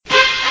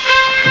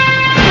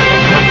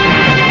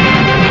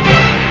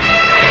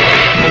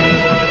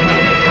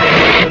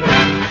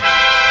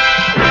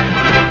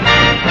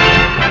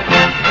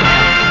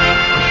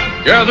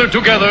gathered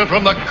together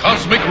from the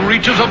cosmic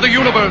reaches of the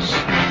universe,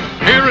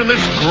 here in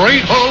this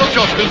great hall of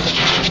justice,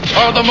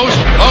 are the most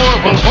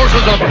powerful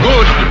forces of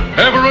good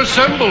ever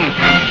assembled.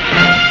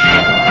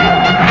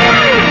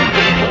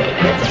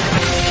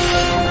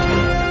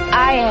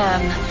 I am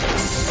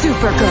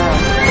Supergirl.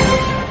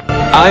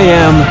 I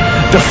am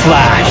the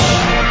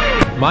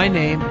Flash. My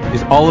name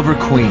is Oliver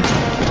Queen.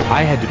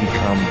 I had to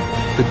become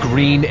the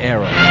Green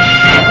Arrow.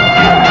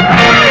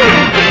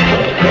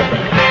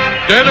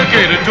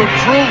 Dedicated to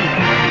truth,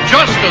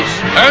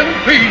 justice,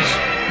 and peace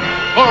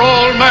for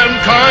all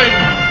mankind.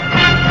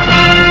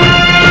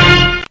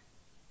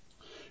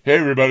 Hey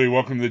everybody,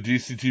 welcome to the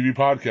DCTV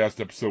Podcast,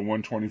 episode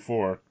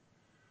 124.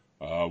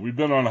 We've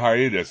been on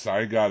hiatus.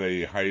 I got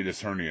a hiatus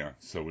hernia,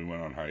 so we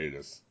went on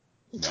hiatus.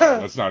 No,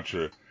 that's not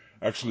true.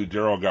 Actually,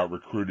 Daryl got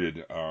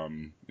recruited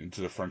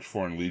into the French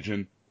Foreign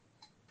Legion,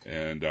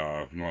 and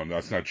no,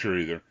 that's not true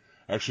either.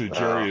 Actually,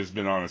 Jerry has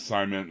been on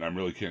assignment, and I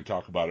really can't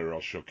talk about it or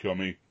else she'll kill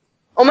me.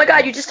 Oh my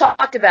God, you just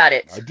talked about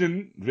it. I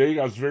didn't. Vague.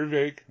 I was very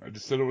vague. I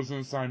just said it was an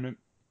assignment.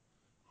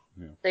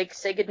 Yeah.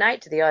 Say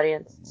goodnight to the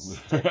audience.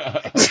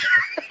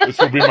 This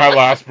will be my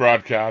last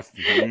broadcast.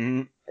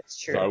 That's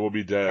true. So I will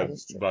be dead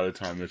by the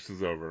time this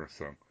is over.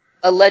 So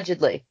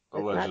Allegedly.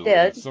 Not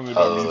dead. Something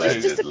about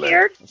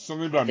disappeared.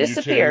 Something about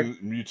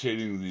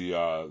mutating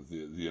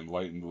the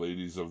enlightened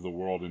ladies of the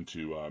world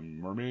into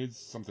mermaids.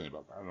 Something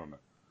about that. I don't know.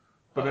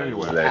 But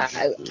anyway,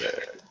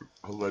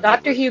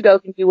 Dr. Hugo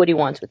can do what he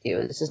wants with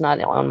you. This is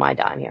not on my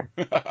dime here.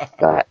 Go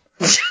ahead.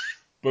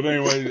 But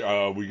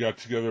anyway, we got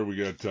together. We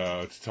got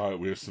to talk.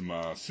 We have some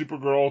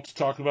Supergirl to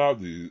talk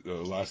about. The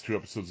last two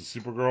episodes of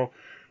Supergirl.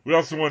 We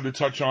also wanted to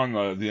touch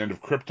on the end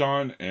of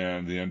Krypton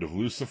and the end of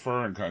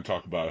Lucifer, and kind of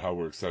talk about how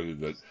we're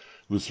excited that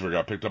Lucifer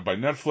got picked up by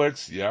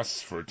Netflix.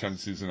 Yes, for a 10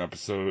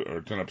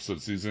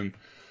 episode season.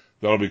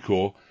 That'll be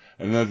cool.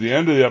 And then at the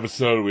end of the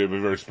episode, we have a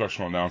very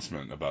special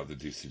announcement about the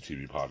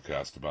DCTV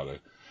Podcast, about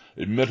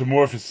a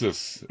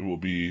metamorphosis. It will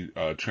be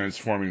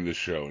transforming this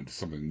show into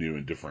something new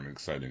and different and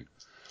exciting.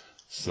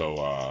 So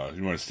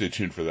you want to stay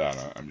tuned for that,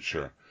 I'm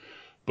sure.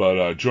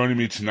 But joining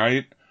me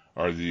tonight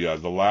are the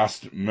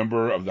last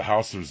member of the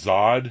House of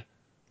Zod,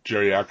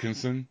 Jerry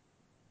Atkinson.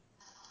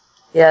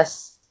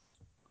 Yes.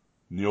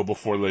 Kneel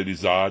before Lady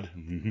Zod.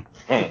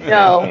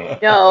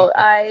 No,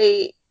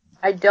 I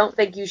don't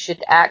think you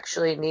should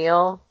actually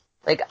kneel.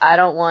 Like, I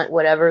don't want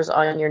whatever's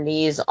on your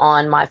knees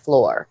on my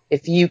floor.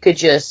 If you could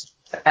just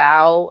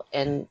bow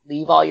and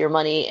leave all your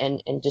money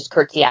and just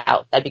curtsy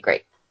out, that'd be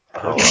great.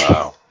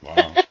 Oh,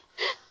 wow.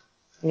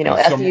 You know,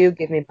 F you,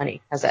 give me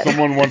money. How's that?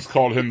 Someone once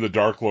called him the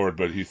Dark Lord,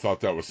 but he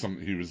thought that was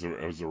it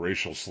was a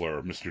racial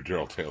slur, Mr.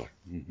 Daryl Taylor.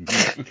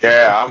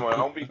 Yeah,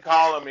 don't be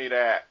calling me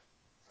that.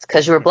 It's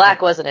because you were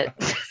black, wasn't it?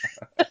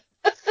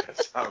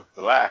 I'm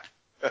black.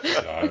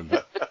 God.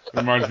 It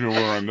reminds me of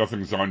when on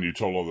Nothing's On You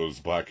told all those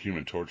Black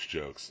Human Torch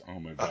jokes. Oh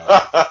my God.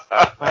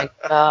 Oh my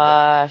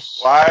gosh.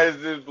 Why is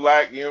this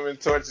Black Human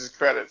Torch's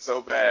credit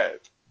so bad?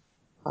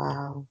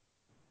 Wow.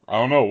 I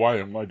don't know. Why,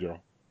 Daryl?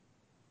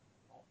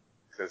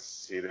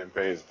 Because he didn't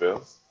pay his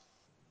bills.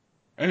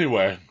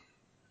 Anyway.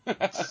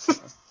 Like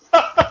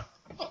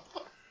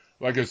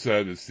I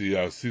said, it's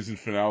the season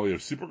finale of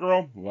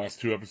Supergirl. The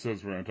last two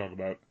episodes we're going to talk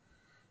about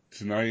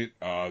tonight.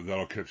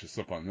 That'll catch us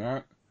up on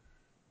that.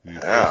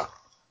 I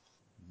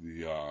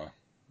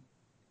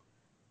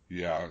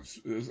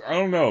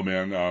don't know,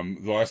 man.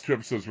 The last two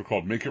episodes were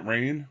called Make It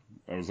Rain.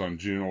 That was on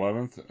June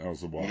 11th. That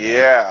was a one.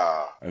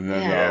 Yeah. And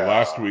then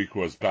last week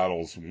was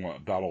Battles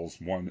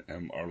 1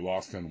 and or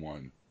Lost in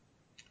 1.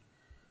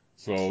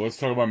 So let's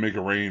talk about Make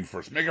It Rain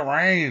first. Make it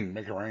rain.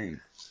 Make it rain.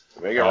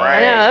 Make it rain. I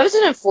know, that was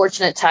an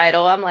unfortunate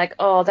title. I'm like,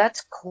 oh,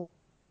 that's cool.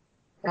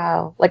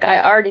 Wow. Like,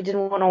 I already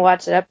didn't want to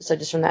watch that episode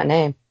just from that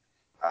name.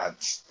 I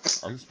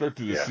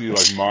expected to see,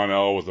 like,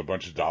 Mon-El with a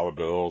bunch of dollar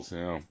bills, you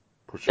know.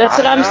 That's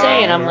what I'm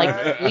saying. I'm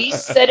like, we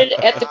said it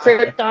at the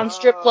Krypton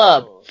strip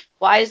club.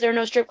 Why is there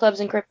no strip clubs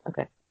in Krypton?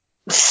 Okay.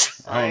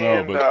 I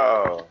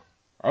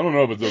don't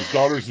know, but those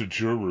Daughters of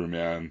Juru,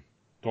 man,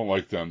 don't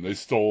like them. They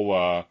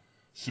stole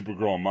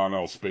Supergirl and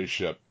Mon-El's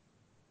spaceship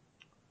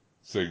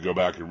so they could go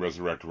back and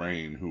resurrect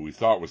Rain, who we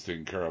thought was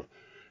taken care of.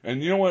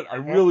 And you know what?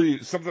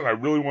 Something I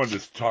really wanted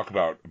to talk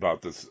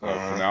about this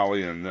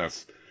finale and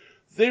this.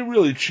 They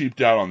really cheaped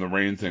out on the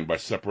Rain thing by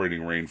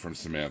separating Rain from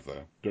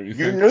Samantha. Don't you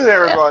think? You knew they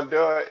were going to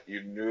do it.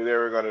 You knew they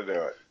were going to do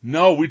it.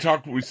 No, we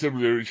said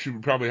she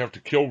would probably have to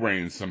kill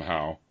Rain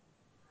somehow.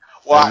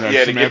 Well, and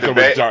then Samantha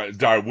would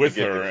die with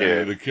her, and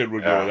then the kid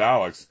would go with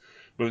Alex.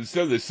 But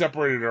instead, they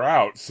separated her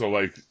out, so,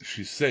 like,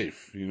 she's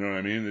safe. You know what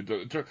I mean?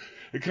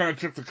 It kind of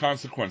took the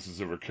consequences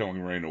of her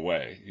killing Rain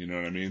away. You know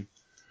what I mean?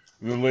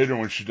 And then later,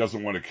 when she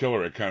doesn't want to kill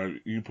her,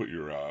 you put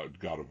your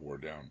God of War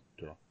down,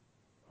 Daryl.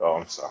 Oh,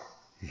 I'm sorry.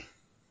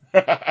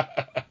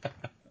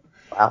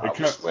 Wow.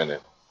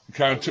 It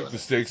kind of took the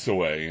stakes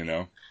away, you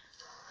know?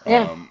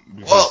 Yeah.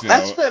 Because,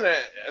 that's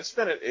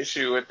been an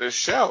issue with this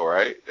show,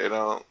 right? They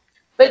don't...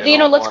 But,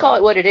 let's call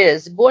it what it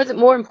is.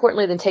 More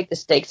importantly than take the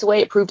stakes away,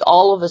 it proved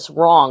all of us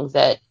wrong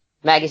that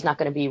Maggie's not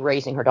going to be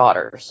raising her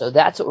daughter. So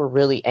that's what we're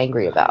really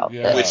angry about.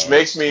 Yeah. Which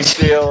makes me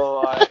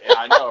feel like,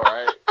 I know,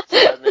 right?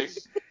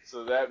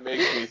 that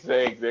makes me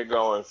think they're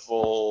going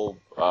full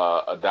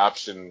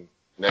adoption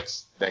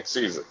next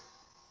season.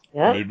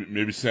 Yeah.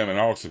 Maybe Sam and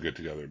Alex will get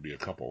together and be a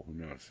couple. Who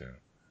knows? Yeah.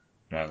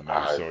 Now that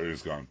Maggie Sawyer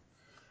is gone.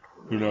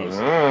 Who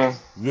knows?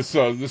 This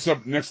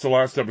next to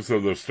last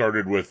episode though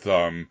started with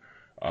Myron,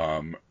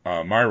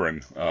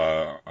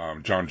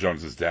 John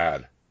Jones's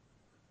dad.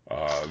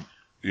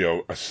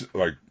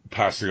 Like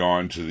passing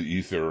on to the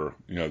ether,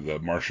 the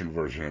Martian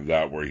version of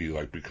that, where he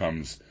like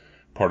becomes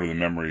part of the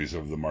memories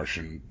of the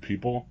Martian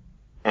people.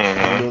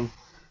 Kind of.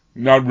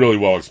 Not really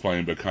well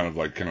explained, but kind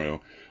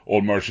of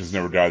old Martians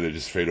never die; they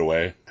just fade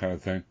away, kind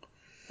of thing.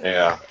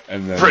 Yeah,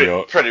 and then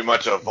pretty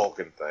much a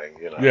Vulcan thing,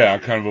 Yeah,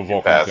 kind of a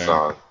Vulcan pass thing.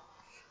 On.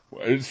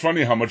 It's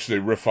funny how much they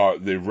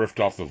riffed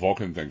off the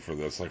Vulcan thing for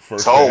this. Like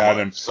first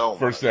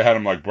they had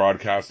him like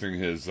broadcasting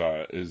his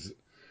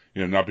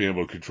not being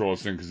able to control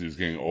his thing because he was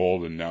getting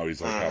old, and now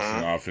he's like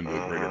passing off into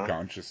the greater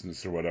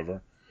consciousness or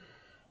whatever.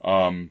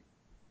 I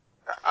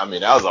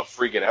mean, that was a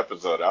freaking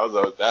episode.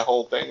 That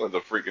whole thing was a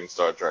freaking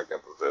Star Trek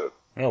episode.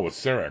 Oh, with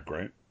Sarek,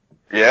 right?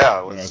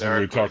 Yeah, with Sarek.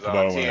 We talked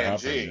about it when it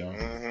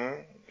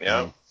happened.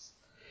 Yeah.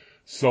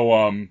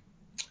 So,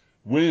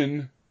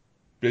 Wynn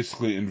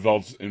basically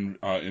invents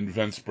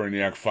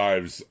Brainiac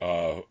 5's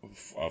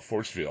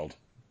force field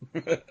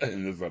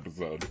in this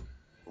episode.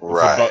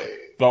 Right.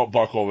 It's a belt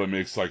buckle that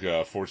makes like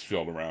a force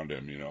field around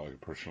him, like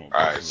a personal.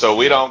 All right, so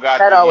we don't got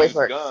to use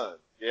guns.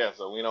 Yeah,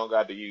 so we don't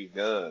got to use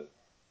guns.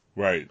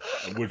 Right,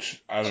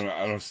 which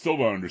I still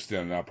don't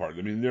understand that part.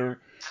 I mean, they're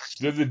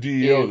the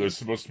DEO. They're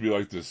supposed to be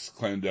like this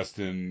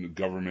clandestine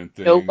government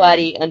thing.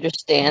 Nobody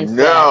understands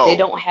that. They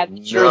don't have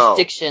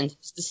jurisdiction to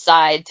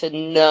decide to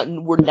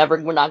we're not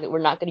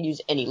going to use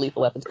any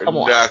lethal weapons. Come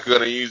on. We're not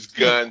going to use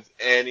guns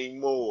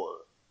anymore.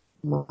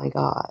 Oh my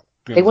God.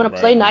 They want to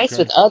play nice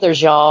with others,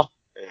 y'all.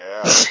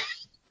 Yeah.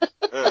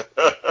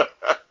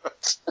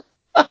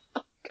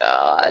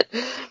 God.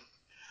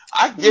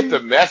 I get the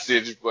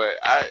message, but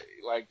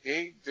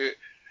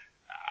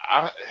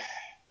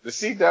the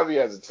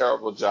CW has a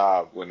terrible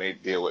job when they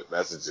deal with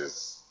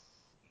messages.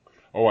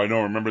 Oh, I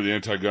know. Remember the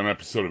anti-gun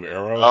episode of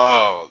Arrow?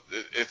 Oh,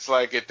 it's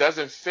like it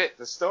doesn't fit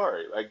the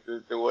story. Like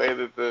the way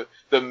that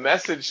the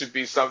message should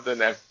be something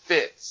that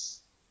fits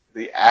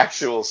the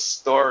actual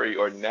story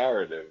or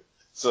narrative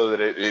so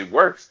that it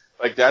works.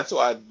 Like that's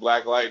why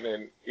Black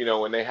Lightning,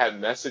 when they had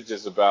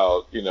messages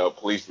about,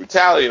 police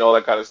brutality and all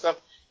that kind of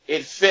stuff,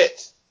 it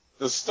fit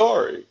the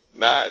story,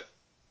 not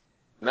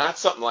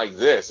something like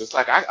this. It's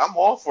like I'm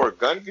all for a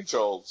gun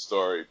control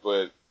story,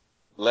 but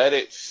let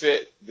it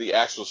fit the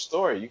actual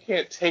story. You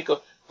can't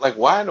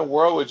why in the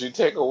world would you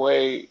take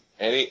away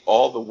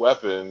all the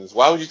weapons?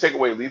 Why would you take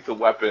away lethal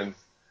weapons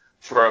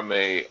from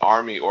a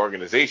army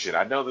organization?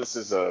 I know this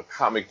is a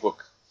comic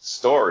book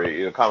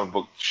story, a comic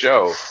book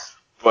show,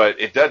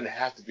 but it doesn't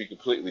have to be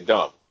completely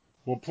dumb.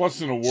 Well, plus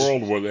in a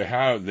world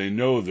where they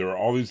know there are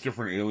all these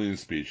different alien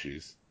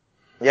species.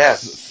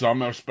 Yes.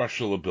 Some have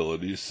special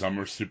abilities, some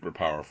are super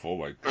powerful,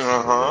 like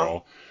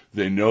Supergirl.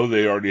 They know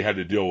they already had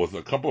to deal with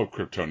a couple of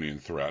Kryptonian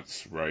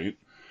threats, right?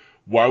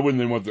 Why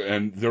wouldn't they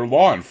and they're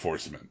law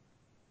enforcement.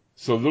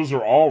 So those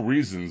are all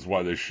reasons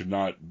why they should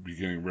not be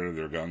getting rid of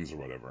their guns or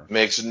whatever.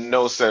 Makes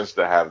no sense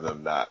to have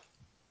them not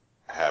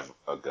have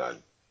a gun.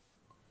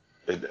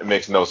 It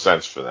makes no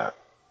sense for that.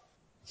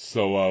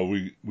 So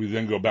we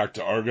then go back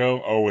to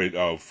Argo. Oh,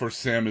 wait. First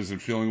Sam isn't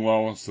feeling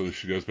well, so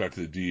she goes back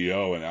to the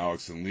DEO, and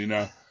Alex and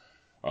Lena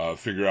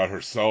figure out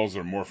her cells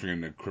are morphing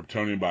into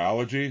Kryptonian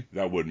biology.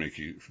 That would make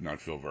you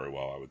not feel very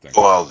well, I would think.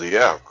 Well,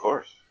 yeah, of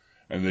course.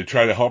 And they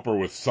try to help her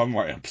with sun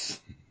lamps,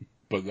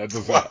 but that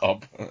doesn't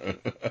help.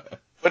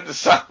 Put the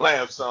sun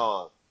lamps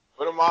on.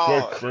 Put them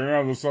on. Quick, bring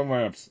on the sun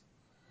lamps.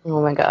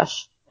 Oh my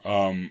gosh.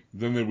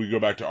 Then we go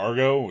back to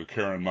Argo, where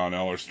Kara and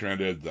Mon-El are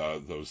stranded.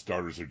 Those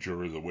daughters of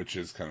Jura, the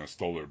witches, kind of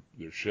stole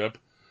their ship.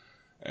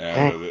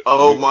 And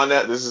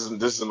Mon-El, this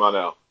is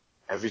Mon-El.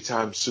 Every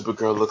time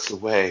Supergirl looks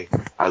away,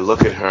 I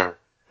look at her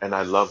and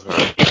I love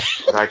her,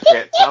 but I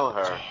can't tell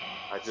her.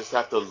 I just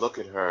have to look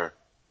at her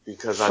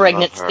because I love her.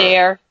 Pregnant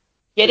stare.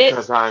 Get it?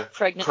 Because I'm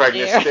pregnant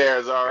stare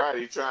is all right.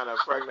 He's trying to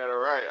pregnant her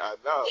right. I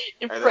know.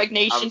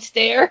 Impregnation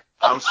stare.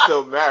 I'm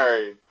still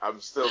married.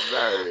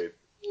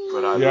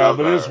 But I love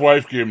but her. his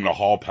wife gave him the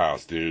hall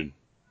pass, dude.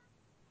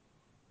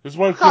 His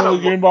wife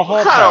clearly gave him a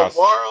hall pass.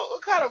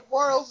 What kind of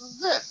morals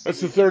is this?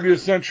 That's the 30th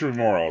century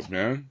morals,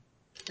 man.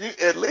 You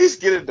at least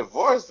get a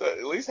divorce.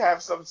 At least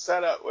have some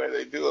setup where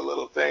they do a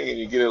little thing and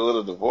you get a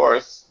little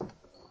divorce.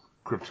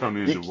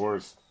 Kryptonian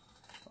divorce.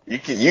 You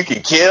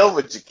can kill,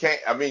 but you can't.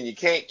 I mean, you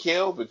can't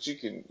kill, but you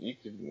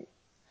can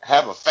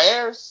have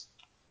affairs.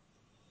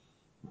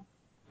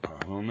 I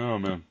don't know,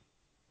 man.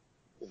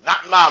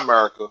 Not in my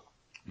America.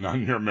 Not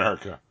in your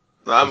America.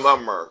 Not in my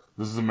America.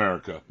 This is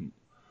America.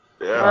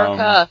 Yeah.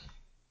 America.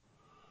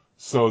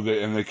 So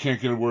they can't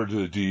get word to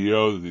the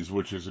DEO that these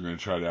witches are going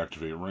to try to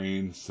activate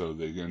Rain, so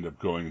they end up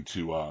going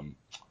to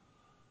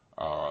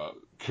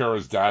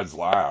Kara's dad's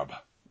lab,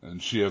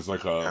 And she has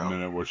like a Yeah.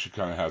 minute where she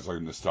kind of has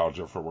like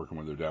nostalgia for working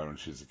with her dad when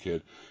she was a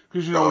kid.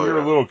 Because Oh, when you're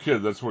a yeah. little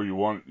kid, that's where you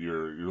want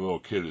your little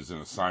kid is in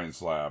a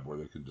science lab where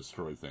they can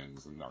destroy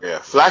things and not. Yeah,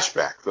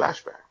 flashback.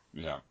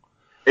 Yeah.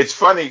 It's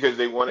funny because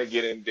they want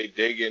to they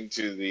dig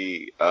into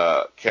the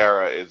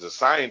Kara is a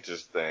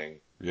scientist thing,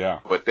 Yeah.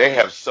 but they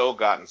have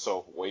gotten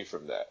so away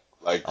from that.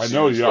 Like, I she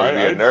know. was Yeah. supposed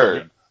to be a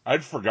nerd.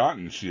 I'd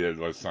forgotten she had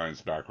a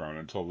science background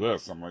until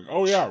this. I'm like,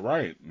 oh yeah,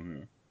 right.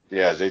 Mhm.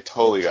 Yeah, they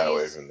totally got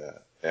away from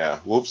that. Yeah.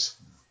 Whoops.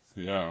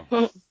 Yeah.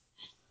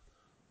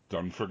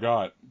 Done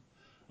forgot.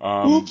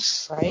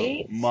 Whoops.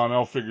 Right?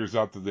 Mon-El figures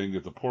out that they can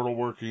get the portal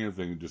working, if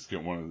they can just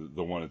get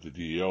the one at the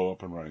DEO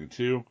up and running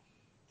too.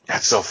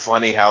 That's so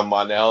funny how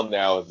Mon-El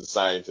now is a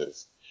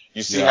scientist.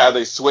 You see Yeah. how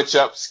they switch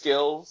up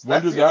skills? When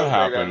That's did the that other thing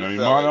happen? I was mean,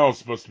 silly. Mon-El is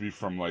supposed to be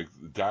from like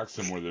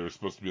Daxam, where they were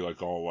supposed to be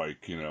like all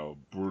like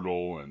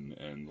brutal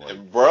and like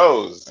And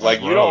bros. and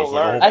Like, you bros, don't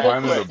like a learn whole I that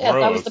thought, planet quick. of yeah,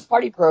 that was bros. the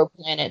party bro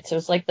planet, so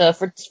it's like the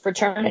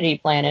fraternity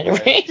planet,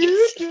 Like, right?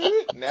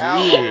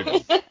 now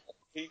Dude.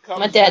 he comes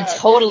My dad back.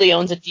 totally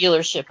owns a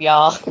dealership,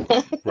 y'all.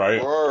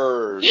 Right?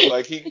 Word.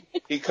 Like,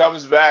 he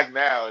comes back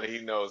now and he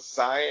knows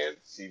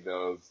science. He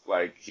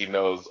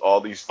knows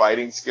all these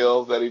fighting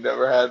skills that he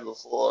never had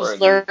before. He's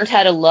And learned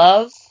how to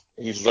love.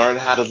 he's learned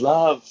how to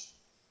love.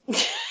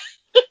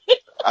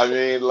 I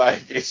mean,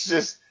 like, it's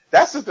just,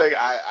 that's the thing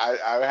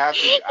I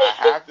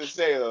have to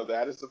say though,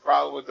 that is the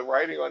problem with the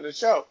writing on the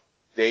show.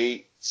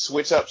 They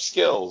switch up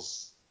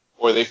skills,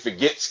 or they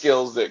forget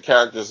skills that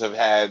characters have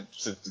had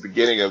since the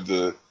beginning of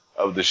the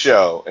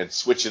show and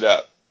switch it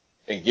up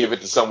and give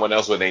it to someone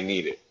else when they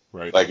need it.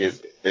 Right. Like,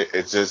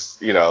 it's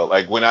just,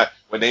 like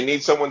when they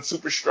need someone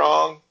super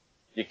strong,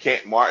 you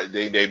can't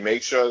they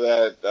make sure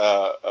that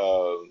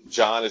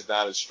John is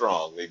not as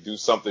strong. They do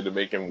something to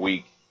make him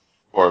weak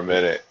for a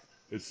minute.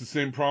 It's the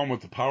same problem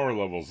with the power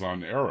levels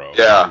on Arrow.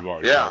 Yeah, We've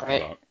already yeah. talked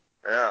Right. about.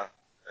 Yeah,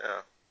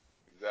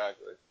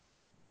 exactly.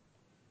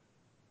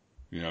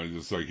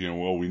 Just like,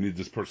 well, we need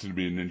this person to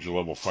be a ninja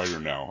level fighter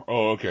now.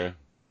 Oh, okay.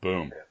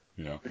 Boom.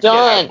 You can't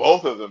Done. have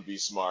both of them be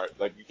smart.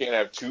 Like, you can't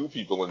have two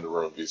people in the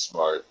room be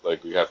smart.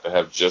 Like, we have to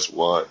have just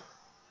one.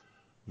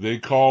 They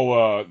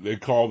call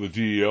the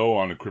DEO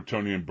on a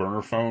Kryptonian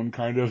burner phone,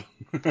 kind of.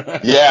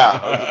 Yeah,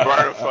 on the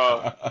burner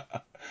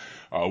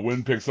phone.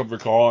 Wynn picks up the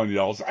call and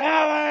yells,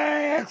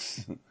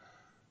 "Alex!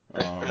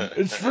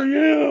 It's for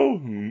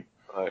you!"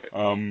 Like,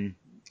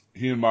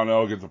 He and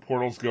Mon-El get the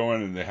portals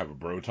going and they have a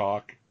bro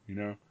talk,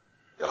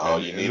 oh,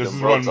 And you need this them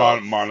is bro when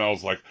talk.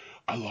 Mon-El's like,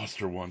 "I lost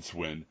her once,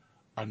 Wynn.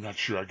 I'm not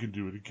sure I can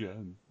do it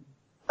again.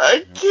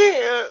 I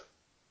can't.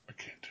 I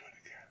can't do it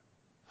again."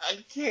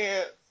 I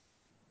can't.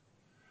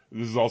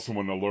 This is also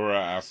when Allura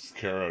asks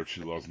Kara if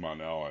she loves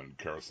Mon-El, and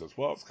Kara says,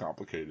 "Well, it's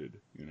complicated,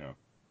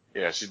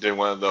 Yeah, she did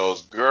one of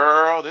those,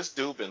 girl, this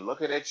dude been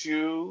looking at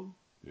you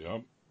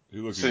Yep. He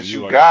looks at since you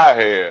you like got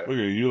here. look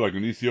at you like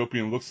an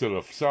Ethiopian looks at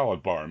a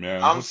salad bar,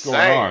 man. I'm What's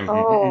saying. going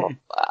on?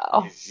 Oh,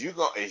 wow.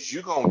 Is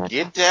you gonna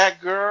get that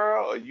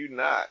girl or you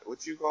not?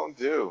 What you gonna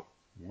do?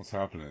 What's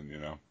happening,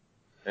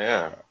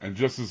 Yeah, And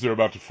just as they're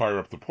about to fire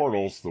up the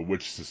portals, the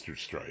Witch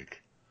Sisters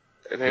strike.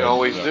 and they Yeah,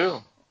 always yeah.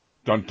 do.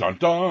 Dun dun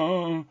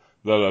dun!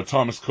 The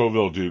Thomas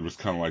Coville dude was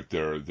kind of like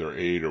their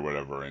aide or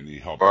whatever, and he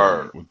helped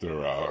Word. them with their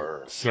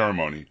Word.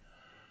 ceremony.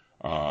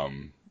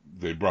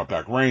 They brought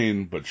back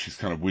Rain, but she's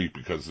kind of weak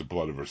because the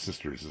blood of her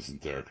sisters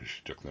isn't there because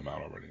she took them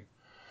out already.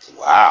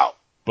 Wow.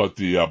 But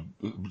the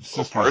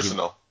So sisters,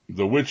 personal.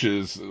 the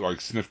witches,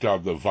 sniffed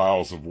out the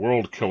vials of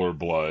world killer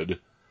blood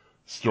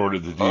stored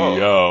at the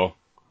DEO.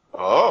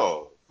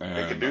 Oh, they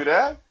And can do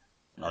that?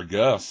 I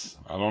guess.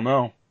 I don't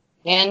know.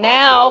 And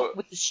now,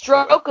 with the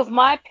stroke of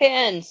my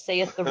pen,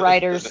 saith the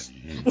writers.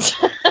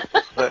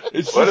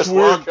 It's What just does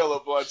weird. World Killer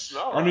Blood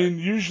smell I like? mean,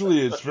 usually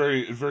it's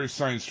very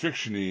science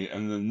fiction-y,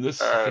 and then this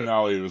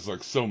finale was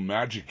so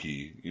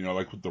magic-y,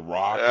 like with the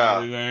rock Yeah.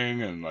 and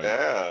everything, and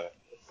Yeah.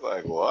 It's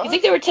like, what? You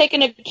think they were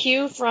taking a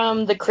cue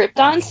from the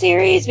Krypton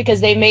series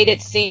because they made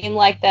it seem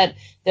like that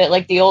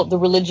like the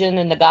religion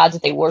and the gods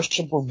that they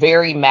worship were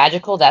very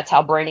magical. That's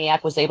how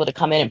Brainiac was able to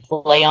come in and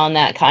play on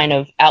that kind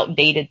of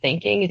outdated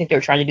thinking. You think they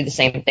were trying to do the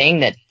same thing?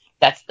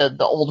 That's the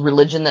old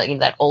religion,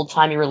 that old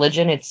timey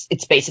religion. It's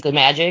basically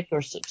magic,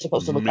 or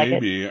supposed to look like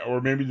it. maybe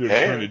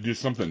they're trying to do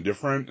something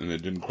different, and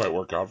it didn't quite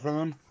work out for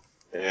them.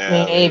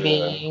 Yeah,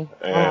 Maybe.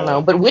 yeah. I don't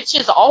know, but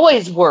witches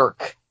always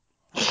work.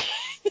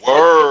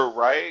 Word,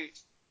 right?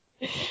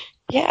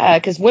 Yeah,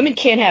 because women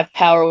can't have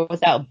power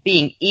without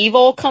being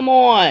evil. Come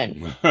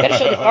on. Gotta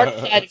show the dark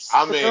side of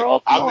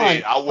Supergirl. Come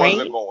on, I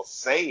wasn't Rain. gonna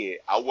say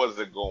it. I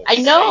wasn't gonna I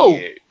know.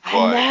 say it. I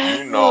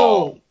But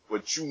know.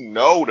 But you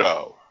know,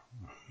 though.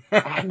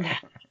 I know.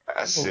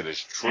 That shit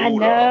is true, I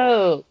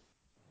know.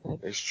 though.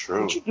 It's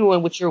true. What you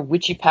doing with your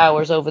witchy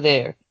powers over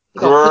there?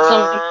 You gonna put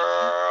some?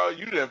 Girl,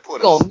 you didn't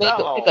put You a gonna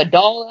spell make a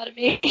doll out of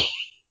me?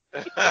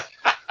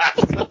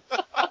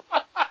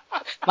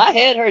 My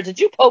head hurts. Did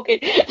you poke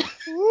it?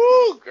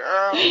 Woo,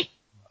 girl.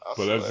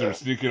 But as they're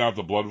sneaking out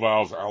the blood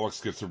vials, Alex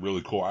gets a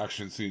really cool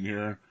action scene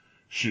here,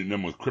 shooting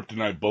them with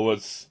kryptonite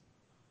bullets,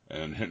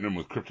 and hitting him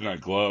with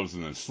kryptonite gloves,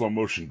 and then slow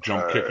motion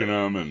jump kicking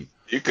him, and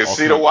you could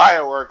see the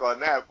wire work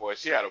on that, boy.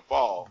 She had a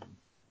ball.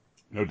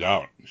 No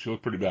doubt. She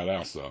looked pretty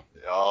badass, though.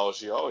 Oh,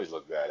 she always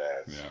looked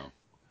badass.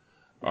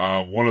 Yeah.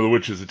 One of the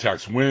witches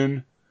attacks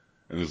Wynn,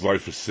 and his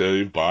life is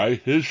saved by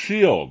his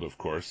shield, of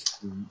course.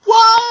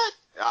 What?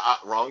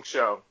 Wrong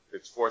show.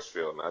 It's Force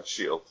Field, not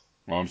Shield.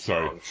 Oh, I'm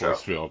sorry,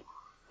 Force Field.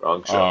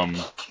 Wrong show.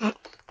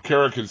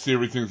 Kara can see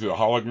everything through the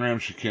hologram.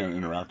 She can't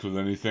interact with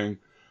anything.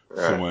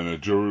 Right. So when a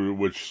Juru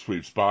witch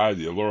sweeps by,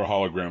 the Allura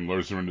hologram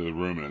lures her into the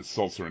room and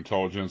insults her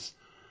intelligence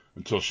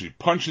until she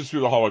punches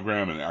through the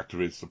hologram and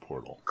activates the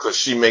portal. Because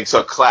she makes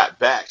her clap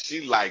back.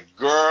 She like,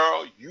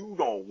 girl, you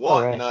don't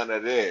want none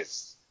of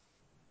this.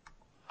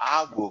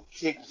 I will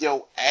kick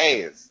your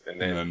ass. And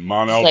then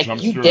Monel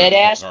jumps you through. You dead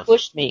ass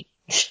pushed me.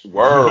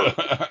 Word.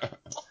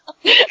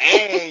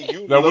 And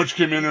you that witch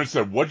came in there and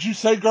said, "What'd you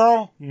say,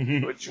 girl?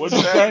 What'd you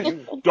say?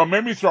 Don't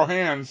make me throw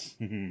hands."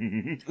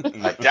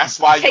 Like, that's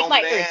why your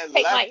man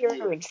left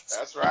you.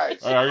 That's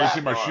right. I gotta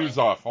see my shoes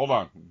off. Hold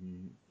on.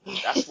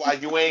 That's why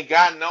you ain't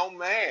got no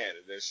man.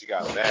 And then she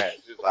got mad.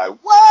 She's like,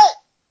 "What?"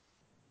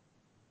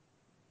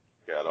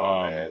 Got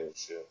all mad and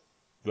shit.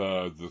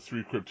 The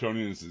three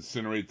Kryptonians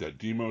incinerate that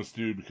Deimos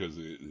dude because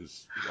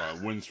his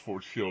Wynn's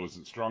force shield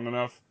isn't strong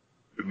enough.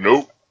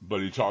 Nope.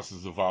 But he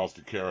tosses the vials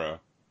to Kara.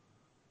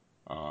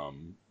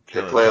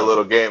 They play a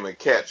little game and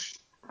catch.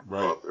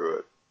 Right.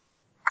 Through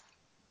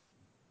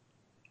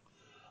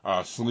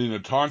it. Selena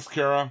taunts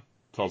Kara,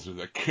 tells her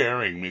that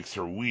caring makes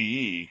her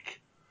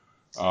weak.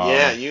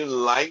 Yeah, you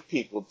like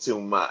people too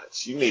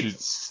much. You need to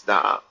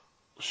stop.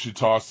 She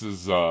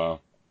tosses blood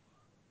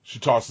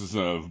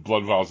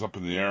vials up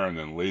in the air and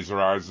then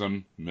laser eyes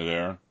them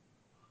midair,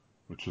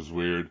 which was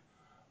weird.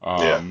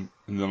 And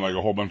then like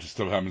a whole bunch of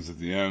stuff happens at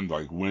the end.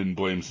 Like Wynn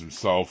blames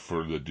himself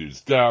for the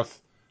dude's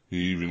death.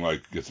 He even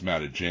like gets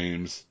mad at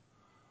James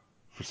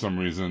for some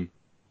reason.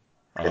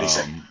 And he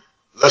said,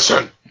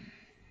 "Listen,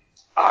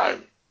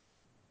 I'm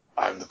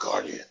the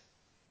Guardian,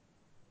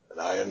 and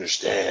I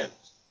understand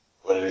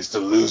what it is to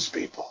lose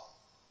people."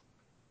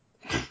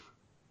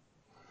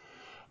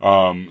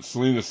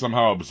 Selena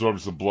somehow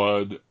absorbs the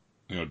blood,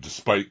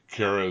 despite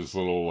Kara's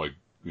little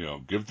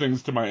give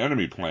things to my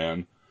enemy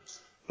plan.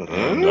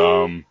 Mm-hmm.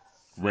 And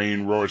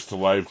Rain roars to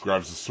life,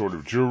 grabs the sword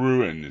of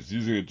Juru, and is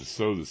using it to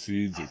sow the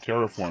seeds of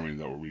terraforming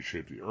that will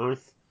reshape the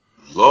Earth.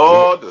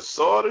 Lord, the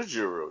sword of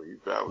Juru.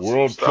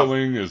 World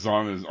killing is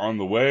on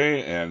the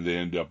way, and they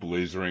end up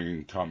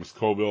lasering Thomas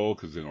Coville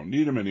because they don't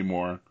need him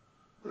anymore.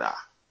 Nah.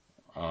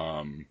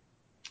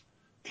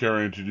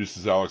 Kara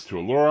introduces Alex to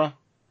Allura.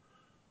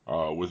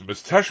 With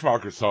Miss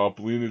Teschmacher's help,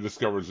 Lena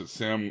discovers that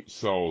Sam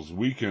cells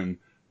weaken,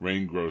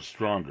 Rain grows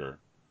stronger.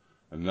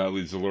 And that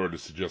leads Allura to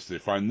suggest they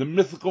find the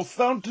mythical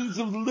fountains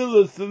of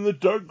Lilith in the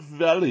Dark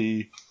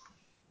Valley.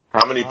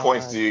 How many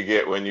points do you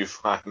get when you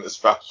find this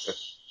fountain?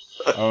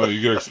 Oh,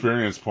 you get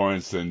experience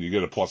points, and you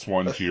get a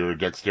 +1 to your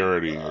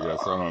dexterity, I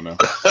guess. I don't know.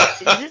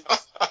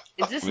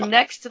 Is this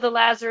next to the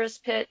Lazarus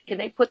Pit? Can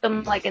they put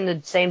them like in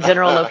the same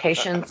general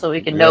location so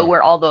we can know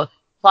where all the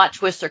plot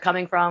twists are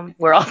coming from?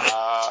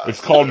 It's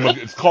called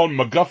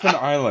MacGuffin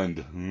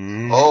Island.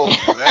 Oh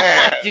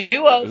man!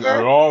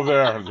 They're all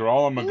there. They're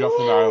all on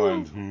MacGuffin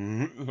Island.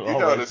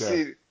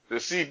 The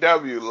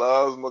CW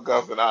loves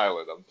MacGuffin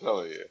Island. I'm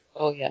telling you.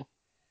 Oh yeah.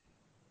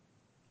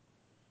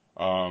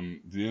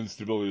 The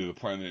instability of the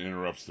planet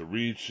interrupts the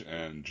Reach,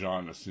 and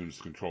John assumes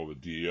control of the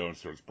DEO and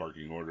starts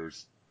barking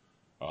orders.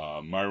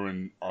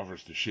 Myron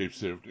offers to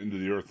shapeshift into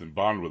the Earth and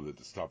bond with it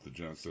to stop the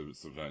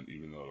Genesis event,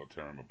 even though it'll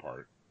tear him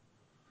apart.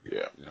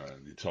 Yeah.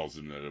 And he tells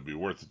him that it'll be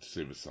worth it to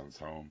save his son's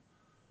home.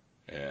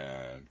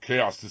 And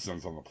chaos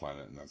descends on the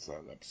planet, and that's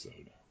that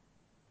episode.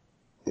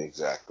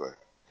 Exactly.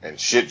 And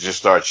shit just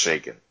starts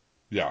shaking.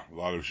 Yeah, a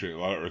lot of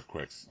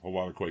earthquakes, a whole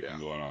lot of quaking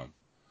going on.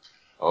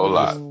 A whole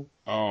lot.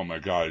 Oh my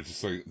god, it's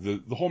just like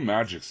the whole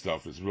magic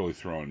stuff is really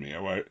throwing me.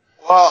 Well,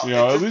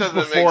 at least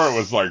before it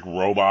was like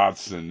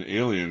robots and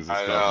aliens and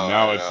stuff. And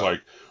now it's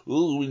like,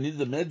 ooh, we need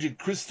the magic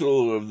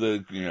crystal of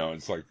the,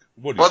 it's like,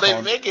 what do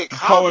you make it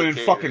call it in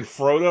fucking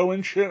Frodo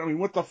and shit? I mean,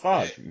 what the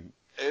fuck?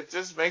 It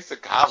just makes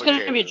it complicated. There's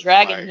going to be a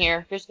dragon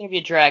here. There's going to be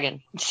a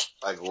dragon.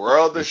 Like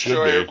World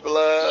Destroyer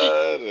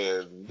blood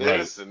and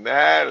this and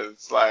that.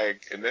 It's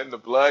like, and then the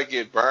blood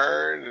get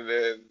burned and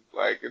then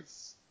like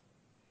it's,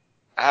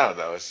 I don't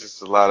know. It's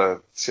just a lot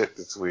of shit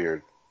that's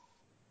weird.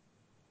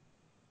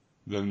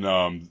 Then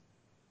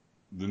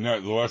the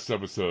last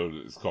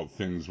episode is called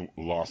Things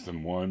Lost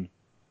and Won.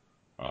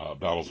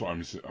 Battles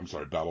Won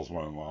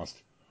and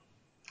Lost.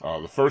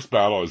 The first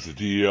battle is the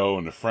DEO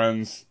and the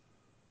Friends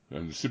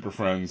and the Super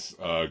Friends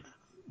go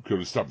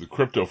to stop the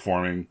crypto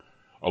forming.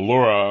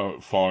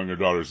 Allura, following her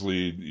daughter's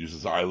lead,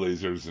 uses eye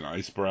lasers and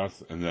ice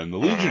breath, and then the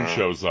Legion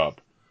shows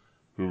up,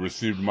 who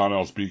received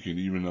Monel's beacon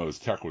even though his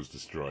tech was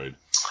destroyed.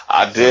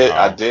 I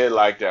did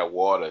like that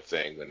water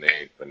thing when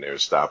they were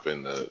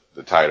stopping the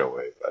tidal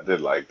wave. I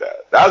did like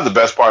that. That was the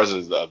best parts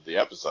of the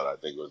episode. I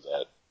think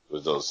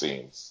was those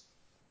scenes.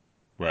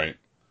 Right.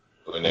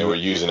 When they were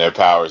using their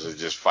powers to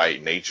just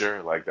fight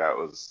nature, like that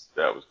was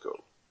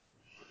cool.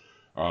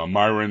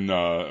 Myron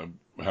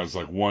has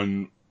like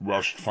one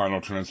rushed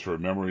final transfer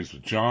of memories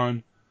with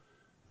John.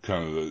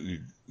 Kind of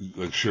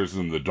like shares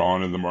them the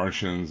dawn of the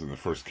Martians and the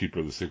first keeper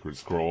of the Sacred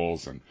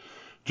Scrolls. And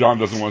John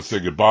doesn't want to say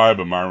goodbye,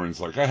 but Myron's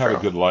like, I had a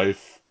good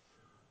life.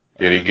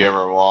 Did he give him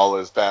all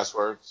his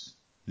passwords?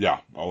 Yeah,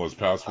 all his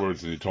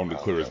passwords, and he told him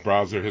to clear his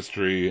browser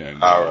history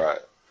and all right.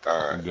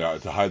 And,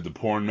 to hide the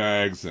porn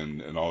mags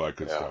and all that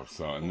good stuff.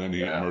 So, and then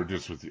he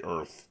merges with the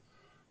Earth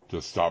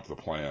to stop the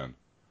plan.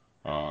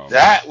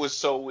 That was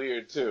so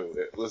weird too.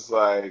 It was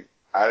like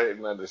I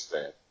didn't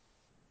understand.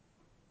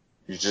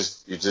 You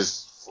just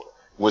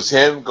was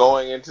him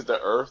going into the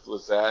Earth.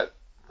 Was that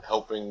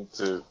helping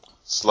to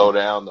slow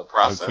down the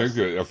process?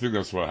 I think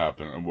that's what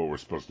happened and what we're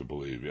supposed to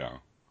believe. Yeah.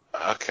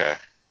 Okay.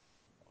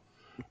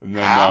 And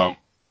then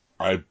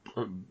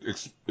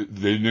they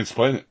didn't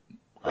explain it.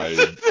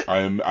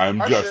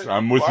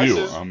 I'm with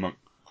you.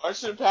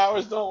 Martian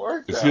powers don't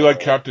work. Is he like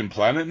Captain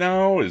Planet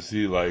now? Is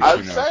he like?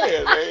 I'm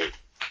saying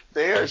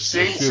they are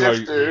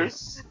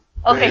shapeshifters.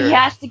 Okay, he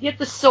has to get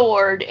the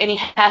sword, and he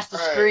has to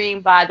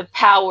scream by the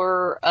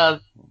power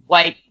of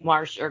White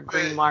Marsh or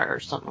Green Marsh or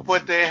something.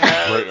 But they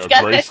have a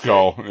gray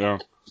skull. Yeah.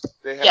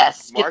 They have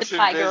Martian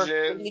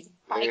vision.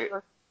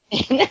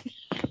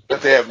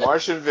 But they have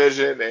Martian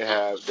vision.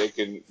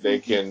 They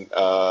can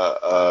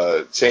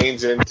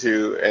change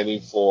into any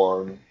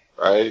form,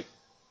 right?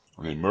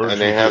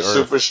 And they have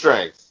super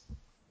strength.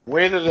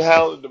 Where the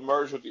hell did the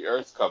merge with the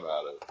Earth come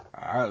out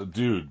of?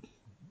 Dude,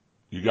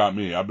 you got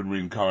me. I've been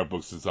reading comic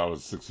books since I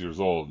was 6 years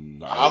old,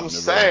 and I'm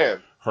saying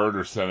heard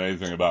or said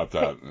anything about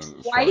that.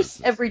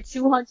 Twice every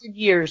 200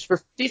 years for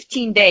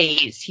 15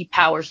 days he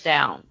powers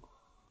down.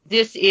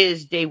 This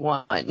is day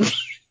one.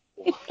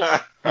 No,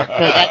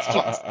 that's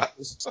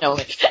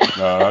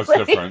No, that's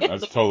different.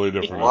 That's totally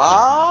different.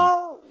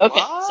 Wow.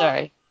 Okay,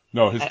 sorry.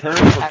 No, his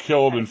parents were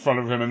killed in front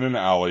of him in an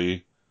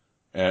alley.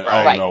 And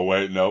no,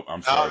 wait, nope.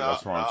 I'm sorry,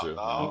 that's wrong too.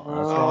 No,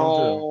 that's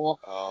wrong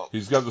too.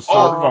 He's got the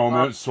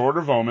sword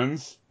of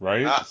omens,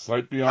 right?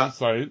 Sight beyond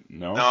sight.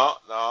 No.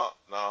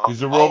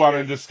 He's a robot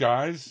in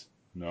disguise.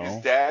 No.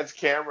 His dad's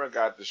camera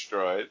got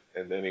destroyed,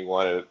 and then he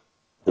wanted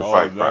to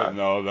fight crime.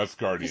 No, that's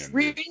Guardian. He's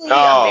really a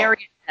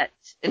marionette.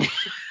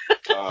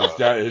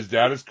 His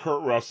dad is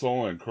Kurt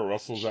Russell, and Kurt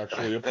Russell's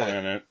actually a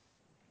planet.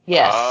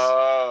 Yes.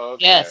 Oh,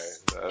 okay.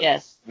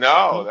 Yes.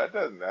 No, that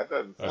doesn't. That's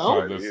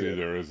not this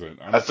either, is it?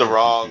 That's the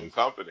wrong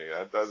company.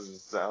 That doesn't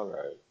sound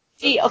right.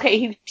 See, okay,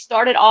 he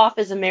started off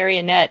as a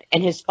marionette,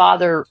 and his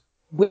father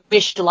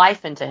wished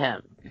life into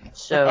him.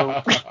 So.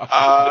 Now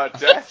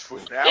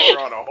we're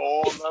on a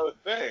whole other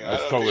thing.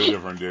 That's totally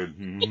different,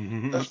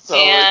 dude. That's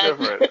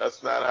totally different.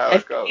 That's not how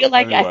it goes. I feel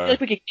like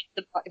we could.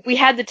 If we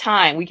had the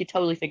time, we could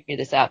totally figure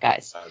this out,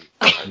 guys.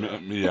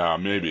 Yeah,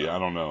 maybe. I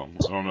don't know.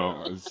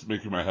 It's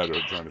making my head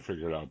hurt trying to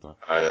figure it out, though.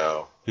 I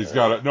know. He's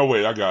got a. No,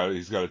 wait, I got it.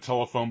 He's got a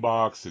telephone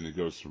box, and it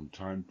goes from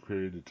time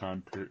period to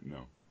time period.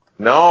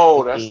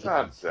 No, that's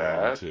not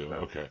that. Too.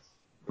 Okay.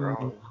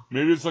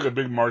 Maybe it's like a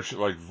big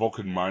like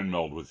Vulcan mind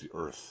meld with the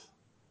Earth.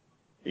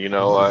 You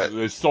know what?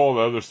 They stole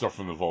the other stuff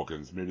from the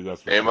Vulcans. Maybe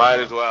that's what they might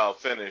as well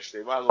finish.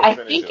 They might as well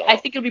finish it all. I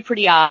think it'll be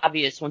pretty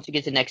obvious once we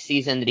get to next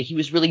season that he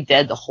was really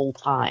dead the whole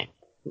time.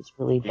 He was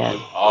really dead.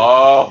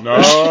 Oh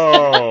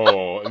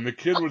no! And the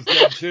kid was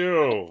dead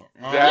too.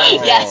 That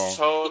makes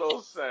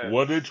total sense.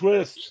 What a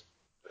twist!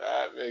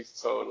 That makes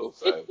total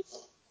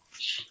sense.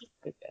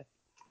 Okay.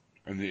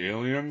 And the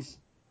aliens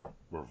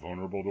were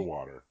vulnerable to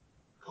water.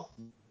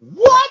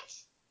 What?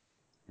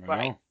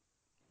 I know.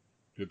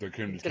 Yet they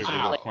came to take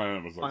over the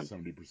planet was like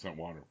 70%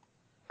 water.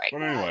 Right.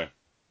 But anyway.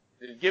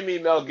 Give me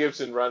Mel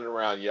Gibson running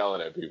around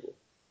yelling at people.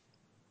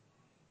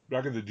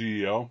 Back at the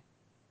DEO,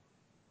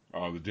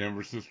 the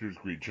Danvers sisters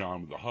greet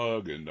John with a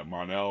hug, and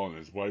Mon-El and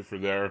his wife are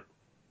there.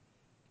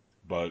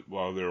 But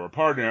while they were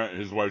partying,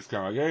 his wife's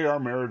kind of like, hey, our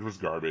marriage was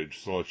garbage,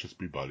 so let's just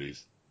be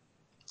buddies.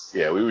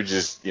 Yeah, we were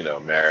just,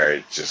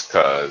 married just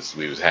because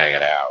we was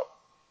hanging out.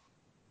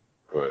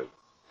 But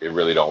it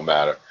really don't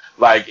matter.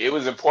 Like, it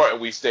was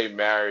important we stay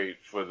married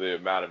for the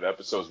amount of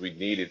episodes we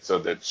needed so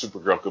that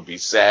Supergirl could be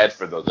sad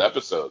for those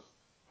episodes.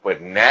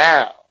 But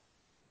now,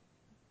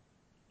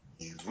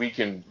 we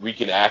can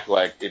act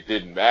like it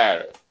didn't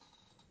matter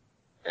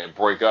and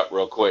break up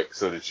real quick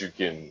so that you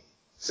can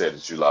say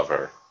that you love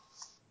her.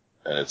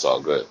 And it's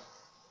all good.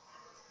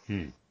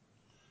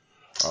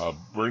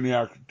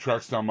 Brainiac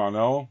tracks down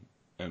Mon-El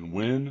and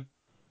Winn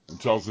and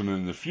tells him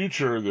in the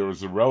future there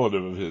was a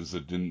relative of his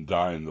that didn't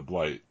die in the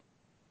Blight.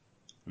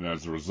 And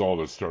as a result,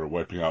 it started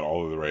wiping out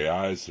all of their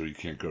AIs, so he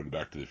can't go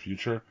back to the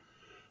future.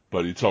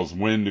 But he tells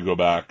Winn to go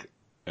back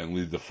and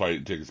lead the fight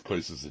and take his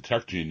place as a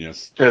tech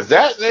genius. Does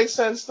that make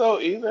sense,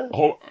 though, either?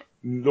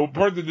 The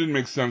part that didn't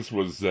make sense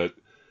was that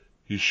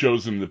he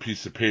shows him the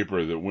piece of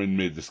paper that Winn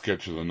made the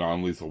sketch of the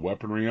non-lethal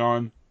weaponry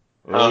on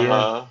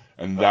earlier.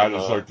 And that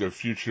is like the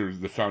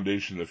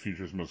foundation of the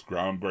future's most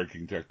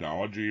groundbreaking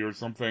technology or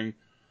something.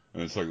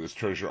 And it's like this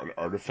treasure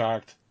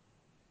artifact.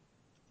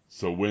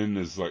 So Winn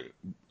is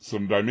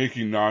by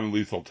making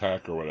non-lethal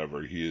tech or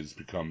whatever, he has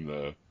become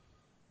the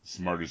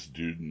smartest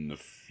dude in the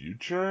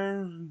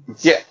future?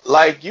 Yeah,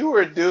 like you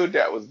were a dude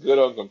that was good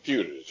on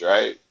computers,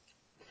 right?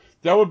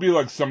 That would be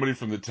like somebody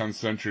from the 10th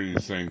century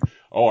saying,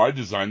 "Oh, I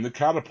designed the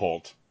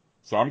catapult,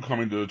 so I'm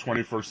coming to the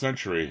 21st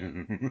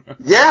century."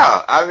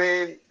 Yeah, I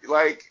mean,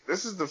 like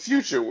this is the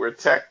future where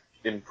tech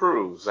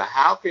improves. So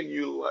how can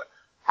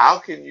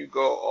you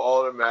go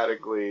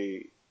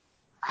automatically?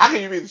 How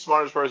can you be the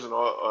smartest person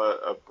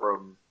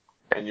from,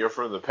 and you're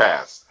from the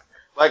past?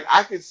 Like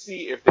I could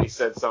see if they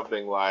said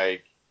something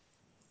like,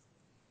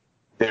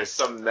 there's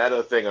some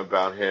meta thing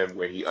about him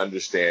where he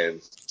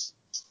understands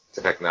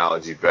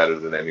technology better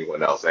than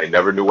anyone else. They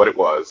never knew what it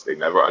was. They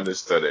never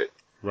understood it.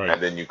 Right.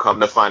 And then you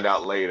come to find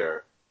out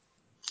later,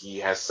 he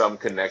has some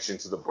connection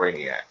to the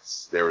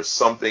Brainiacs. There is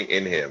something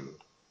in him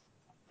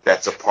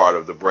that's a part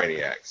of the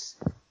Brainiacs.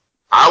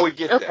 I would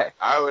get that.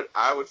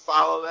 I would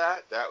follow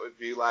that. That would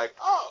be like,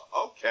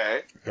 oh,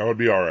 okay. That would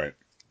be all right.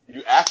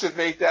 You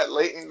activate that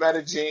latent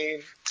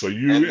metagene. So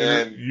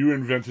you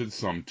invented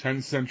some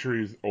 10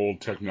 centuries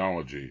old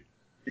technology.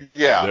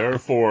 Yeah.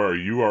 Therefore,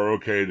 you are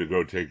okay to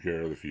go take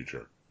care of the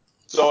future.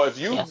 So if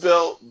you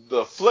built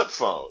the flip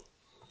phone,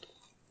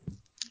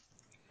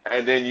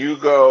 and then you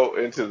go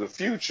into the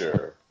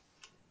future,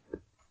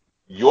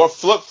 your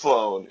flip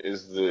phone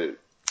is the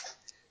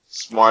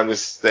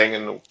smartest thing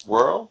in the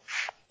world?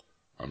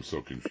 I'm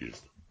so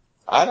confused.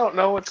 I don't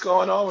know what's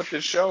going on with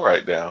this show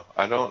right now.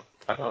 I don't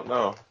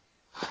know.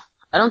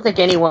 I don't think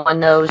anyone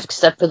knows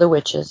except for the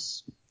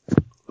witches.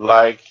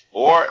 Like,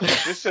 or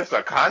is this just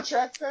a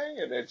contract thing,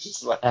 and it's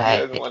just like he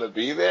doesn't want to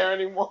be there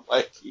anymore?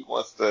 Like he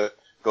wants to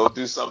go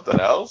do something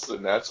else,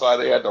 and that's why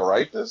they had to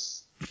write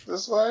this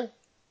way?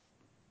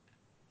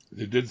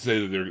 They did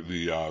say that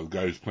the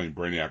guy who's playing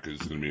Brainiac is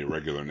going to be a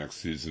regular next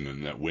season,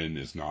 and that Wynn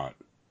is not.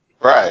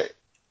 Right.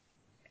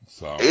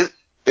 So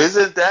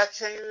isn't that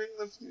changing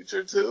the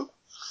future too?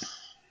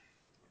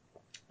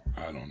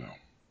 I don't know.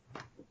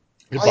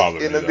 It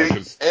bothered me though,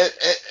 because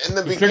in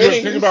the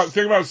beginning,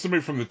 think about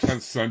somebody from the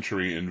 10th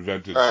century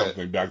invented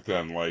something back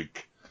then,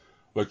 like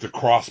the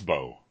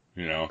crossbow.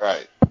 You know,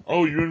 right?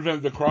 Oh, you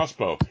invented the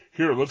crossbow.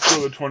 Here, let's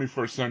go to the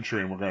 21st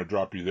century, and we're going to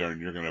drop you there,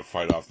 and you're going to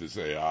fight off this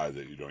AI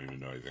that you don't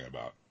even know anything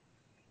about.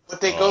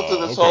 But they go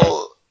through this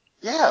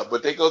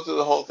but they go through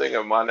the whole thing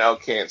of Mon-El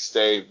can't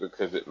stay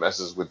because it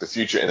messes with the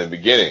future in the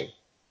beginning.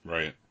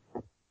 Right.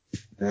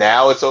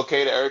 Now it's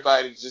okay to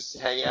everybody to just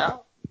hang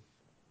out?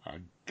 I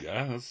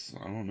guess.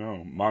 I don't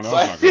know. Mon-El's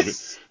not going to be...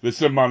 They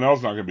said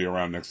Mon-El's not going to be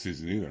around next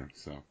season either,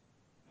 so...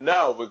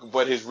 No,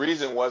 but his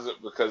reason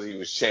wasn't because he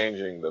was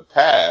changing the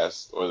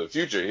past or the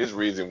future. His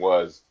reason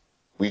was,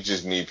 we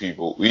just need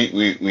people...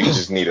 We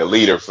just need a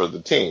leader for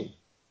the team.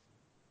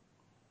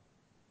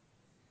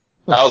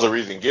 That was a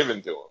reason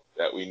given to him,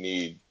 that we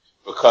need...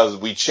 Because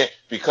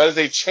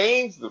they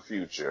changed the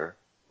future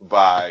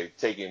by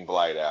taking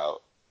Blight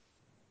out,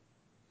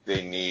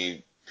 they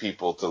need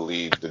people to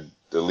lead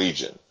the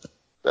Legion.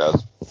 That's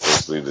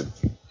basically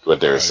what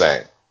they were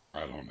saying.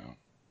 I don't know.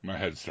 My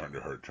head's starting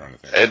to hurt trying to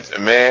think.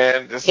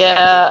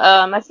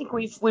 I think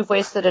we've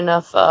wasted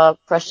enough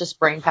precious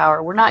brain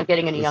power. We're not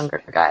getting any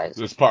younger, guys.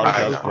 This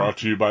podcast brought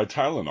to you by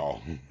Tylenol.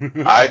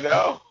 I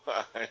know.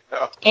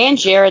 And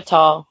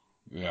Geritol.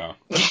 Yeah.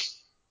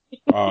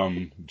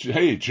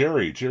 Hey,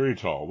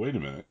 Geritol. Wait a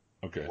minute.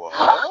 Okay.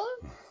 What?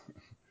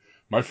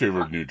 My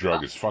favorite new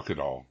drug is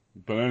Fuckadol.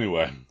 But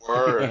anyway.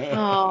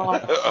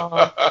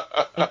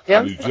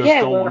 Don't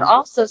forget, we're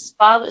also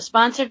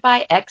sponsored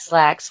by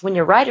X-Lax. When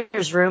your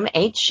writer's room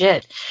ain't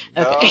shit.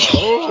 Okay.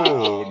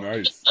 Oh,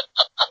 nice.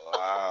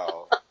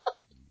 Wow.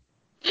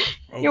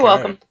 Okay. You're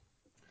welcome.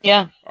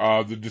 Yeah.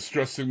 The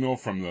distress signal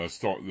from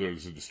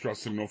there's a distress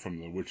signal from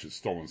the witch's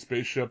stolen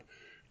spaceship.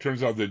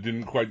 Turns out they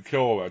didn't quite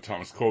kill that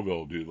Thomas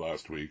Colville dude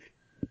last week.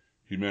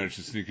 He managed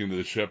to sneak into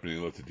the ship and he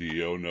let the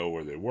DEO know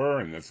where they were,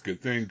 and that's a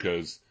good thing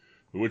because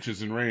the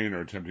witches in Rain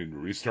are attempting to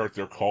restart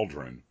their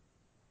cauldron.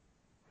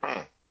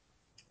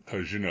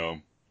 Because,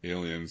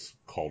 aliens,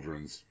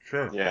 cauldrons,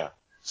 sure. Yeah.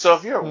 So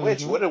if you're a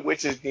witch, what do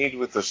witches need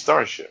with the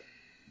starship?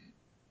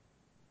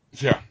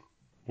 Yeah.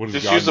 What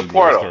does just God use a need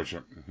portal. with a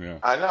starship? Yeah.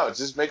 I know.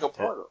 Just make a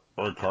portal.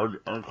 Or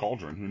a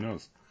cauldron. Who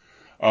knows?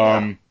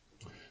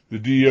 The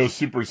DEO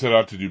super set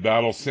out to do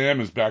battle. Sam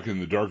is back in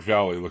the Dark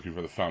Valley looking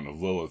for the Fountain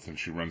of Lilith, and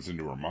she runs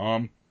into her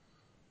mom,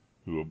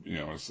 who,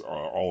 is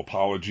all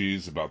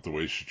apologies about the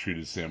way she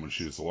treated Sam when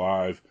she was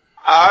alive.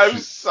 I'm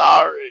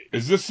sorry.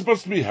 Is this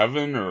supposed to be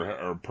heaven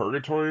or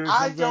purgatory or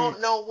something? I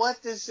don't know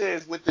what this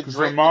is with the drink.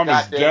 Because her mom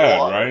is dead,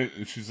 water. Right?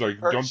 And she's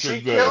like, don't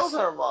drink this. She killed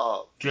her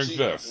mom.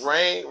 This.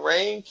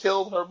 Rain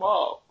killed her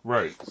mom.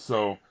 Right.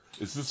 So,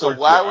 is this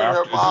why would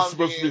her mom is this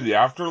supposed to be the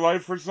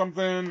afterlife or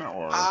something?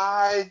 Or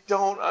I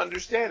don't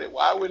understand it.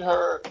 Why would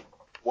her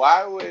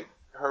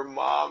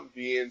mom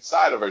be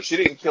inside of her? She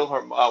didn't kill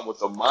her mom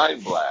with a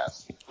mind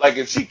blast. Like,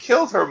 if she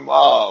killed her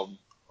mom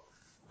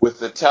with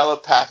the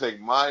telepathic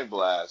mind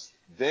blast,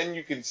 then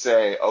you can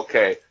say,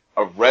 okay,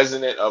 a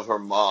resident of her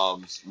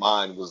mom's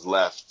mind was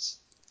left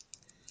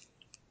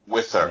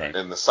with her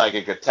in the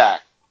psychic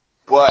attack.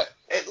 But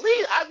At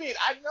least, I mean,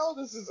 I know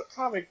this is a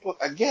comic book.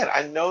 Again,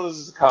 I know this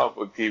is a comic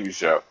book TV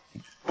show.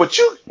 But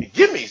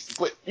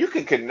but you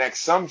can connect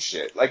some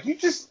shit. Like, they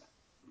just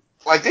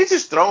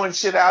throwing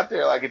shit out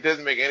there like it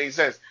doesn't make any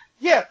sense.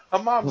 Yeah, her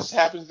mom just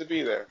happens to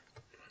be there.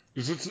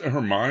 Is it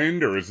her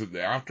mind, or is it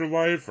the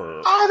afterlife,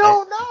 or? I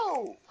don't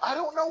know. I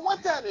don't know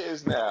what that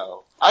is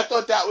now. I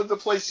thought that was the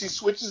place she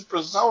switches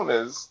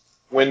personas.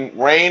 When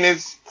Rain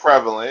is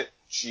prevalent,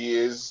 she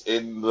is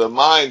in the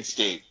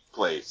Mindscape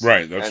place.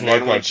 Right, that's what I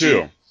thought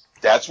too.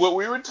 That's what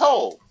we were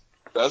told.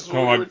 That's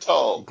what we were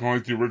told. Kind of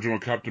like the original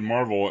Captain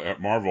Marvel at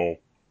Marvel.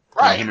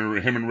 Right. Him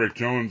and Rick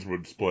Jones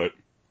would split.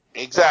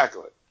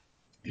 Exactly.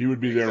 He would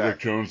be there. Rick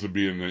Jones would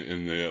be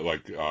in the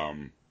like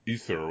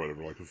ether or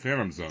whatever, like the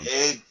Phantom Zone.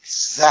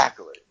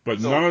 Exactly.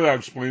 But none of that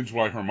explains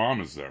why her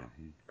mom is there.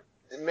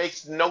 It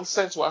makes no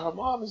sense why her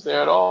mom is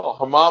there at all.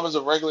 Her mom is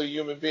a regular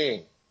human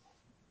being.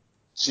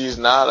 She's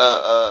not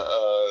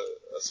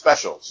a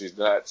special. She's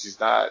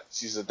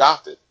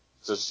adopted.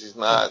 So she's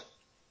not.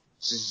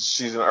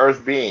 She's an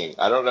Earth being.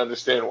 I don't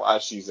understand why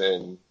she's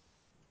in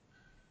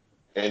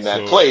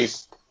that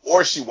place,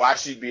 or why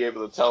she'd be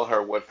able to tell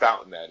her what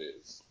fountain that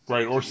is.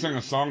 Right, or sing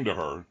a song to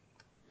her.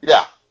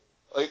 Yeah,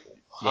 like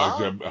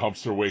that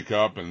helps her wake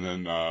up, and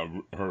then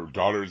her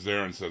daughter's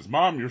there and says,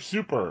 "Mom, you're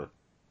super."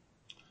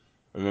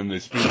 And then they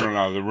speed her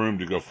out of the room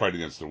to go fight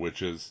against the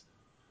witches.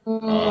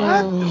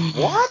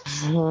 What?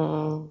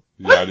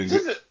 Yeah,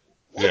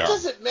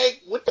 does it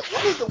make? What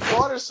is the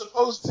water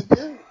supposed to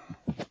do?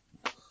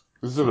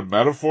 Is it a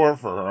metaphor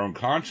for her own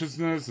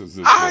consciousness? Is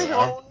it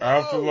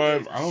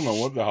afterlife? I don't know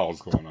what the hell is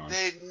going on.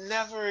 They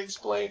never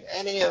explained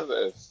any of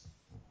this.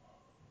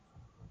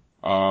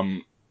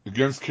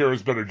 Against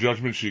Kara's better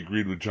judgment, she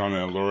agreed with John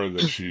and Laura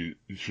that she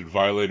should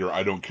violate her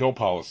 "I don't kill"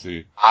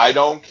 policy. I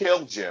don't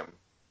kill, Jim.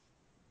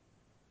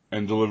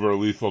 And deliver a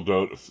lethal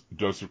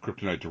dose of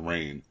kryptonite to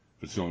Rain.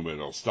 It's the only way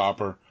that'll stop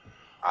her.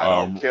 I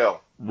don't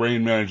kill.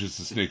 Rain manages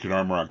to sneak an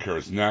arm around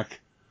Kara's neck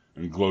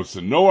and gloats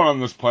that no one on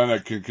this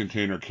planet can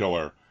contain or kill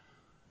her.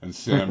 And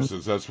Sam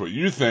says, "That's what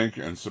you think,"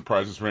 and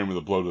surprises Rain with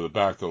a blow to the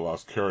back that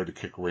allows Kara to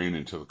kick Rain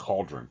into the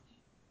cauldron.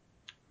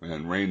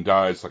 And Rain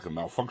dies like a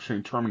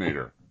malfunctioning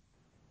Terminator.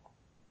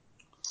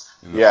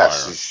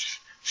 Yes,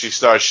 she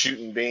starts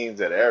shooting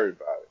beans at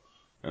everybody.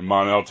 And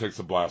Mon-El takes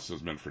a blast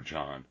as meant for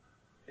John.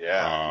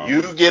 Yeah,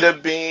 you get a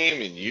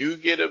beam, and you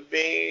get a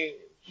beam.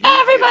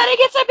 Everybody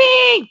gets a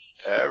beam!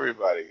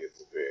 Everybody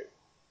gets a beam.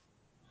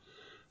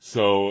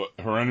 So,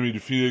 her enemy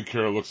defeated,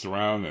 Kara looks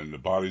around, and the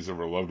bodies of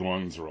her loved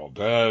ones are all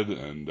dead,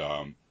 and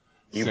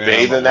you Sam,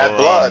 bathe in that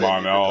blood,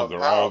 Mon-El,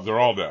 they're all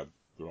dead.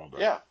 They're all dead.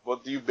 Yeah,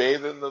 well, you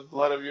bathe in the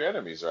blood of your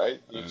enemies,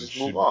 right? You just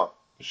move on.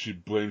 She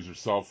blames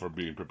herself for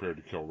being prepared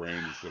to kill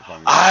Rain instead of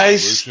finding a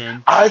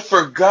solution. I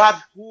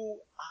forgot who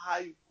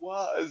I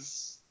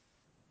was.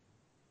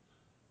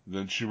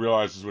 Then she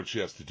realizes what she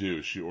has to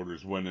do. She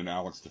orders Wynn and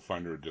Alex to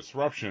find her a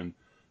disruption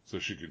so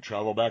she can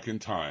travel back in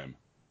time.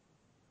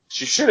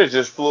 She should have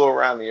just flew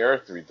around the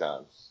Earth 3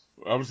 times.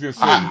 I was going to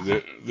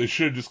say, they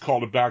should have just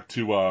called it back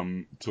to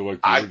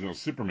like the original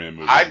Superman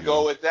movie. I'd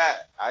go with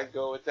that.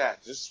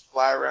 Just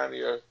fly around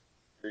the Earth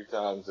 3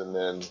 times and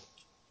then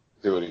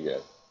do it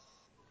again.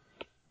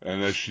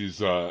 And as she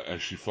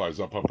flies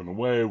up and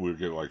away, we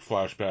get like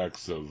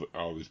flashbacks of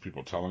all these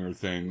people telling her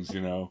things,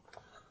 you know.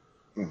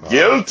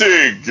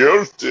 Guilty.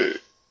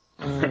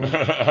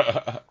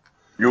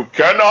 You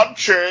cannot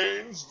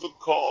change the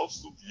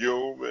course of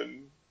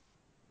human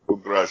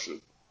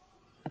progression.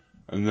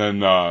 And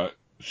then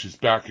she's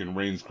back in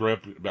Rain's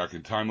grip, back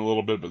in time a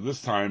little bit, but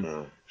this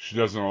time she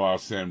doesn't allow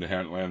Sam to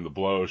land the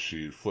blow.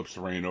 She flips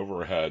Rain over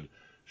her head,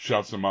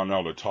 shouts at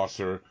Mon-El to toss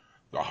her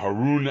the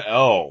Harun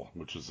El,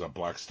 which is a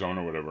black stone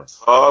or whatever.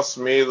 Toss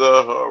me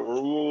the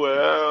Harun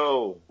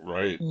El.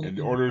 Right, and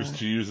orders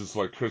to use this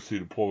electricity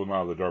to pull them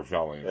out of the Dark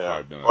Valley in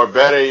 5 minutes. Or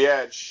better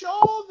yet,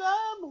 show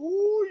them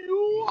who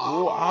you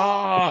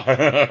are.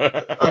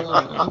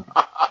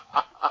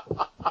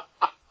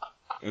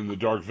 In the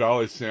Dark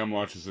Valley, Sam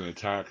launches an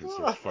attack and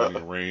starts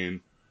fighting Rain.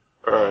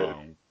 Right.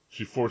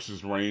 She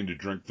forces Rain to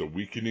drink the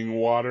weakening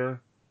water.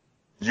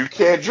 You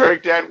can't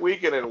drink that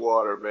weakening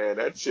water, man.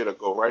 That shit'll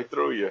go right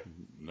through you.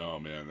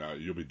 No, man,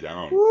 you'll be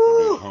down. Woo,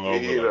 you'll be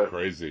hungover like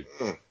crazy.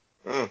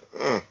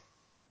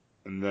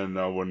 And then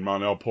when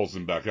Mon-El pulls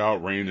him back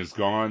out, Rain is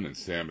gone, and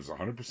Sam is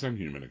 100%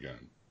 human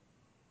again.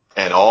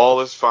 And all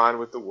is fine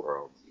with the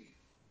world.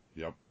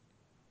 Yep.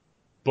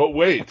 But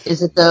wait.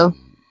 Is it, though?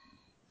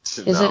 Is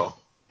it?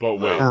 But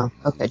wait. Oh,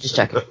 okay, just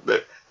checking.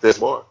 There's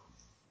more.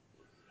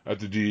 At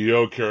the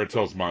DEO, Kara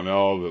tells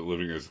Mon-El that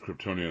living as a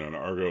Kryptonian on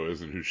Argo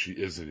isn't who she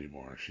is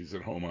anymore. She's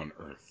at home on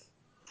Earth.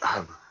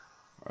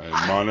 And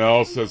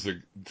Mon-El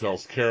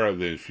tells Kara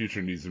the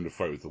future needs him to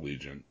fight with the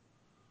Legion.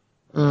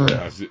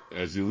 As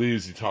he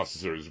leaves, he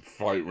tosses her his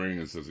flight ring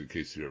and says, "In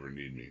case you ever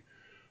need me."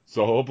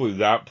 So hopefully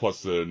that,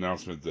 plus the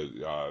announcement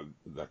that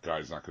that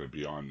guy's not going to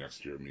be on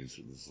next year, means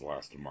this is the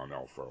last of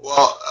Mon-El for a while.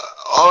 Well,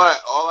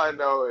 all I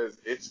know is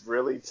it's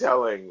really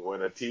telling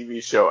when a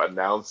TV show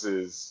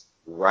announces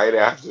right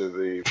after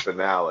the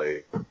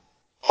finale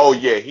Oh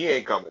yeah, he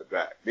ain't coming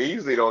back. They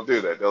usually don't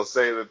do that. They'll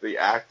say that the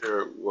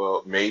actor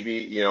will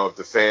maybe, if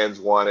the fans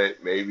want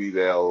it, maybe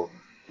you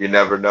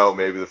never know,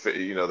 maybe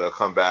they'll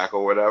come back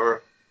or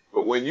whatever.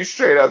 But when you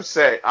straight up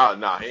say, oh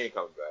no, he ain't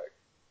coming back.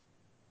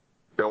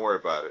 Don't worry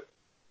about it.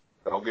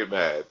 Don't get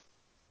mad.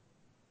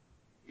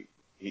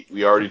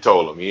 We already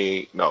told him he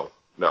ain't. No,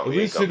 At he ain't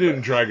least he coming didn't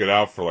back. drag it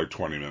out for like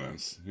 20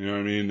 minutes. You know what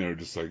I mean? They were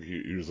just like,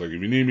 he was like,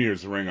 if you need me,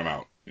 here's the ring, I'm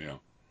out.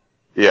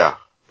 Yeah,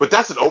 but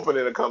that's an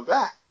opening to come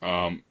back.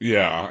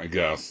 Yeah, I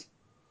guess.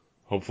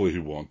 Hopefully he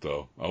won't,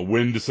 though.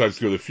 Wynn decides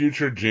to go to the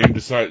future.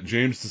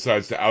 James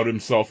decides to out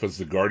himself as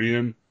the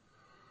Guardian.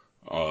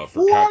 For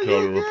Who are Catco you to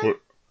again?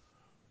 report.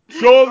 Who's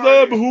Show the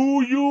them Guardian?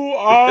 who you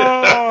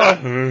are.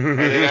 And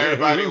then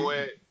everybody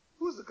went,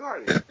 "Who's the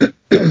Guardian?"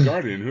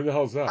 Guardian? Who the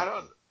hell's that?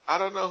 I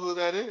don't know who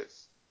that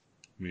is.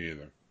 Me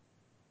either.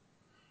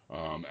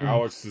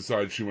 Alex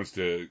decides she wants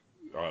to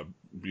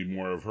be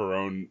more of her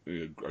own,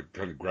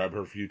 kind of grab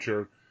her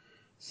future.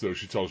 So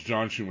she tells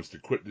John she wants to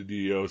quit the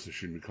DEO so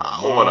she can become a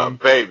I mom. want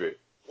a baby.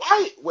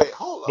 Why? Wait,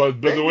 hold on.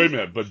 But wait a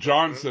minute. But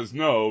John says,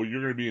 no, you're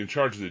going to be in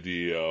charge of the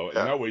DEO, and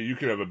that way you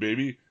can have a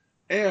baby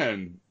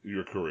and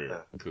your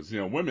career. Because,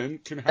 women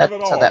can have it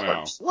That's how all that now.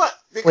 works. What?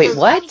 Because Wait,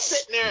 what?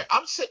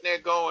 I'm sitting there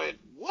going,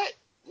 what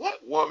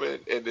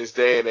woman in this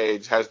day and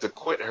age has to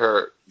quit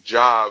her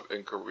job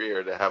and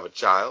career to have a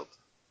child?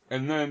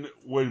 And then,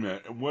 wait a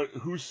minute.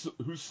 Whose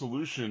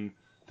solution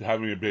to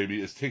having a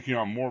baby is taking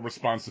on more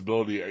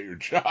responsibility at your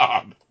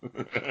job?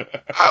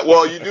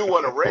 Well, you do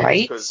want to raise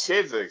Right? because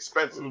kids are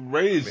expensive.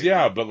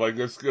 Yeah, but like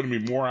that's going to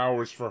be more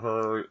hours for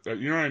her.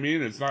 You know what I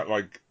mean? It's not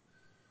like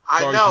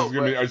I like know, she's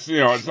gonna but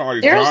be. It's not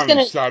like Daryl's John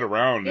gonna sat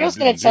around and Daryl's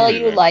gonna didn't do tell you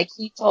anything. like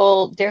he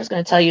told Daryl's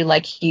gonna tell you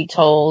like he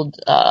told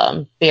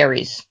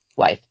Barry's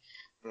wife.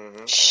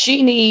 Mhm.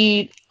 She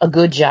need a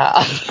good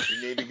job.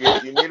 You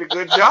need a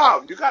good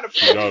job. You got to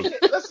She does.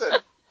 listen.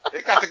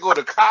 They got to go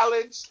to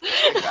college.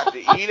 They got to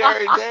eat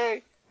every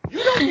day.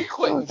 You don't be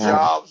quitting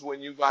jobs when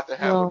you about to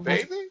have a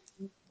baby.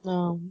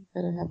 No,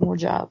 gotta have more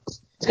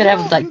jobs. It's gonna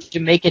have like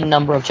Jamaican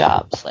number of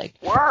jobs. Like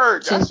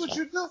Word, that's what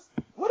you do.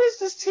 What is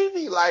this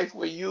TV life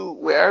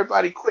where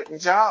everybody quitting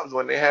jobs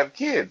when they have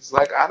kids?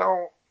 Like I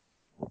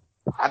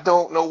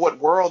don't know what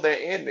world they're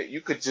in that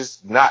you could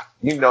just not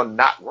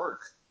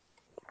work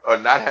or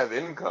not have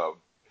income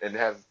and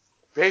have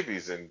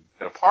babies and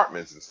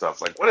apartments and stuff.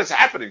 Like what is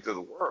happening to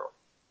the world?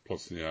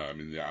 Plus, yeah, I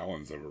mean the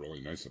Allens have a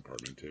really nice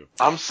apartment too.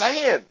 I'm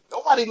saying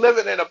nobody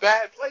living in a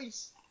bad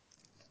place.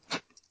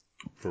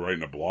 For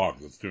writing a blog,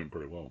 that's doing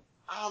pretty well.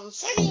 I'm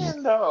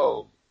saying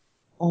though.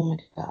 oh my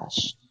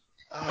gosh.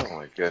 Oh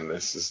my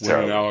goodness, it's Wynn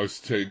and terrible. Alex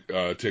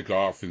take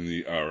off in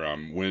the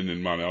Wynn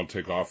and Monel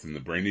take off in the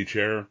Brainy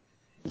chair.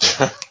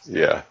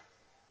 Yeah.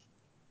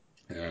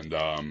 And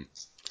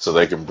so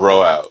they can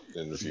bro out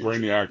in the future.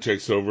 Brainiac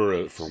takes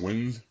over for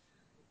Wynn's.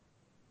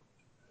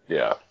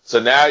 Yeah. So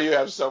now you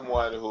have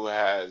someone who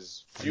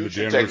has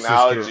future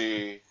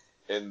technology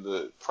in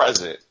the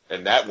present,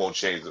 and that won't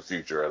change the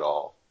future at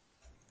all.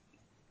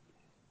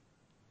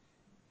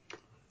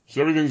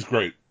 So everything's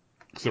great,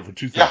 except for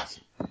two things.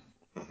 Yeah.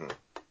 Mm-hmm.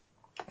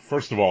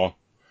 First of all,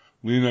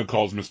 Lena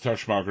calls Miss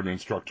Teschmacher to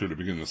instruct her to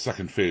begin the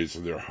second phase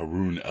of their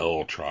Haroon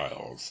L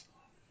trials.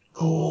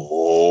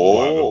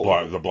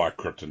 Oh. The black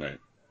kryptonite.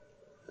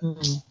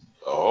 Mm-hmm.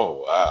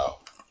 Oh, wow.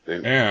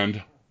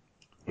 And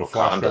a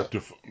Wakanda. flashback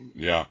to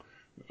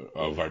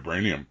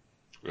vibranium.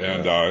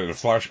 And in a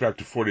flashback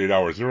to 48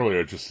 hours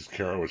earlier, just as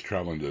Kara was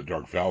traveling to the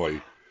Dark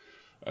Valley,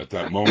 at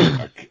that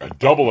moment, a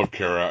double of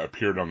Kara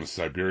appeared on the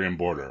Siberian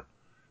border,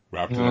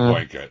 wrapped in a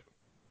blanket.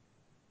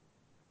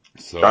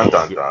 So, dun,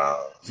 dun, dun.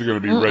 Is it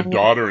going to be Red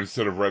Daughter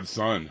instead of Red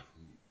Son?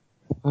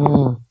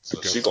 Mm.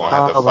 So she's going to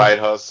have to fight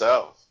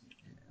herself.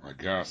 I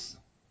guess.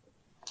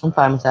 I'm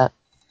fine with that.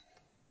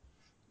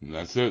 And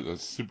that's it.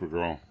 That's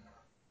Supergirl.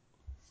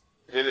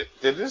 Did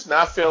this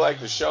not feel like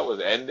the show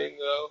was ending,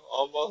 though,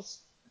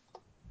 almost?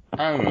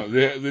 I don't know.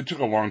 They took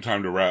a long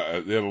time to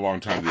wrap. They had a long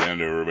time at the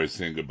end of everybody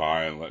saying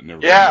goodbye and letting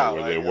everybody know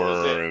where they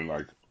were and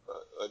like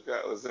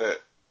that was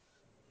it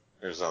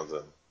or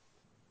something.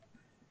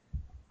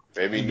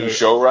 Maybe new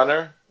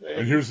showrunner.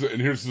 And here's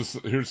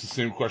the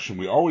same question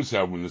we always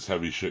have when this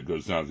heavy shit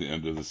goes down at the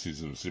end of the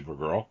season of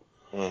Supergirl.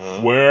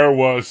 Mm-hmm. Where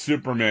was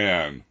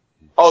Superman?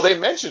 Oh, they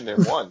mentioned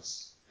him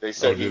once. They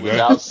said he was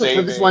out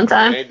saving. This one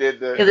time? They did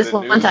the this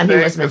one time he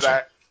was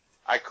mentioned.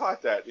 I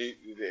caught that.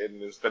 In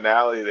this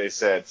finale, they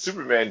said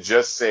Superman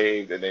just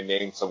saved, and they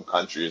named some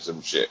country or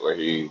some shit where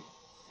he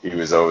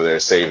was over there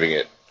saving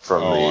it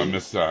from I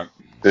missed that.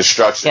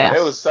 destruction. Yeah.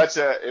 It was such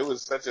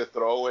a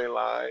throwaway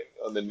line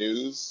on the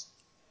news.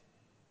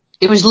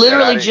 It was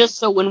literally just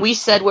so when we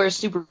said where's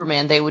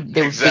Superman, they would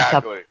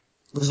exactly. It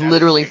was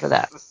literally for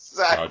that.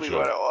 Exactly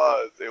what it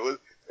was.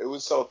 It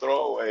was so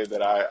throwaway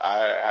that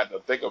I had to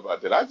think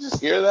about. Did I just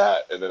hear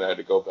that? And then I had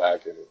to go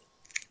back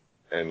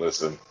and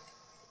listen.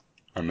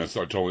 I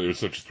totally. It was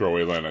such a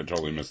throwaway line. I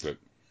totally missed it.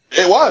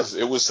 It was.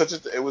 It was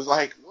it was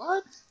like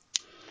what?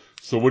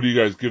 So, what do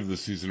you guys give the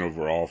season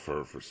overall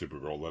for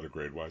Supergirl, letter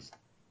grade wise?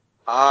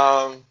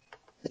 I'll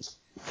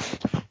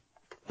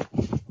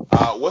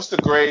What's the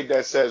grade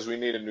that says we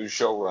need a new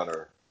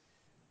showrunner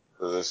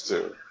for this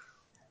too?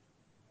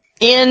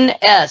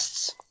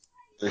 NS.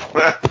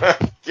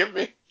 Give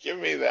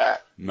me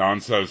that.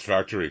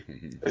 Non-satisfactory.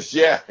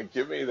 Yeah,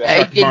 give me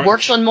that. It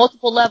works on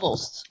multiple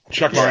levels.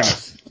 Check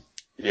minus.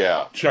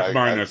 Yeah. Check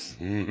minus.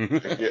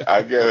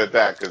 I give it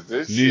that because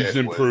this needs shit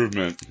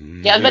improvement.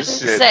 Yeah, I was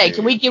about to say,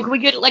 can we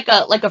get like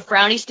a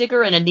frowny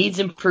sticker and a needs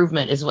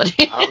improvement is what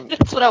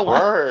that's what I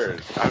want.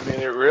 Word. I mean,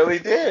 it really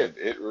did.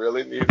 It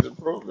really needs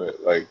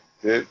improvement. Like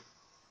it.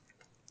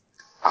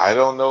 I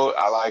don't know.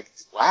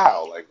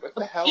 Wow. Like what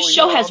the hell? This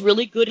show has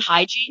really good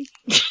hygiene.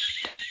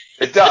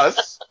 It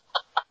does.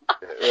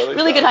 It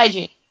really good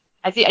hygiene.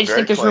 I just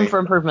think there's room for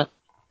improvement.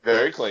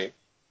 Very clean.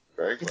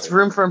 Very clean. It's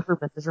room for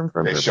improvement. There's room for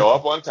improvement. They show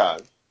up on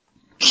time.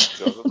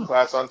 Shows up to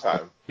class on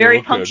time.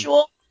 Very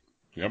punctual.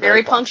 Yep.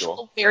 Very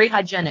punctual. Very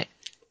hygienic.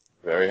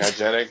 Very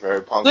hygienic.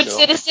 Very punctual. Good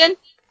citizen.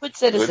 Good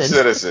citizen. Good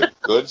citizen.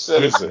 Good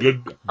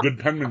citizen. Good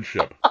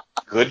penmanship.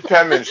 Good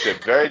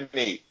penmanship. Very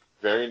neat.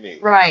 Very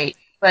neat. Right.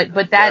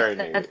 But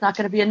that's not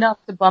going to be enough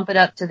to bump it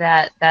up to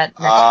that next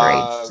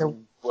grade. So.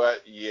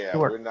 But yeah,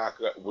 we're not.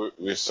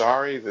 We're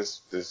sorry.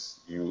 This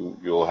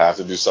you'll have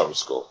to do summer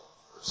school.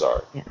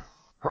 Sorry. Yeah.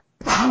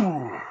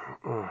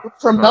 We're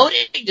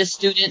promoting the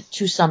student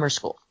to summer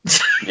school.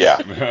 Yeah,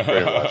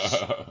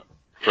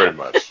 pretty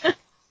much.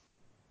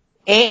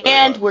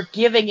 And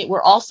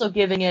we're also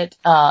giving it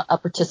a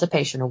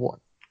participation award.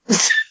 You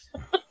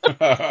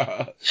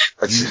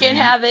can't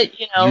have it,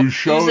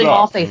 losing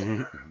all faith.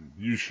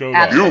 You showed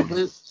up.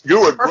 You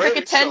were perfect great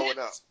attendance. showing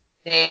up.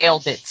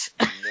 Nailed it.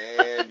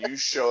 Man, you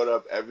showed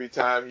up every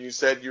time you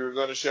said you were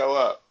going to show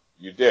up.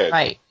 You did.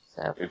 Right.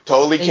 So it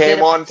totally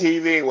came on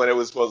TV when it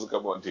was supposed to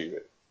come on TV. Yay.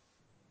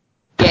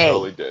 It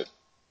totally did.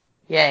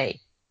 Yay.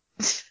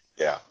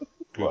 Yeah.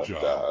 Good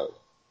job.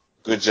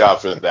 Good job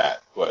for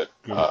that. But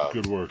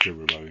good work,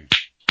 everybody.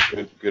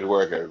 Good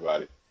work,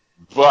 everybody.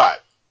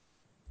 But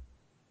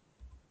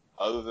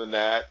other than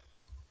that,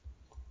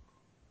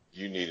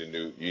 you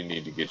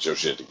need to get your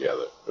shit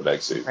together for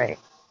next season. Right.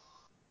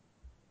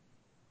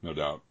 No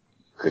doubt.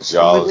 Because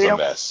y'all is we a don't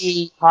mess.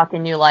 be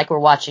talking to you like we're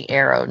watching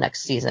Arrow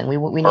next season. We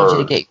need you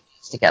to get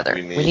together.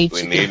 We need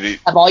to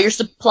have all your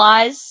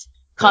supplies,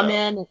 come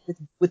in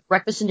with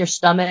breakfast in your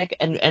stomach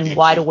and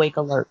wide awake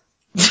alert.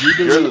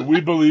 We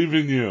believe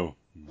in you.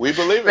 We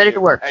believe in you. Ready to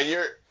work. And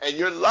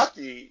you're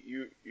lucky.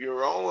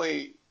 You're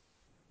only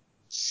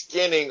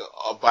skinning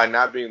by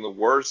not being the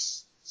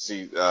worst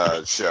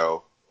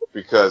show.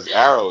 Because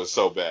Arrow is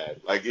so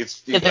bad. Like, it's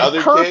the other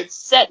curb kids.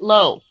 Set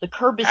low. The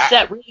curb is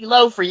set really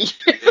low for you.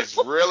 It's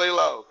really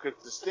low.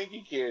 Because the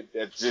stinky kid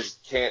that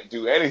just can't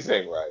do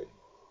anything right,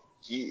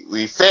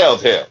 we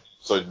failed him.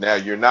 So now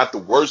you're not the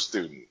worst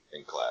student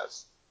in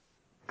class.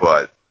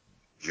 But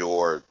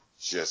you're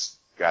just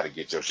got to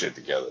get your shit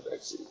together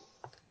next season.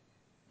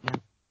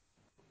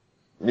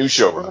 New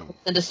showrunner.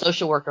 Send a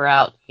social worker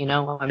out, I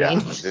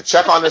mean? To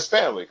check on this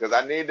family. Because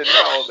I need to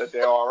know that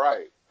they're all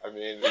right. I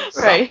mean,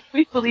 right.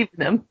 We believe in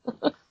them.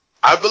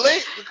 I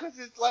believe because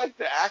it's like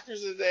the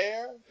actors are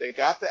there. They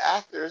got the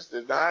actors.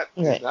 There's not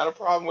a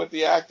problem with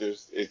the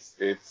actors. It's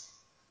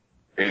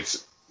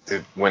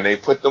when they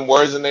put them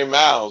words in their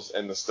mouths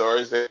and the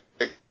stories they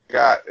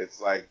got.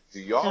 It's like, do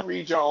y'all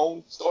read your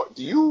own story?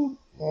 Do you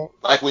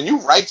like when you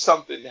write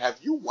something? Have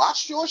you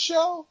watched your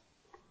show?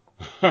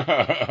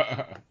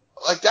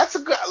 Like that's a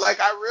good. Like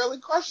I really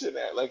question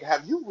that. Like,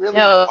 have you really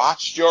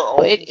watched your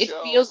own? It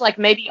feels like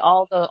maybe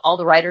all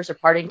the writers are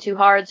partying too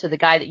hard, so the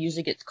guy that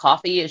usually gets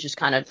coffee is just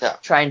kind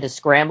of trying to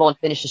scramble and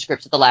finish the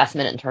scripts at the last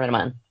minute and turn them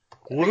on.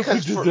 What if we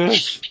did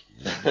this?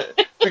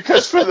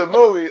 Because for the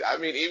movie, I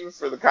mean, even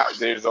for the comics,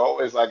 there's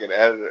always like an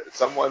editor,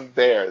 someone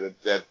there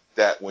that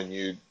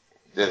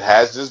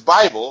has this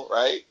Bible,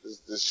 right?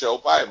 This show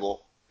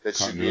Bible that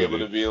should be able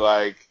to be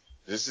like,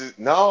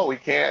 we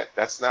can't.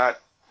 That's not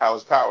how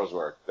his powers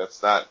work.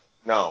 That's not.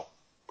 No,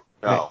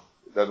 it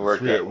doesn't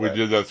work that way. We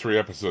did that 3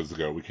 episodes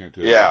ago. We can't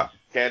do that. Yeah,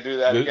 can't do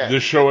that again.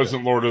 This show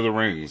isn't Lord of the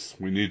Rings.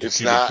 We need to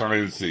keep it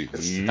science-y.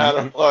 It's not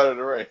a Lord of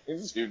the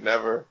Rings. You've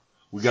never.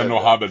 We got no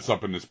hobbits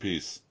up in this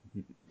piece.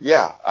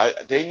 Yeah,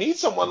 they need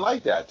someone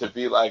like that to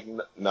be like,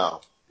 no.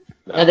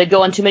 They'd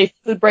go on too many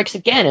food breaks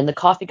again, and the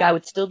coffee guy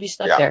would still be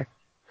stuck there.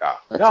 Yeah.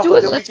 Let's do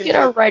it. Let's get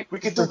our right. We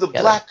could do the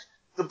black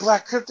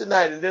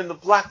kryptonite, and then the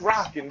black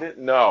rock, and then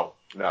no.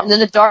 And then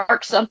the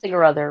dark something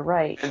or other,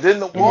 right? And then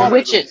the water. And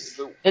witches.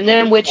 And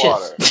then witches.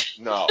 Water.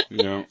 No.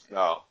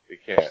 No, you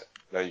can't.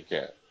 No, you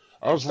can't.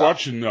 I was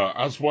watching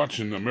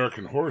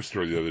American Horror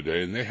Story the other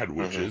day, and they had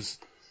witches.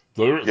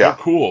 Mm-hmm. They're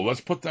cool.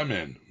 Let's put them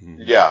in.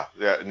 Yeah.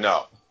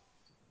 No.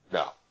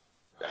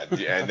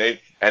 And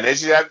they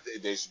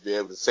should be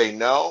able to say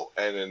no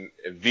and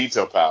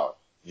veto power.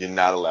 You're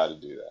not allowed to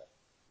do that.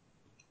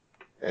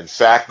 In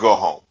fact, go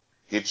home.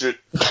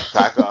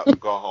 Pack up,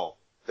 go home.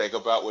 Think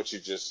about what you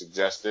just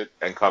suggested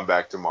and come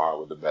back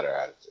tomorrow with a better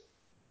attitude.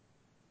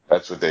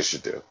 That's what they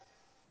should do.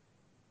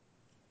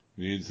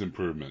 Needs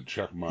improvement.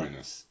 Check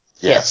minus.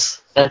 Yes.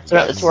 That's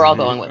where we're all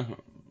going with.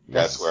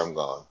 That's where I'm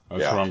going.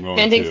 That's where I'm going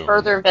Pending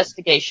further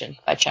investigation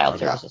by Child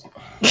Services.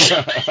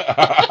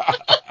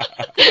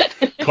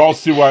 Call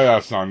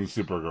CYS on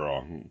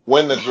Supergirl.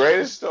 When the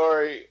greatest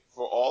story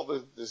for all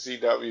the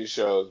CW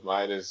shows,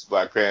 minus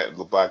Black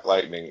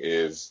Lightning,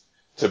 is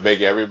to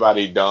make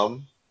everybody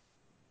dumb,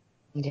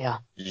 Yeah.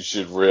 you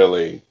should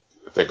really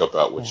think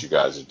about what you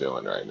guys are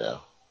doing right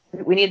now.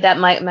 We need that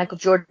Michael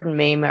Jordan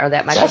meme or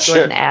that Michael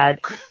Jordan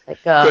ad. Like,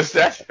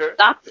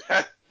 stop.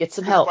 Get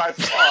some help. By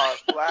far,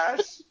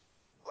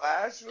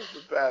 Flash was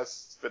the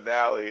best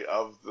finale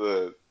of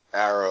the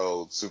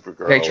Arrow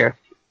Supergirl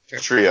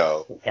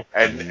trio. Yeah.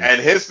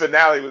 And his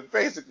finale was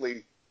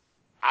basically,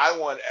 I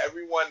want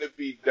everyone to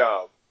be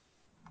dumb.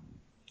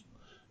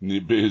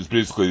 It's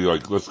basically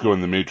like, let's go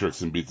in the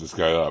Matrix and beat this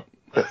guy up.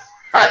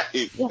 Right.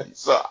 Yeah.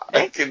 So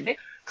I can,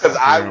 because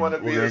I want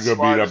to be the smartest person.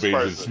 We're going to go beat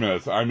up Agent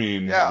Smith. I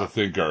mean, the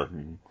thinker.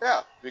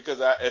 Yeah, because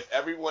if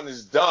everyone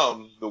is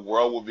dumb, the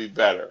world will be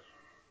better.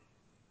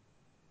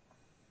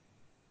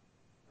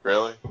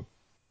 Really?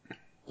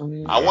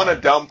 I want a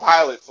dumb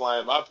pilot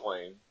flying my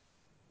plane.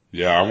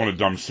 Yeah, I want a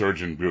dumb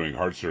surgeon doing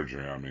heart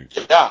surgery on me.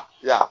 Yeah.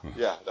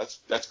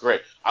 That's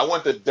great. I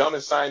want the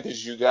dumbest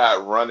scientist you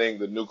got running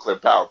the nuclear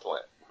power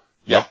plant.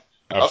 Yeah.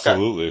 Yep,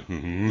 absolutely.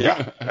 Okay.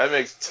 Yeah, that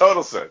makes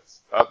total sense.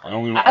 Okay.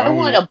 I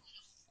want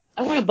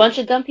a bunch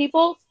of dumb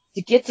people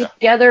to get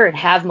together and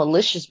have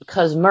militias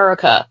because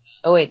America.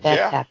 Oh wait,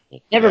 that's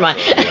happening. Never mind.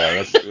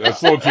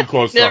 That's a little too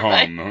close to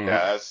home.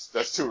 Yeah,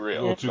 that's too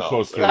real. A little too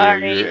close to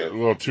a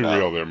little too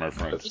real there, my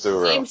friend. It's too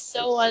real. It seems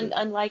so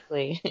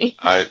unlikely. You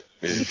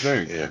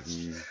think?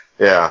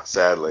 Yeah,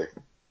 sadly.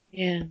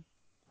 Yeah.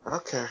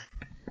 Okay.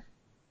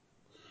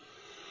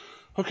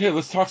 Okay,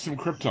 let's talk some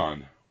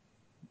Krypton.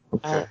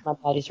 Okay. My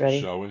body's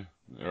ready. Shall we?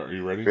 Are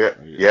you ready?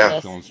 Yeah. Are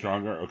you feeling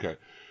stronger? Okay.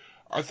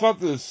 I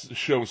thought this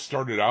show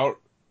started out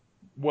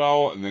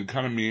well and then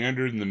kind of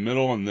meandered in the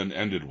middle and then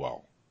ended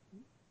well.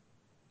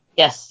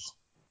 Yes.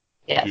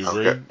 Do you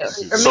agree? Okay.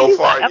 Or So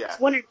far, I was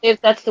wondering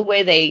if that's the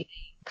way they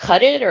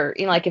cut it, or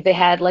like if they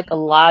had like a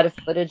lot of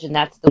footage and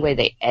that's the way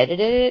they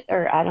edited it,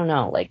 or I don't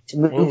know, like to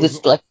move this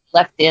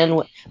left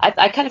in.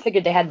 I kind of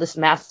figured they had this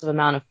massive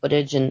amount of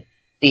footage and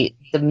the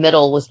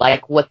middle was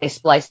like what they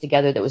spliced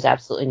together that was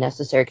absolutely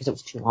necessary because it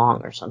was too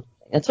long or something.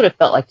 That's what it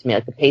felt like to me.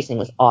 Like the pacing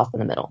was off in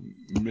the middle.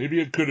 Maybe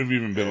it could have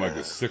even been like a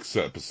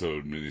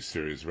 6-episode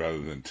miniseries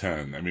rather than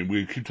 10. I mean,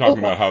 we keep talking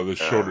about how the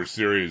shorter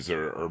series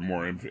are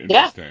more interesting.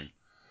 Yeah.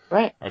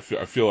 Right. I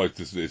feel like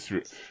they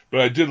threw, but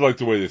I did like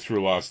the way they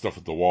threw a lot of stuff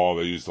at the wall.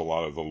 They used a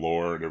lot of the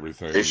lore and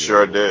everything. They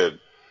sure did.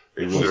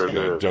 They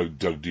really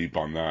dug deep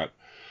on that.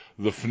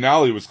 The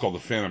finale was called The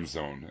Phantom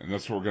Zone, and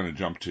that's what we're going to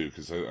jump to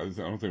because I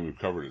don't think we've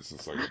covered it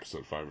since like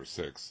episode 5 or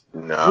 6.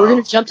 No. We're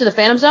going to jump to the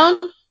Phantom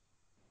Zone?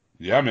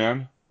 Yeah,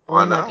 man.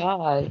 Oh my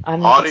god,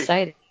 I'm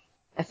excited.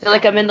 I feel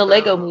like I'm in the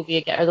Lego movie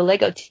again, or the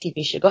Lego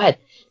TV show. Go ahead.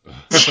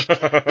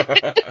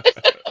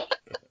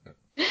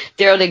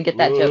 Daryl didn't get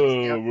that joke.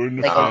 We're in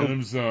the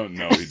Phantom Zone.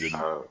 No, he didn't.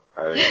 I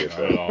didn't get that.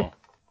 Not at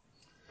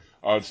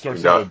all. It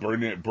starts out with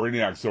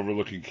Brainiac's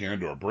overlooking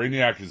Kandor.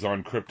 Brainiac is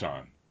on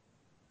Krypton,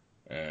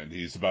 and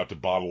he's about to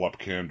bottle up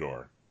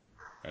Kandor.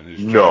 And his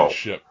giant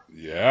ship.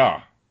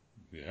 Yeah.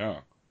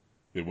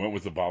 They went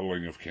with the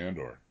bottling of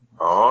Kandor.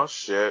 Oh,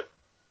 shit.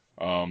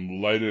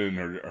 Lyta and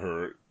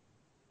her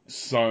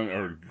son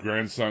or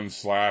grandson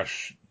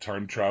 /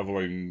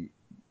 time-traveling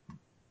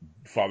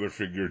father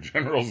figure,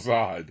 General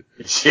Zod.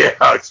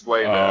 Yeah,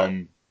 explain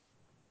that.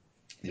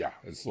 Yeah,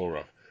 it's a little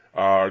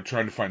rough.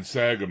 Trying to find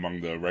Seg among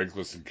the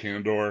Rankless and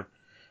Kandor.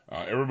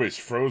 Everybody's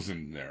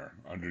frozen there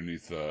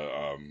underneath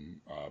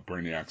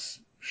Brainiac's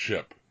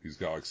ship. He's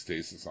got like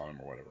stasis on him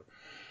or whatever.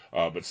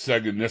 But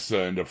Seg and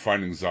Nyssa end up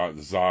finding the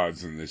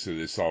Zods, and they say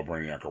they saw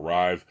Brainiac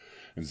arrive.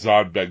 And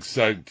Zod begs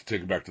Seg to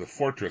take him back to the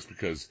fortress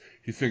because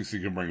he thinks he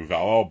can bring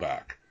Val-El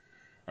back.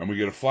 And we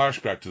get a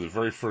flashback to the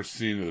very first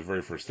scene of the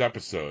very first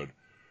episode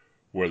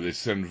where they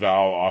send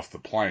Val off the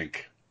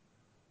plank,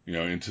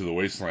 into the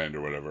wasteland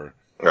or whatever.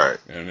 Right.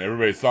 And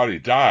everybody thought he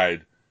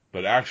died,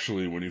 but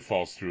actually when he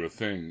falls through a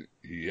thing,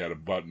 he had a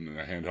button and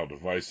a handheld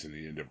device and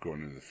he ended up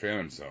going into the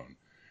Phantom Zone.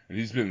 And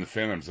he's been in the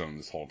Phantom Zone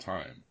this whole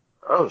time.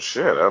 Oh,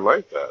 shit. I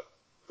like that.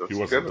 He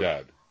wasn't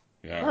dead.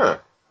 Yeah.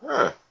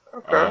 Okay.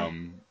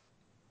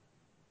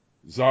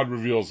 Zod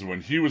reveals that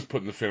when he was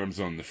put in the Phantom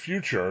Zone in the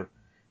future,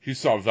 he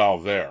saw Val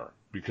there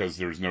because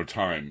there's no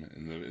time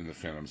in the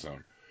Phantom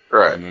Zone.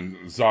 Right. And then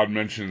Zod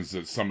mentions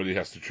that somebody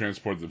has to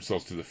transport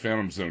themselves to the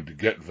Phantom Zone to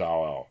get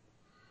Val-El.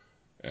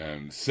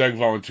 And Seg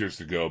volunteers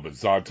to go, but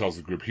Zod tells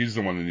the group he's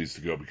the one that needs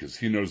to go because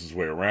he knows his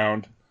way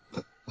around.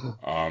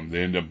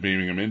 They end up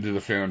beaming him into the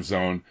Phantom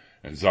Zone,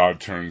 and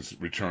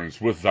Zod returns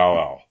with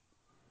Val-El.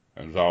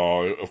 And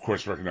Val-El, of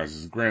course,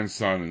 recognizes his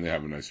grandson, and they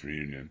have a nice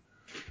reunion.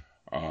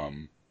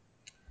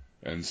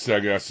 And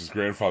Seg asks his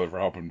grandfather for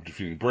help in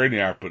defeating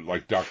Brainiac, but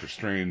like Doctor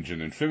Strange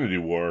in Infinity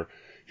War,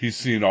 he's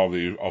seen all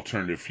the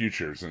alternative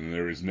futures, and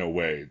there is no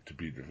way to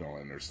beat the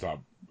villain or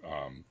stop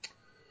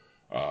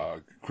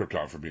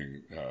Krypton from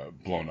being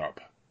blown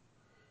up.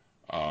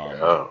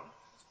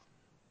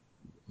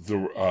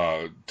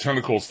 The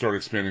tentacles start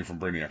expanding from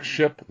Brainiac's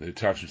ship. They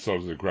attach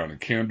themselves to the ground in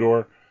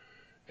Kandor,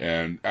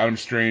 And Adam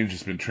Strange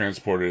has been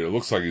transported. It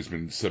looks like he's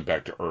been sent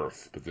back to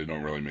Earth, but they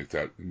don't really make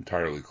that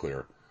entirely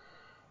clear.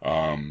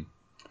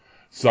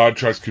 Zod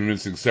tries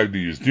convincing Seg to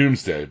use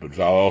Doomsday, but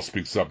Val-El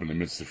speaks up and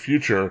admits the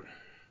future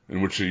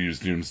in which they use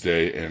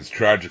Doomsday ends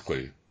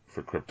tragically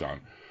for Krypton.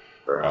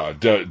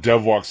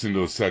 Dev walks into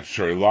the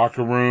Sagittari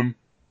locker room,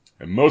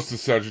 and most of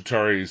the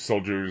Sagittari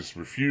soldiers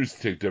refuse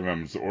to take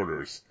Dev-M's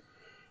orders.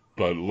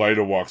 But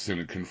Lyta walks in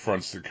and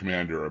confronts the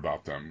commander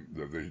about them.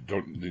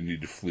 They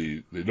need to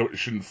flee. They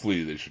shouldn't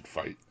flee, they should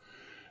fight.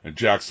 And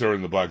Jax-Ur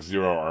and the Black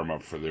Zero arm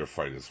up for their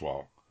fight as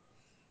well.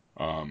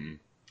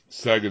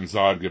 Seg and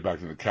Zod get back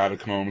to the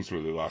catacombs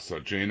where they last saw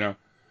Jaina.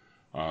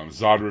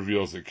 Zod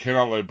reveals they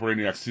cannot let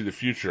Brainiac see the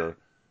future,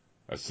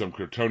 as some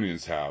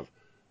Kryptonians have.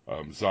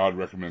 Zod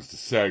recommends to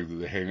Seg that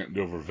they hand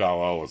over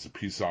Val-El as a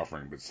peace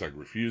offering, but Seg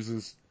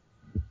refuses.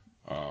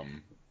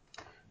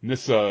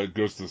 Nyssa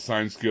goes to the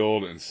Science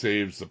Guild and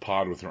saves the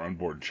pod with her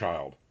unborn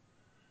child.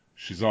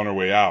 She's on her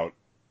way out,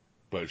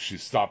 but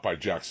she's stopped by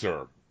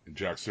Jax-Ur, and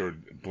Jax-Ur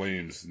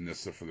blames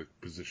Nyssa for the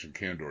position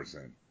Kandor's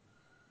in.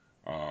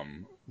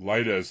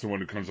 Lyta is the one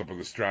who comes up with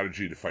a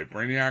strategy to fight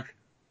Brainiac.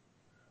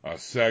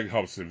 Seg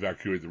helps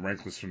evacuate the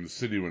Rankless from the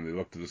city when they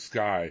look to the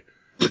sky,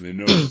 and they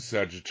notice the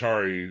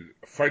Sagittari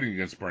fighting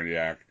against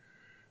Brainiac,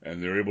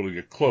 and they're able to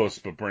get close,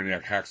 but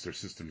Brainiac hacks their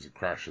systems and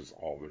crashes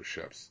all their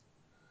ships.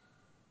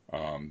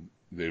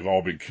 They've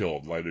all been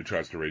killed. Lyta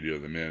tries to radio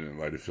them in, and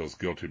Lyta feels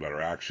guilty about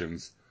her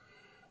actions.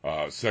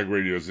 Seg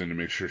radios in to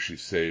make sure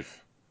she's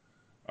safe.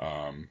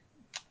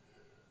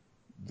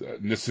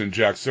 Nyssa and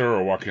Jax-Ur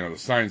are walking out of the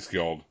Science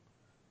Guild,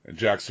 and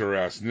Jax-Ur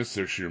asks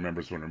Nyssa if she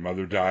remembers when her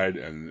mother died,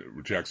 and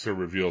Jax-Ur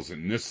reveals that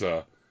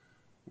Nyssa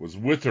was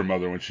with her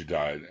mother when she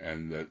died,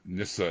 and that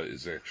Nyssa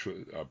is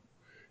actually,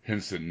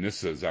 hints that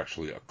Nyssa is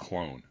actually a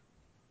clone,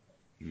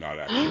 not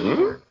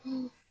actually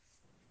a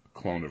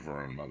clone of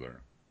her own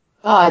mother.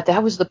 God,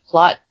 that was the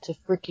plot to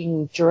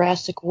freaking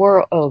Jurassic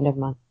World. Oh, never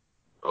mind.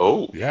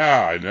 Oh.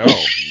 Yeah, I know,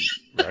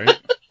 right?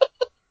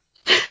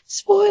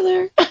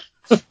 Spoiler.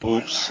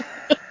 Oops.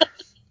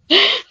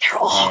 They're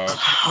all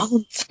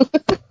clowns.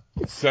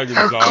 Seg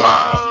and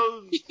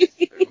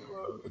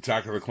Zod,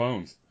 Attack of the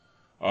Clones.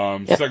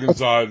 Seg and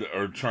Zod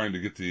are trying to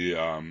get the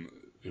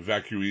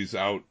evacuees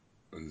out,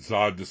 and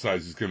Zod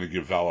decides he's going to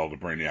give Val-El to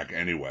Brainiac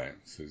anyway,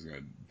 so he's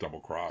going to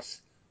double-cross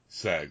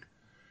Seg.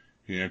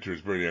 He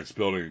enters Brainiac's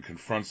building and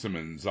confronts him,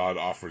 and Zod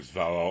offers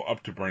Val-El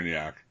up to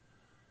Brainiac,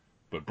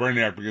 but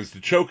Brainiac begins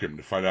to choke him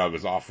to find out if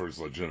his offer is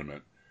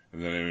legitimate,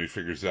 and then when he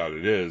figures out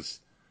it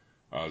is,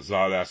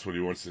 Zod asks what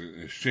he wants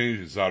in exchange,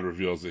 and Zod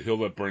reveals that he'll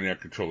let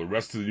Brainiac control the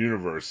rest of the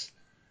universe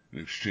in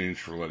exchange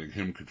for letting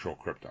him control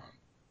Krypton.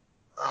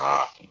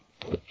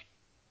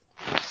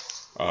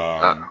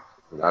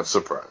 Not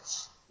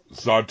surprised.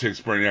 Zod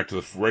takes Brainiac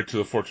right to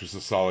the Fortress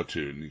of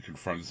Solitude, and he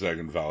confronts Zeg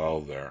and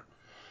Val-El there.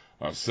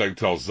 Seg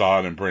tells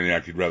Zod and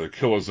Brainiac he'd rather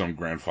kill his own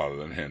grandfather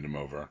than hand him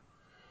over.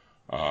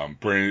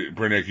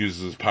 Brainiac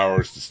uses his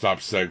powers to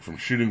stop Seg from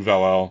shooting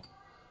Val-El.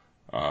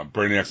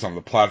 Brainiac's on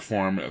the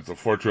platform at the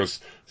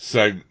fortress.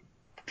 Seg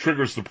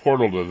triggers the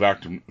portal to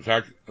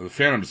the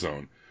Phantom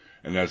Zone,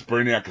 and as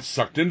Brainiac is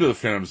sucked into the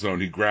Phantom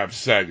Zone, he grabs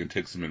Seg and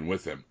takes him in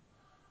with him.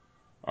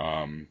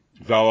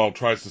 Val-El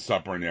tries to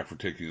stop Brainiac from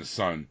taking his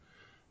son,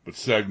 but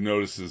Seg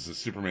notices that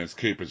Superman's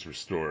cape is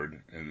restored,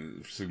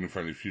 and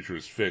signifying the future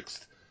is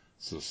fixed,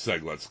 so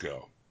Seg lets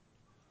go.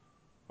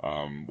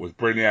 With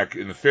Brainiac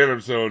in the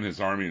Phantom Zone, his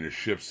army and his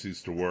ships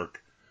cease to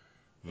work.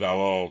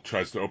 Val-El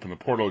tries to open the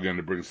portal again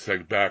to bring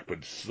Seg back,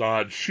 but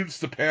Zod shoots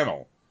the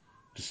panel,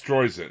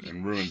 destroys it,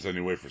 and ruins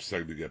any way for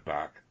Seg to get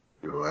back.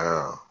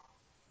 Wow.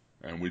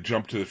 And we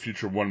jump to the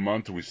future 1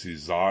 month, and we see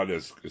Zod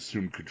has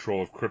assumed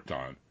control of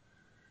Krypton.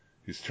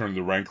 He's turned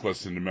the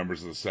Rankless into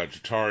members of the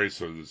Sagittari,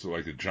 so there's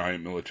like a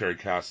giant military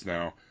cast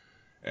now.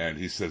 And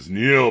he says,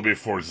 "Kneel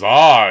before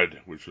Zod,"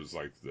 which was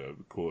like the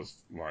coolest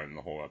line in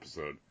the whole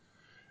episode.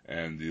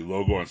 And the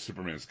logo on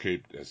Superman's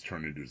cape has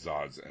turned into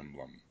Zod's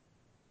emblem.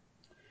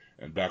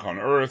 And back on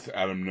Earth,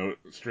 Adam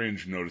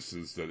Strange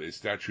notices that a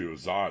statue of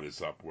Zod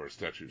is up where a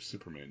statue of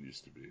Superman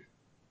used to be.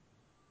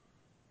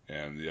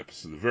 And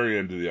the very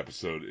end of the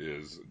episode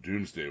is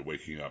Doomsday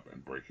waking up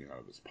and breaking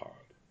out of his pod.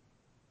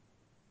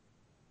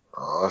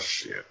 Oh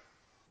shit!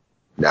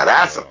 Now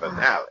that's a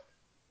finale.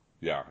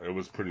 Yeah, it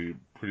was pretty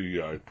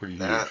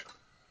huge.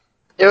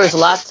 There was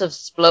lots of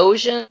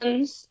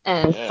explosions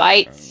and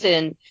fights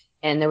and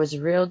there was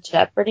real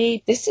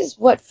jeopardy. This is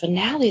what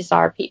finales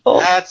are, people.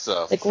 That's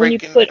a like freaking when you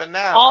put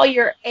finale. all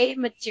your A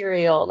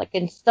material, like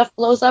and stuff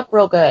blows up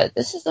real good.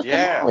 This is a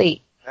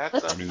finale. That's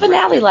Let's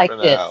finale like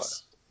finale.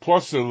 this.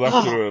 Plus, they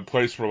left it at a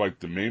place where, like,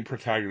 the main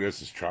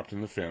protagonist is trapped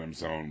in the Phantom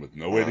Zone with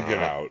no way to get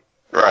out.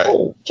 Right.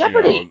 Oh,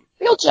 jeopardy.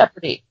 Real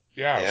jeopardy.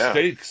 Yeah,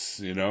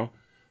 stakes,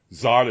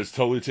 Zod has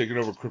totally taken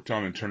over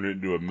Krypton and turned it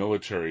into a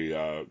military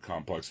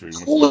complex where he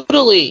wants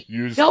to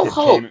use no Krypton.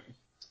 hope.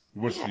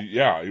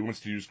 He wants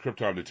to use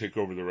Krypton to take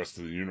over the rest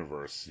of the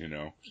universe,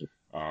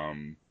 And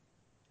on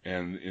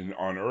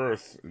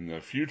Earth, in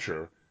the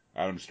future,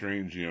 Adam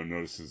Strange,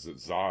 notices that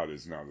Zod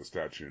is now the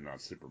statue and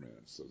not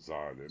Superman. So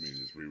Zod,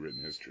 is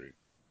rewritten history.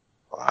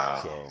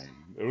 Wow. So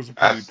it was a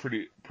That's-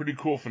 pretty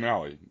cool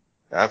finale.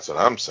 That's what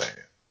I'm saying.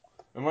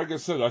 And like I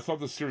said, I thought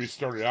the series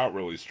started out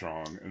really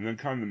strong and then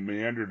kind of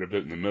meandered a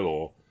bit in the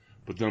middle.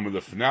 But then with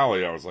the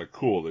finale, I was like,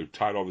 cool, they've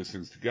tied all these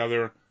things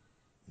together.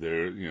 They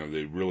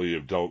really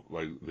have dealt,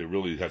 like, they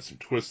really had some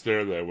twists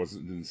there that I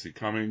didn't see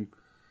coming.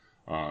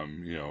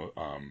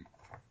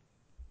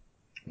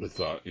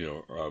 With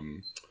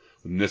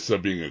Nissa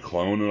being a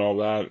clone and all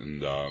that,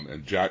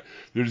 and Jack.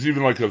 There's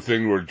even like a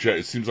thing where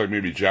it seems like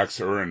maybe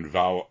Jax-Ur and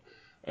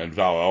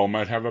Val-El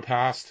might have a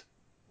past.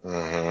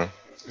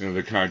 Mm-hmm.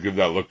 They kind of give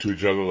that look to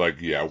each other, like,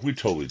 yeah, we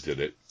totally did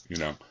it.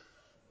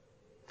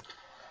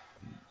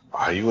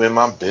 Are you in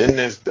my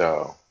business,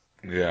 though?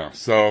 Yeah.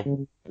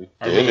 So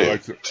I Did really it.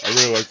 liked it. I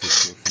really liked the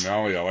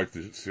finale. I liked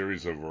the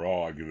series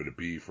overall. I give it a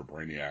B for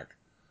Brainiac.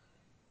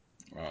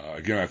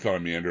 Again, I thought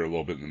it meandered a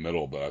little bit in the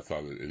middle, but I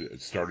thought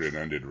it started and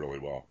ended really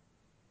well.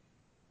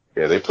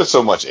 Yeah, they put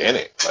so much in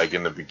it. Like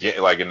in the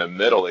beginning, like in the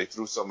middle, they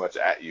threw so much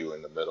at you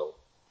in the middle.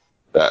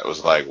 That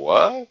was like,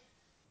 what?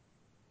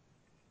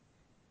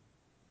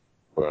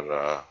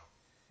 But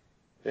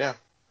yeah,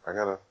 I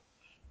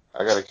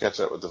gotta catch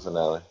up with the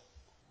finale.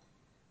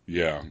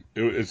 Yeah,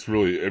 it's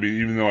really. I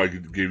mean, even though I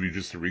gave you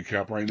just a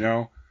recap right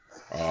now,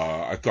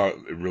 I thought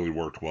it really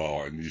worked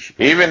well, and you should.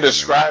 Even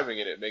describing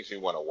it makes me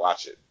want to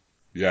watch it.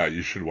 Yeah,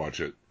 you should watch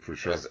it for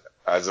sure.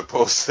 As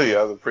opposed to the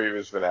other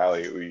previous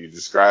finale where you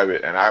describe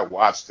it and I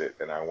watched it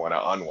and I want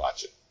to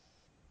unwatch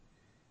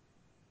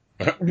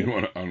it. You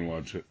want to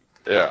unwatch it?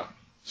 Yeah,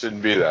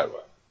 shouldn't be that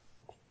way.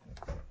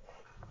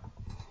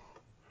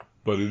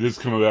 But it is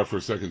coming back for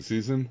a second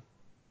season,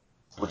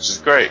 Which is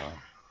great.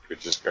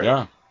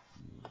 Yeah,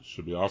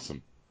 should be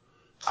awesome.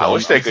 So I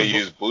wish they could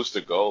use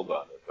Booster Gold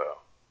on it though.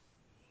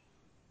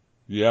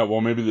 Yeah,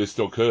 well, maybe they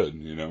still could.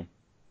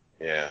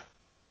 Yeah.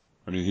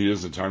 I mean, he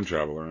is a time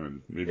traveler,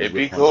 and maybe It'd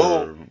be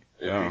cool.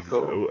 It'd be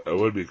cool. It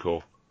would be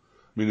cool.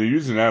 I mean, they're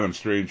using Adam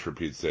Strange for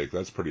Pete's sake.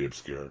 That's pretty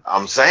obscure.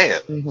 I'm saying.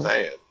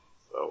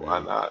 So why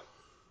not?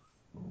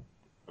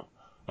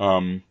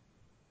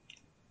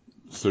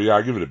 So yeah,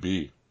 I give it a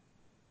B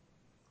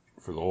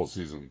for the whole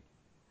season.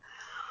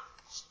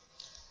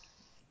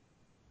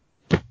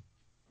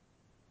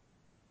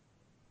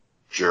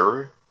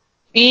 Jury?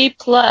 B+.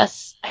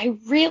 I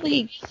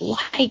really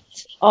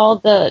liked all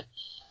the.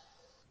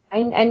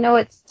 I know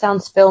it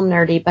sounds film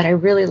nerdy, but I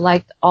really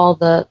liked all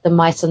the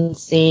mise en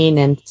scene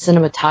and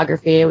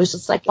cinematography. It was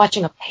just like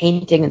watching a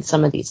painting in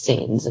some of these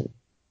scenes, and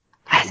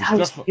I thought it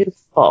was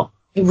beautiful.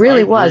 It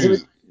really was. It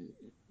was.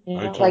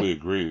 I totally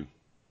agree.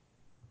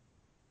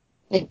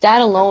 Like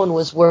that alone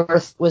was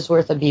worth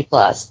a B+.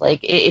 Like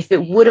if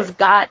it would have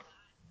done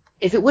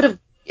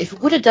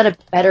a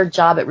better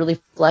job at really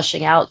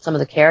fleshing out some of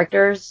the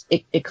characters,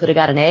 it could have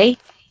got an A.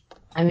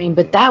 I mean,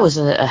 but that was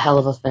a hell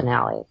of a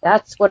finale.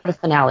 That's what a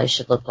finale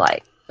should look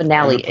like.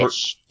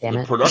 Finale-ish.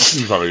 The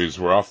production values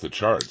were off the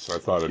charts. I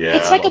thought.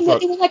 It's like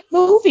they were like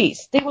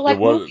movies. They were like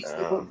movies.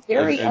 They were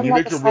very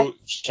unlike a sci-fi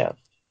show.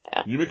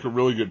 Yeah. You make a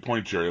really good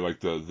point, Jerry. Like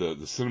the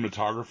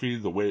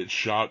cinematography, the way it's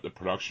shot, the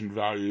production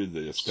value,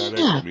 the aesthetic.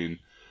 Yeah. I mean,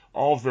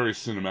 all very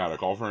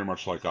cinematic, all very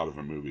much like out of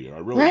a movie. And I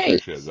really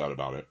appreciated that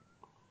about it.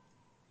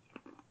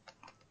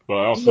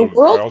 But the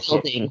world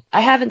building. I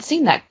haven't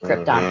seen that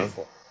Krypton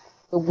before.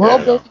 The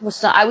world building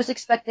was. I was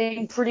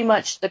expecting pretty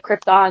much the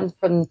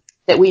Krypton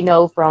that we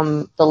know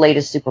from the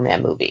latest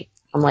Superman movie.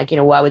 I'm like,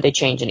 why would they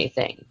change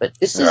anything? But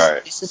this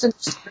isn't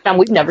Krypton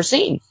we've never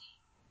seen.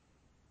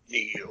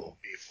 Kneel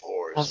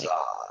before Zod.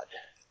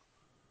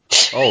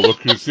 Oh, look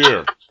who's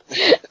here!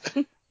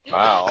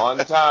 Wow, on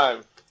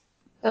time.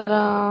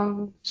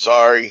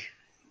 Sorry,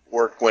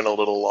 work went a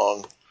little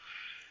long.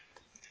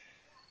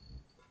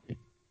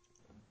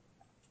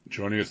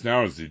 Joining us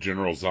now is the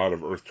General Zod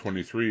of Earth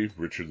 23,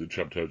 Richard the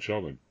Chuptoad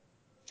Sheldon.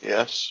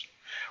 Yes.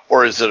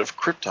 Or is it of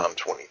Krypton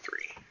 23?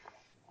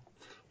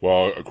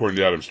 Well, according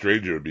to Adam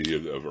Strange, it would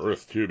be of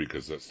Earth, too,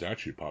 because that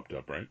statue popped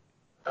up, right?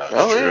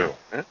 True.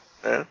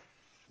 Yeah.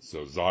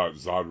 So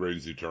Zod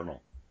reigns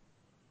eternal.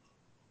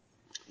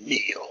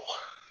 Kneel.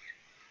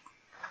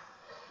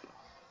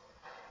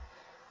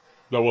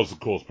 That was the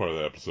coolest part of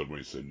the episode when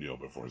he said kneel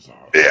before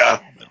Zod. Yeah.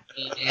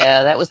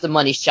 Yeah, that was the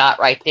money shot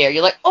right there.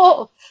 You're like,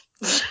 oh!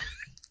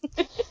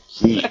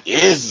 He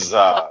is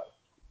Zod.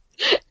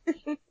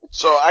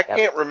 So I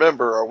can't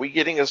remember. Are we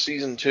getting a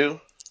season 2?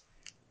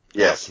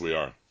 Yes, we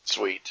are.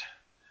 Sweet.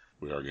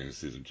 We are getting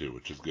season 2,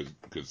 which is good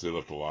because they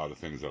left a lot of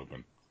things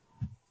open.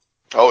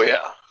 Oh,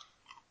 yeah.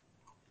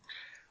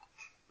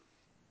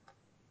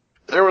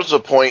 There was a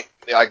point,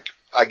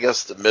 I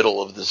guess the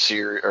middle of the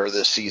series or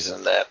this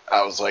season, that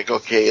I was like,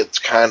 okay, it's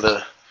kind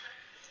of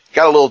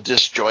got a little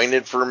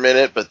disjointed for a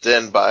minute, but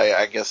then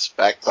back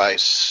by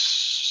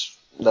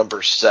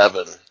number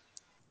 7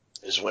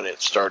 is when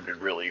it started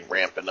really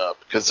ramping up.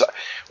 Because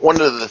one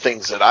of the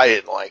things that I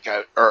didn't like,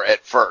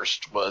 at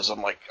first, was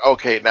I'm like,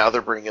 okay, now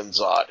they're bringing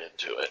Zod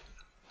into it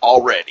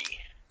already.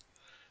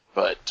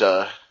 But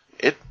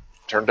it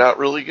turned out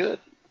really good.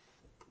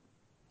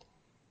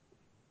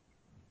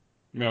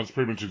 No, it's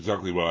pretty much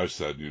exactly what I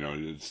said. You know,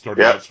 it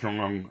started out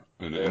strong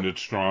and it ended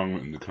strong,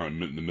 and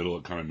in the middle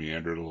it kind of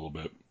meandered a little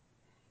bit.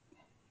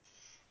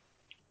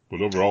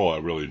 But overall, I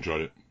really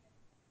enjoyed it.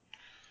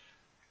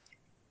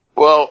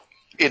 Well,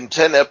 in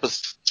 10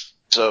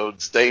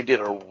 episodes, they did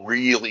a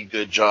really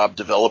good job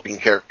developing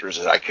characters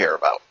that I care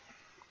about.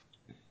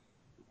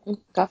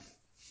 Okay.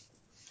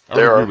 I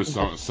would agree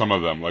with some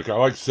of them. Like, I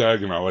like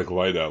Sag and I like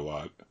Lyta a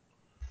lot.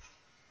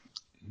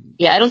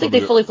 Yeah, I don't think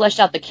they fully fleshed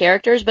out the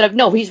characters, but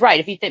no, he's right.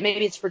 If you think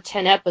maybe it's for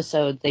 10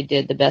 episodes, they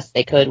did the best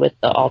they could with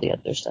all the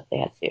other stuff they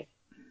had to do.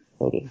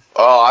 Maybe.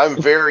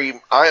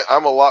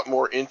 I'm a lot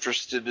more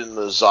interested in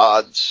the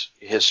Zod's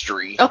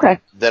history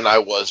than I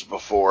was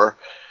before.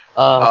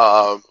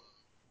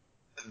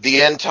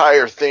 The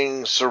entire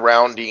thing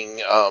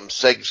surrounding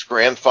Seg's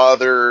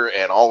grandfather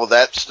and all of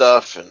that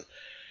stuff, and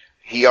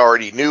he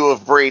already knew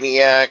of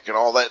Brainiac and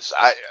all that.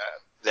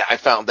 I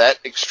found that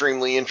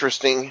extremely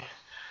interesting.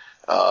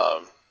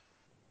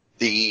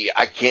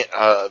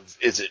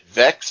 Is it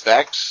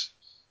Vex?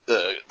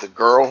 The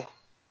girl?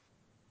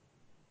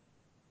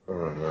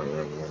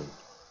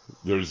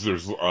 There's you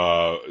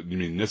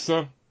mean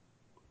Nyssa?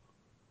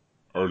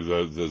 Or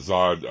the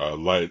Zod,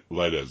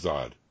 Lyta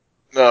Zod?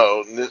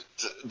 No,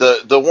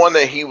 the one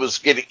that he was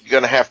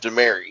gonna have to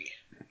marry.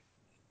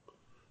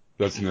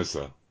 That's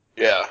Nyssa.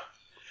 Yeah.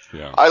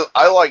 Yeah.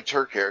 I liked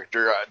her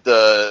character.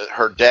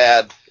 Her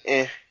dad,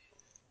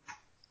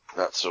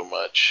 not so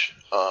much.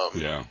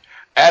 Yeah.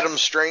 Adam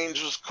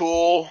Strange was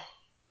cool.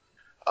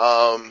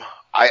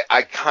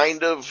 I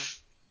kind of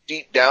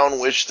deep down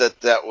wish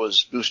that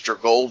was Booster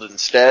Gold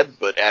instead,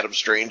 but Adam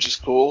Strange is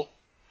cool.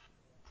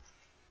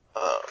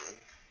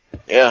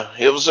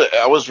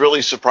 I was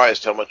really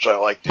surprised how much I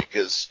liked it,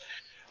 because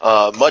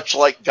much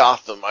like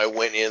Gotham, I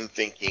went in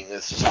thinking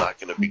this is not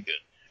going to be good,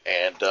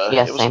 and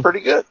it was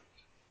pretty good.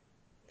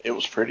 It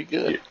was pretty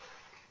good.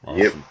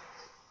 Awesome. Yep.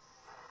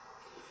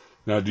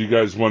 Now, do you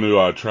guys want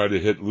to try to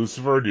hit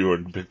Lucifer, or do you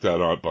want to pick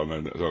that up on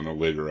a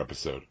later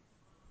episode?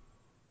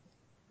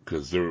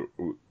 Because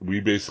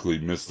we basically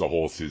missed the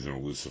whole season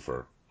of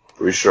Lucifer.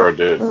 We sure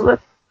did.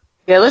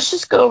 Yeah, let's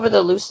just go over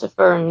the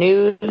Lucifer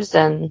news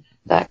and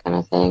that kind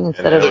of thing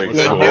instead of the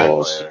good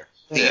news.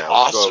 The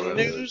awesome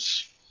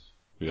news.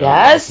 Yeah,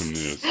 yes.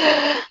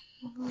 Awesome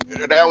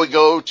news. Now we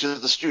go to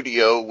the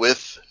studio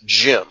with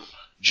Jim.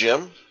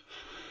 Jim?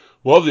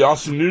 Well, the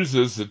awesome news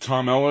is that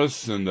Tom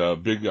Ellis and a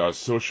big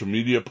social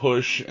media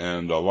push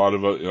and a lot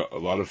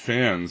of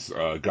fans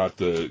got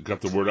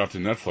the word out to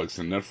Netflix,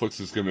 and Netflix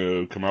is going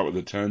to come out with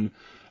a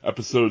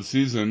 10-episode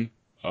season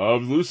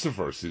of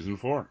Lucifer, season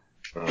 4.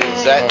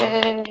 Is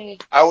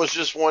that? I was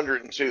just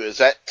wondering too. Is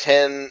that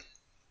 10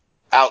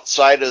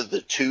 outside of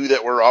the 2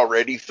 that were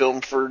already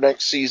filmed for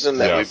next season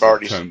that we've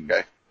already seen?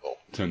 Okay, cool.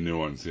 10 new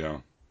ones, yeah.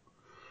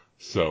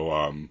 So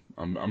I'm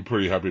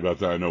pretty happy about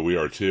that. I know we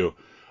are too.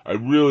 I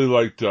really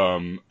liked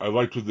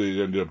what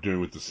they ended up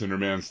doing with the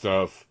Cinderman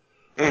stuff.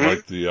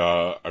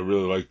 Mm-hmm. I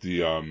really liked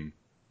the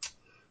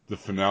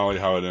finale,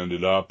 how it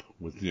ended up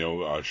with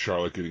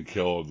Charlotte getting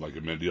killed, like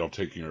Amendiel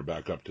taking her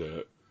back up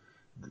to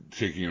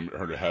taking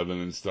her to heaven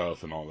and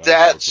stuff and all that.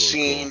 That was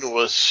really scene cool.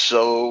 was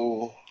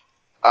so,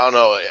 I don't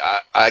know,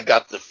 I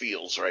got the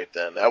feels right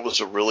then. That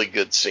was a really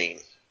good scene.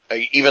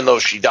 Even though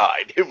she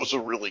died, it was a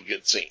really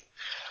good scene.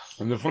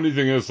 And the funny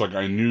thing is, like,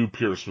 I knew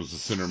Pierce was the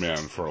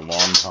Cinderman for a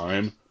long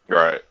time.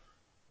 Right.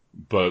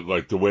 But,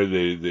 like, the way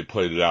they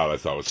played it out, I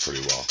thought was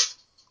pretty well.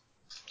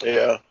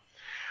 Yeah.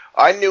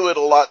 I knew it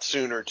a lot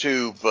sooner,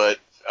 too, but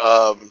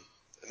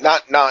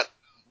not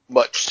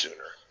much sooner.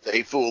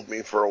 They fooled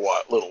me for a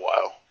little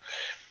while.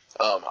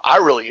 I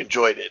really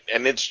enjoyed it,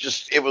 and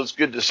it was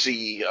good to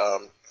see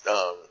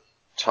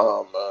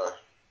Tom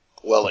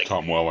Welling.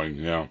 Tom Welling,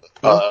 yeah.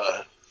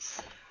 On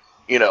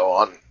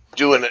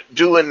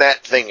doing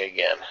that thing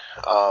again.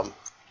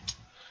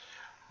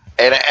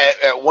 And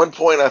at one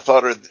point I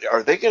thought,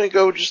 are they going to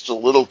go just a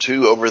little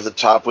too over the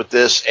top with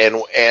this?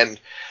 And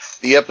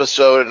the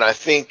episode, and I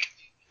think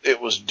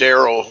it was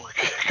Daryl,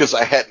 because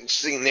I hadn't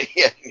seen it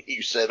yet, and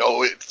he said,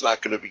 oh, it's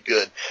not going to be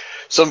good.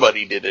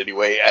 Somebody did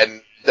anyway,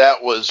 and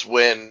that was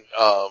when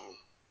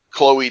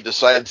Chloe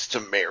decides to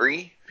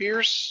marry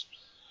Pierce.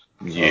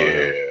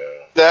 Yeah.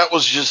 That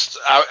was just,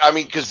 I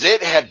mean, because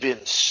it had been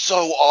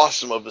so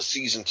awesome of a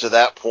season to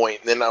that point,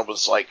 and then I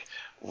was like,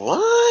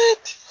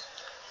 what?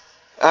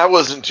 I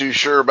wasn't too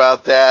sure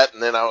about that,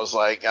 and then I was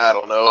like, I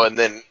don't know, and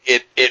then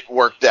it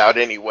worked out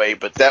anyway,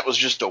 but that was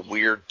just a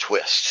weird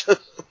twist.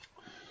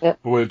 Yep.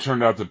 But when it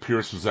turned out that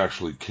Pierce was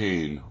actually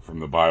Cain from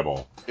the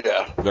Bible,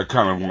 yeah, that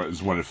kind of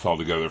is when it fell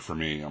together for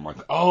me. I'm like,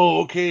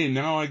 oh, okay,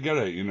 now I get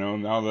it.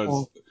 Now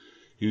that's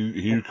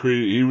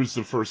he was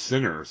the first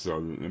sinner, so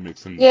it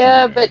makes sense.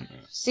 Yeah, but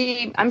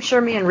see, I'm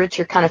sure me and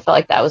Richard kind of felt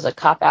like that was a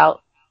cop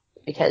out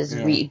because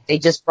they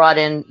just brought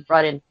in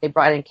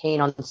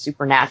Cain on the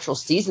Supernatural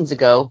seasons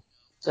ago,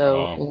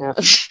 so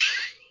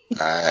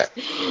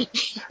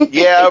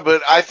Yeah,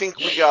 but I think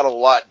we got a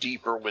lot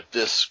deeper with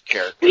this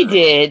character. We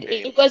did.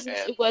 It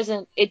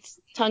wasn't. It's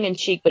tongue in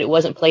cheek, but it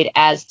wasn't played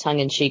as tongue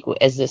in cheek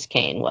as this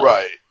Cain was.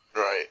 Right.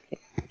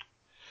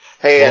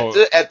 Hey,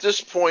 Well- at this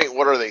point,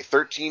 what are they,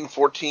 13,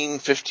 14,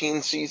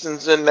 15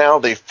 seasons in now?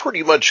 They've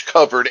pretty much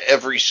covered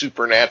every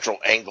supernatural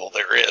angle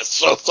there is,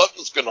 so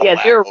something's going to Yeah,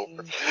 lap they're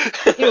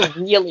over.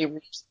 really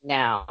rich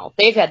now.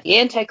 They've had the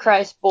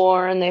Antichrist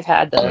born. They've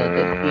had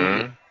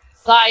the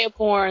Messiah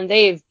born.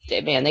 They've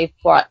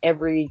brought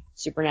every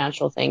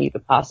supernatural thing you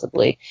could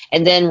possibly,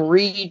 and then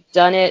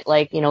redone it.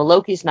 Like,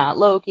 Loki's not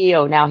Loki.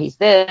 Oh, now he's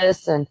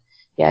this, and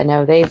yeah,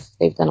 no, they've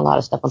done a lot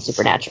of stuff on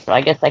Supernatural.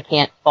 I guess I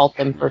can't fault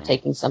them for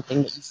taking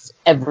something that's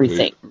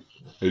everything.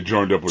 They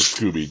joined up with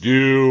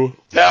Scooby-Doo.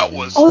 That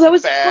was that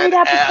was a great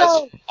badass,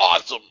 episode.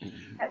 awesome.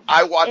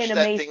 I watched An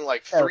that amazing thing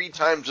like episode. 3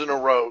 times in a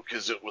row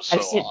because it was so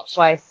I've seen it awesome.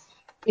 twice.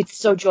 It's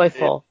so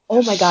joyful.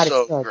 Oh my god,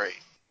 so it's good. great.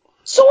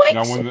 So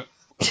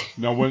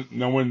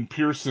When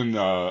Pierce and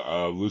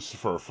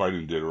Lucifer are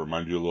fighting, did it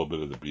remind you a little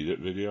bit of the Beat It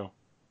video?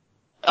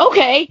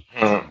 okay.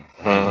 No,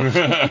 When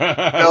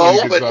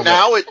he but gets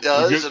now out it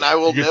does, that- and I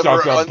will he gets never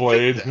out that unpick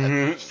blade.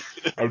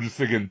 that. I'm just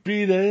thinking,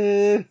 Beat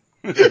It.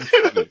 It's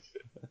funny.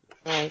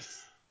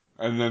 Nice.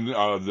 And then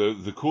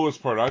the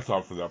coolest part I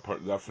thought for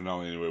that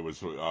finale anyway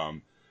was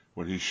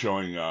when he's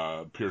showing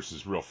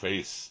Pierce's real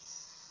face,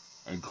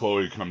 and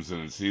Chloe comes in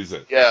and sees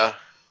it, Yeah.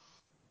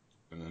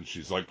 and then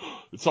she's like,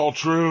 "It's all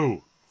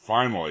true,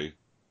 finally."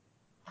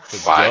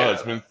 It's like, Finally.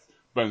 It's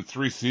been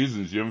 3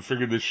 seasons. You haven't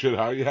figured this shit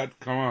out yet?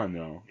 Come on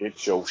now,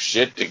 Get your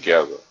shit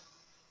together.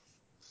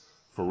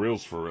 for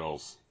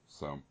reals.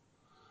 So,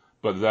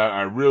 but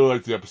I really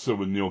liked the episode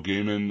with Neil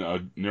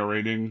Gaiman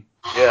narrating.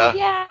 Yeah.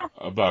 Yeah.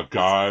 About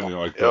God,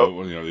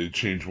 they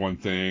changed one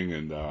thing,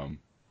 and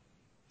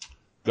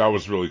that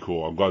was really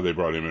cool. I'm glad they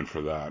brought him in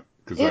for that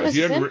It was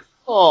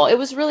simple. It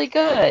was really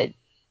good.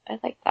 I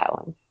like that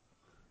one.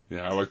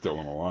 Yeah, I like that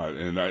one a lot,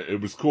 and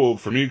it was cool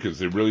for me because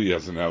he really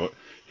hasn't had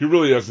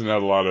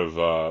a lot of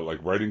like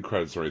writing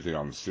credits or anything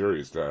on the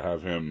series. To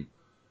have him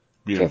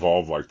be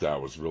involved like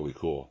that was really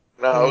cool.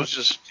 No, it was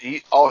just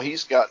all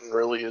he's gotten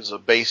really is a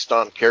based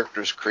on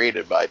characters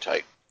created by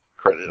type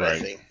credit. Right. I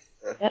think.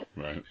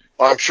 Right.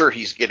 Well, I'm sure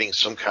he's getting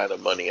some kind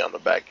of money on the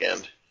back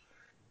end.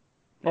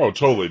 Oh,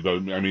 totally.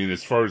 But I mean,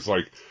 as far as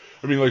like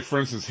for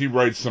instance, he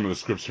writes some of the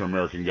scripts for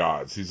American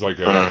Gods. He's like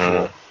an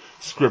actual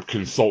script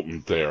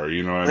consultant there.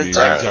 You know what I mean?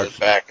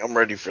 Back. I'm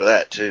ready for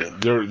that too.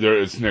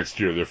 It's next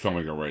year. They're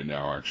filming it right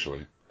now,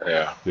 actually.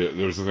 Yeah.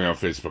 There was a thing on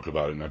Facebook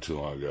about it not too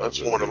long ago.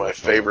 That's one of my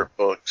favorite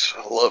books.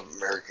 I love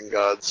American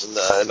Gods and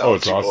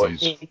it's awesome.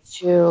 Boys. Me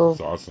too.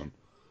 It's awesome.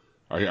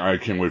 I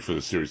can't wait for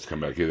the series to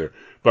come back either.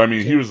 But I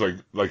mean, he was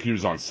like he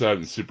was on set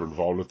and super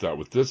involved with that.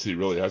 With this, he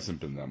really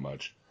hasn't been that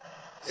much.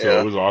 So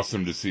It was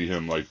awesome to see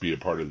him like be a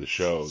part of the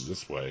show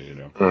this way, you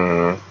know.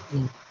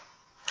 Mm-hmm.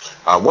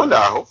 I wonder.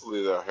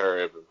 Hopefully, they'll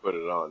hurry up and put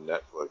it on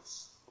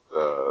Netflix.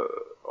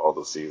 All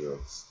the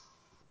seasons.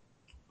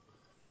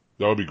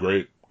 That would be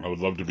great. I would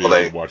love to be able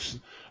to watch.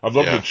 I'd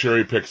love to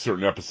cherry pick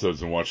certain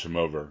episodes and watch them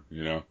over.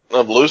 You know.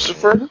 Of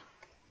Lucifer.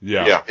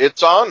 Yeah.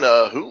 It's on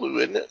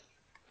Hulu, isn't it?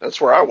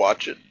 That's where I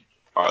watch it.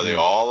 Are they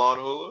all on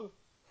Hulu?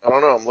 I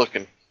don't know. I'm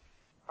looking.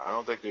 I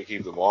don't think they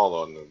keep them all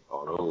on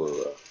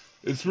Hulu.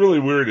 It's really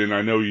weird, and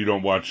I know you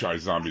don't watch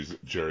iZombies,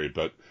 Jerry,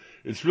 but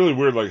it's really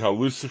weird, like how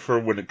Lucifer,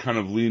 when it kind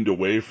of leaned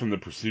away from the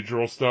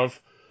procedural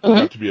stuff,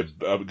 got to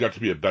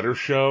be a better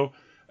show,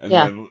 and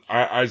then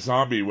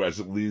iZombie, as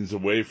it leans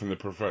away from the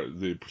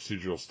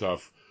procedural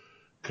stuff,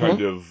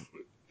 kind of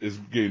is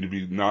going to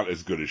be not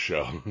as good a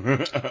show.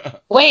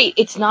 Wait,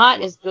 it's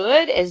not as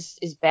good as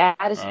bad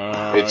as.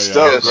 It's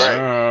still great.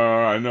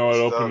 I know it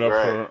opened up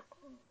for.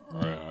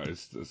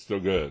 It's still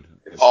good.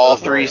 All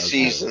 3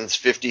 seasons,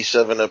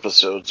 57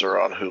 episodes are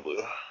on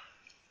Hulu.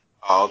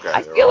 Oh, okay.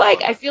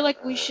 I feel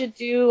like we should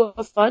do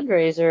a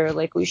fundraiser.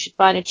 Like, we should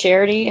find a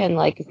charity, and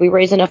like, if we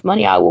raise enough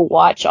money, I will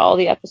watch all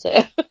the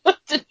episodes.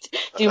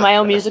 Do my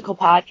own musical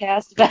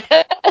podcast.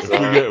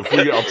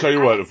 I'll tell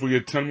you what. If we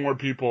get 10 more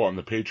people on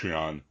the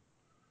Patreon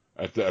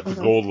at the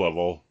gold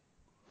level.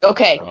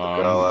 Okay.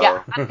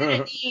 I'm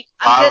gonna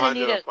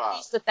need at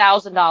least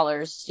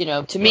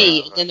 $1,000, to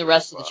me, and then the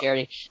rest of the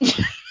charity.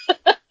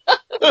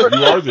 You are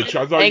I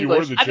thought you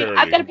were the charity.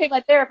 I've got to pay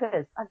my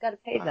therapist. I've got to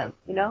pay them.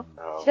 She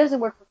doesn't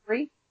work for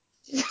free.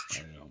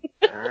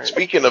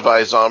 Speaking of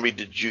iZombie,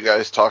 did you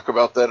guys talk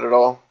about that at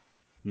all?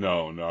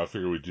 No. I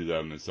figured we'd do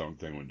that in its own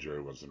thing when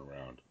Jerry wasn't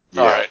around.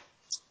 All right.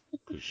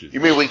 You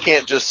mean we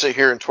can't just sit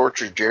here and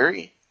torture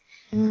Jerry?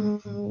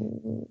 No.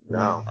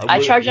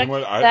 I charge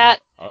extra for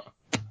that. I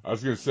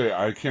was going to say,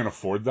 I can't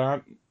afford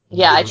that.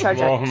 Yeah, I charge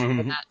extra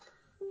for that.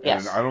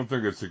 Yes. And I don't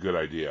think it's a good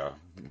idea.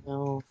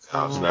 No.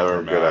 It's never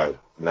a good idea.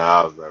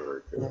 No, it's never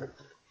a good idea.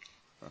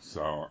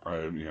 So,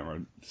 I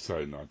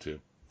decided not to.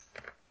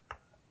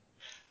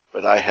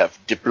 But I have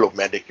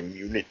diplomatic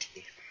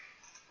immunity.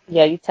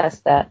 Yeah, you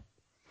test that.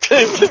 See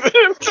how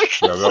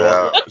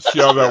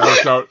that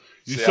worked out?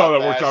 You saw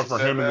that worked out for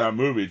him in that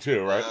movie,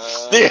 too, right?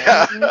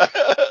 Yeah.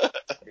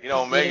 You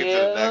don't make it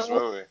to the next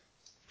movie.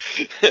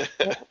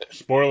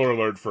 Spoiler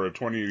alert for a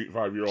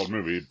 25-year-old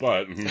movie,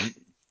 but It's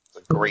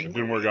a great it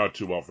didn't work out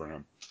too well for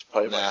him. It's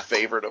probably my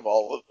favorite of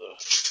all of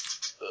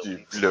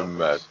the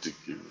Diplomatic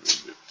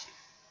immunity.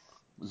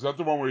 Is that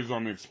the one where he's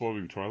on the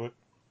exploding toilet?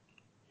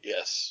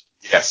 Yes.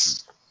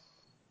 Yes.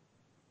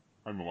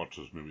 I haven't watched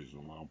those movies in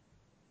a while.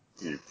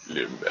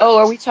 Oh,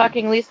 are we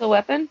talking Lethal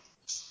Weapon?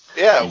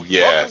 Yeah.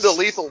 Yes. Welcome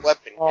to Lethal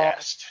Weapon Oh.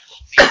 Cast.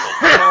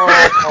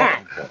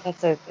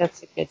 That's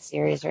a good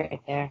series right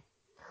there.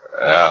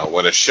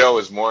 When a show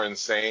is more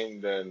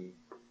insane than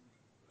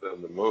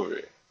the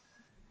movie.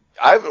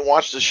 I haven't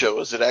watched the show.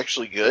 Is it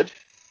actually good?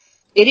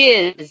 It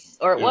is,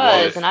 or it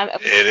was, is. and I'm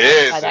It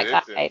is. by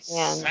that It's guy.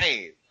 Man,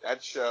 insane.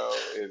 That show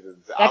is.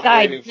 that I'm guy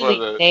waiting really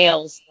for the.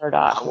 nails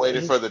Murdoch. I'm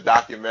waiting for the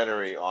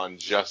documentary on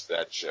just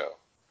that show.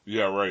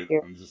 Yeah, right. Yeah.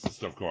 And just the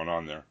stuff going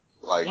on there.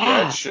 Like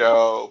Yeah. that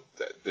show,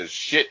 the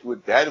shit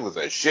with that was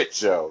a shit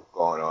show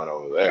going on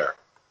over there.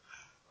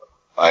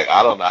 Like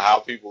I don't know how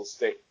people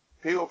stay.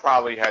 People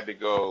probably had to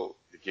go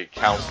to get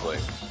counseling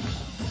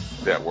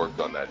that worked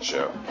on that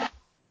show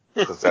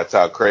because that's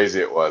how crazy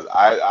it was.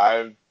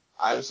 I'm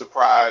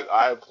surprised.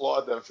 I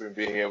applaud them for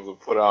being able to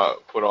put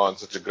on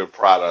such a good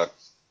product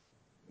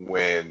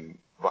when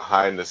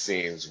behind the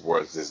scenes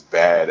was as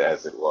bad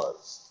as it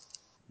was.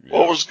 Yeah.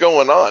 What was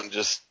going on?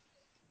 Just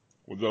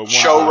Well, the one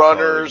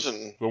showrunners co-star-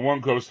 and... The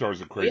one co-star is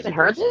a You crazy haven't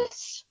heard person.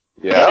 this?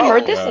 Yeah. You haven't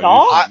heard this Yeah, at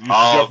all? You should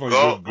definitely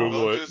go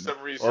Google do it. some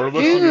research. Or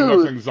listen to Dude,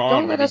 Nothing's On. don't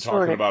We've let been us ruin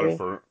talking it about for it you.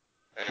 for...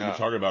 We've been Yeah.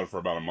 talking about it for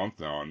about a month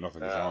now, and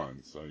Nothing's Yeah.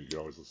 On. So you can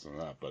always listen to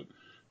that. But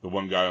the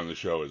one guy on the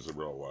show is a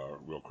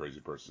real crazy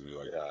person. He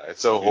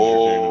It's a injured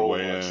whole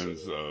Damon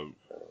Wayans,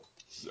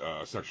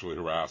 sexually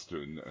harassed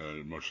and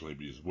emotionally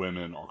abused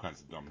women, all kinds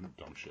of dumb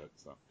shit.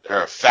 So. There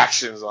are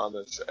factions on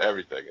this,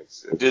 everything.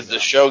 Did the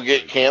show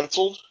get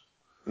canceled?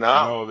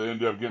 No. No, they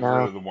ended up getting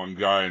rid of the one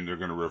guy, and they're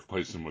going to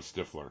replace him with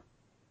Stifler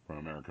from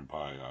American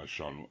Pie,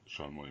 Sean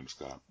William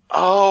Scott.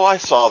 Oh, I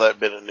saw that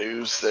bit of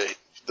news,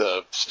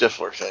 the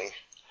Stifler thing.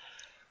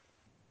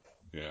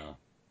 Yeah.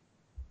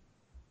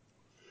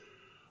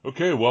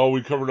 Okay, well,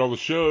 we covered all the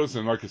shows,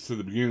 and like I said at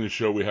the beginning of the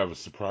show, we have a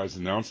surprise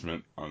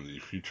announcement on the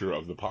future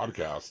of the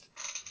podcast.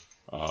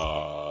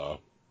 I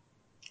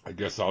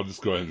guess I'll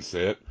just go ahead and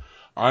say it.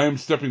 I am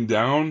stepping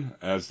down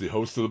as the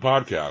host of the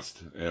podcast,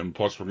 and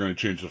plus we're going to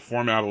change the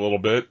format a little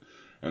bit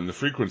and the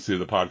frequency of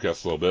the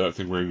podcast a little bit. I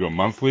think we're going to go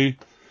monthly,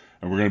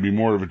 and we're going to be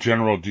more of a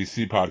general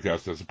DC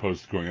podcast as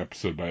opposed to going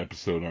episode by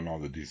episode on all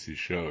the DC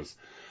shows.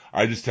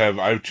 I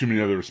have too many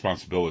other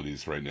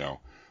responsibilities right now.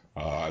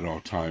 I don't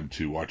have time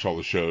to watch all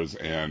the shows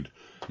and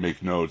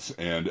make notes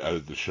and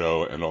edit the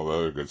show and all the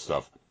other good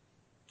stuff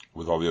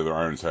with all the other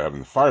irons I have in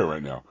the fire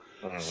right now.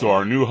 Mm-hmm. So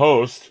our new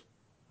host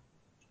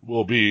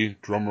will be,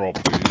 drumroll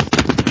please,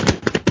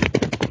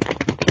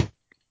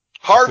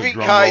 Harvey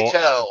drum roll.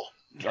 Keitel.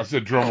 I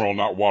said drumroll,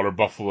 not water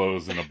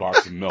buffaloes and a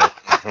box of milk.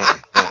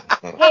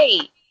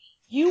 Hey,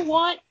 you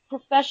want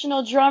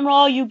professional drum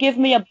roll? You give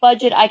me a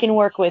budget I can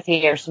work with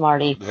here,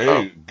 Smarty.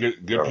 Hey,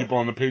 get people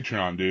on the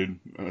Patreon, dude.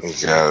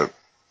 Yeah.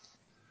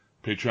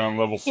 Patreon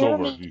level Hear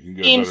silver. me? You can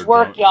get Teams better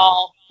work, drum-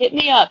 y'all. Hit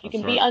me up. You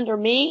That's can be right. under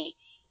me,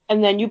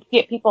 and then you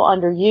get people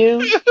under you,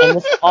 and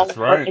this all That's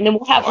work, right. and then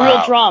we'll have Wow.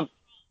 real drums.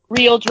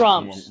 Real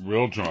drums.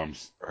 Real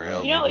drums.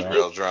 Real- You know,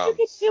 real you drums.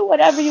 can do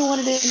whatever you want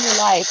to do in your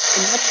life,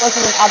 and that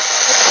wasn't an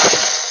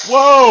obstacle.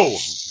 Whoa!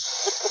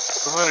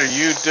 What are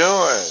you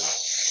doing?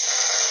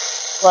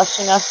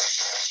 Blushing us.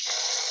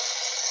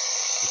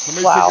 Is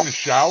somebody Wow. taking a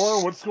shower?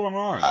 What's going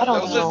on? I don't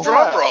That was know. a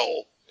drum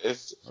roll. That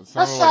That sounded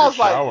sounds like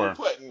a like shower. you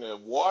putting the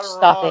water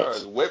Stop on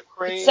it. or whipped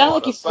cream It sounded on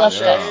like a you flushed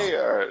sundae it.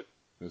 or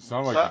It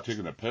sounded like you're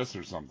taking a piss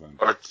or something.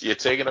 you're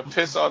taking a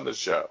piss on the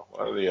show.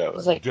 One or the It other.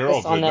 was like Daryl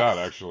this on did that,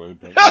 that. actually.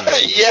 But,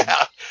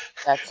 Yeah.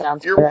 That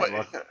sounds You're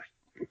correct.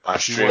 My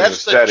stream That's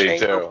was the steady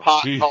chamber too.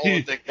 pot He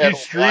calling the kettle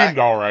streamed black.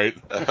 all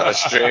right. My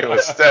stream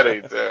was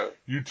steady too.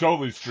 You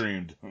totally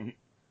streamed.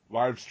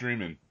 Live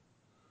streaming.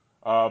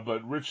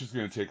 But Rich is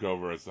going to take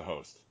over as the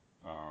host.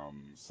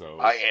 So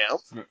I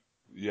am?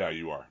 Yeah,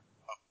 you are.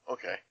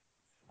 Okay.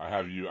 I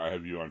have you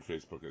on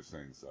Facebook as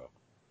saying so.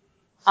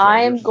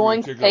 I'm Rich is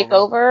going gonna to take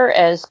over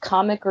as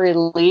comic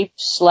relief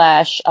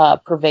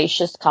 /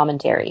 pervacious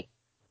commentary.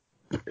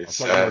 I thought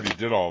you already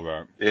did all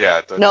that. Yeah,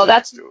 I thought No, you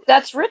that's do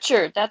it.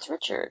 Richard. That's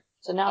Richard.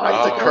 So now I'm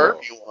I the take Oh. over.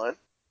 curvy one.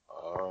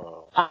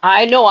 Oh,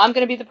 I know I'm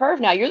going to be the perv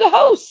now. You're the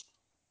host.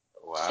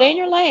 wow. Stay in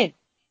your lane.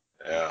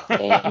 Yeah.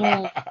 Stay in your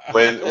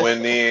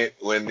lane.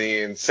 When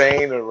the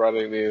insane are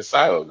running the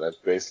asylum, that's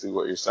basically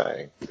what you're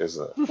saying,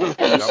 isn't it?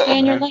 Yeah, you stay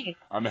in your lane.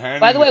 I'm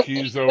handing By the way, the what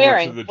are keys you over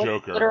wearing? to the What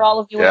Joker. are all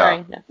of you Yeah.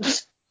 wearing? No.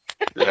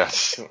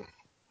 Yes.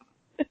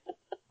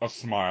 A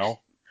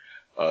smile.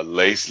 A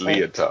lace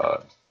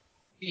leotard.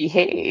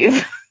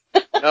 Behave.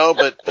 No,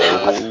 but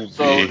Oh,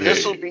 so behave.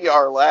 this will be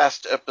our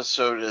last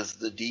episode as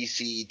the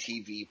DC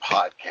TV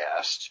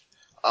podcast.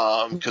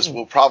 Because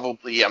we'll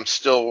probably, I'm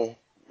still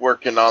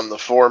working on the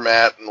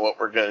format and what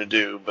we're going to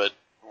do, but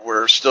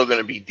we're still going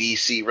to be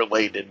DC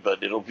related,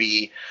 but it'll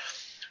be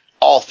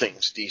all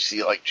things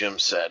DC, like Jim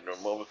said,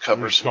 and we'll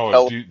cover Let's some call it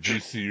television,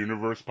 DC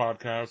Universe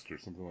podcast or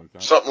something like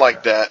that. something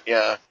like that.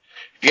 Yeah.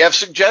 If you have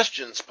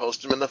suggestions,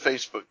 post them in the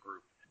Facebook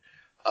group.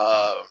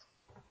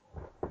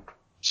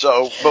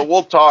 But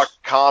we'll talk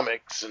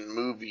comics and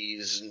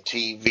movies and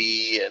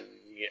TV and,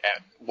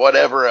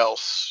 whatever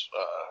else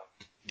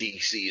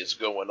DC is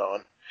going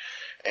on.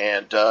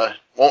 And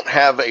won't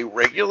have a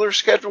regular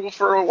schedule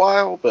for a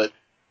while, but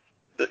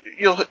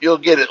you'll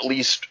get at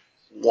least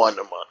one a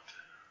month.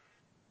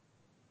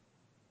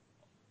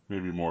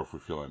 Maybe more if we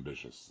feel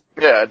ambitious.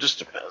 Yeah, it just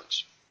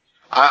depends.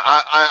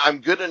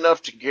 I'm good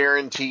enough to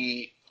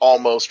guarantee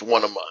almost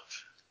one a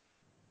month.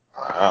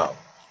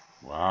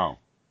 Wow.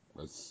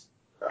 That's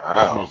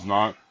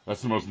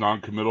the most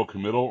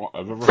non-committal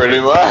I've ever Pretty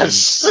heard.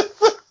 much.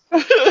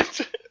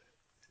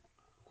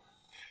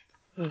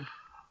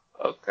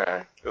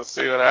 Okay. We'll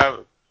see what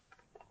happens.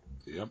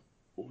 Yep.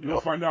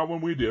 You'll find out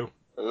when we do.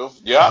 You'll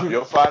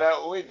find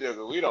out when we do,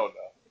 but we don't know.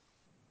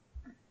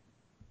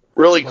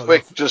 Really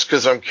quick, just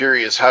because I'm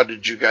curious, how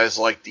did you guys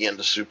like the end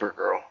of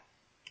Supergirl?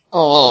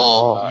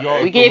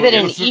 We gave it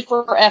an E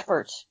for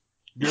effort.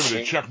 Give it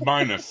a check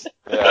minus.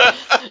 Yeah.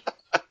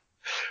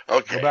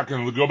 Okay. Go back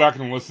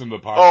and listen to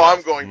the podcast. Oh,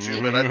 I'm going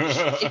to,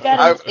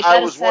 but I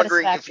was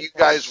wondering if you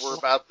guys were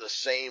about the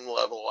same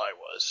level I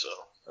was. So.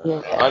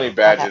 Yeah. Honey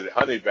Badger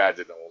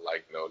don't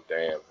like no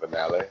damn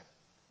finale.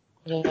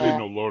 Yeah. Ain't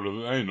no Lord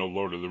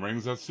of the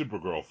Rings. That's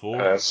Supergirl, fool.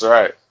 That's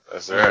right.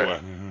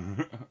 Anyway.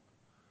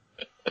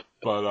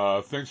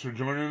 But thanks for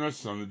joining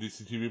us on the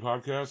DCTV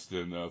podcast,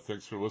 and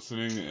thanks for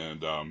listening.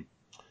 And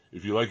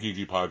if you like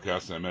geeky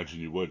podcasts, I imagine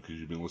you would because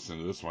you've been listening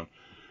to this one.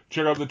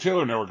 Check out the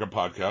Taylor Network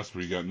podcast,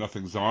 where you got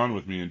Nothing's On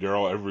with me and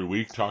Daryl every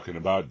week talking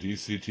about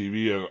DC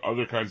TV and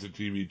other kinds of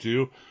TV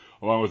too,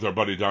 along with our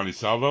buddy Donnie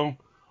Salvo.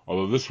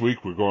 Although this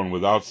week we're going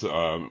without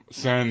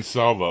San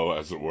Salvo,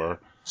 as it were.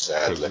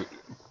 Sadly.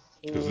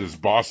 Because his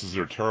bosses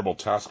are terrible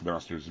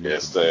taskmasters. And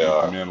Yes, they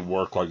are. The man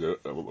work like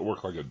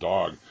a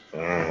dog.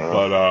 Mm-hmm.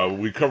 But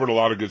we covered a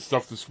lot of good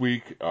stuff this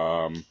week. We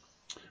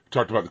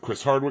talked about the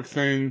Chris Hardwick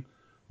thing.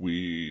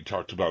 We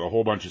talked about a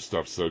whole bunch of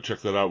stuff, so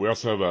check that out. We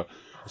also have a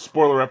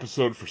spoiler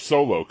episode for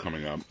Solo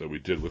coming up that we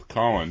did with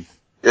Colin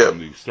on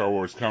the Star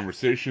Wars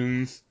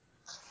Conversations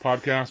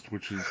podcast,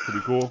 which is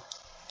pretty cool.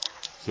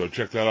 So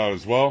check that out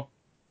as well.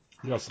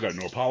 We also got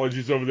No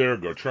Apologies over there.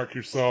 Go Trek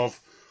Yourself.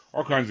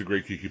 All kinds of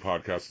great geeky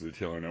podcasts of the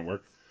Taylor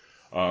Network.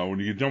 When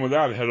you get done with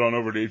that, head on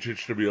over to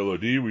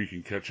HHWLOD where you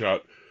can catch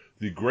out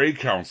the Grey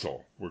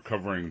Council. We're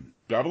covering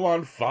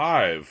Babylon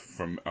 5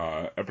 from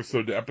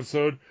episode to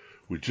episode.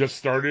 We just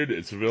started.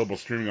 It's available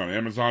streaming on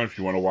Amazon if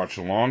you want to watch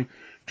along.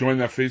 Join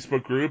that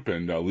Facebook group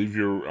and leave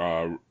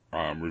your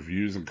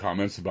reviews and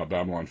comments about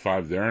Babylon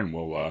 5 there, and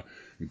we'll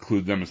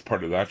include them as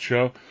part of that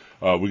show.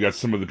 We got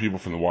some of the people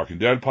from the Walking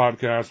Dead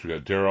podcast. We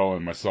got Daryl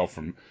and myself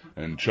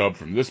and Chubb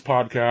from this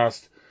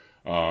podcast.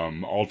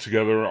 All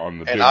together on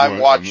the big one. And I'm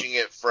watching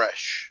it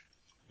fresh.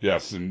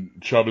 Yes, and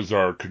Chubb is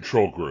our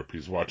control group.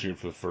 He's watching it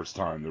for the first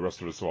time. The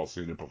rest of us have all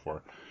seen it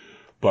before.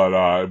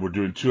 But we're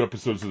doing 2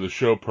 episodes of the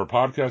show per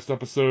podcast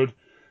episode,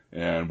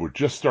 and we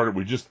just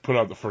put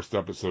out the first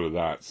episode of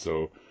that.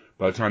 So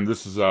by the time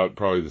this is out,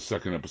 probably the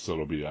second episode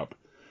will be up.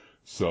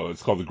 So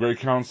it's called The Grey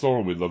Council,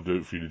 and we'd love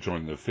for you to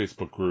join the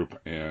Facebook group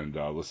and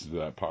listen to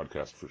that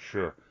podcast for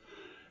sure.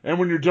 And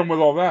when you're done with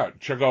all that,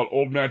 check out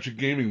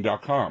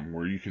oldmagicgaming.com,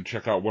 where you can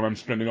check out what I'm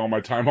spending all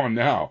my time on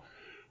now,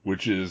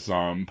 which is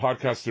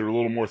podcasts that are a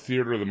little more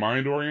theater of the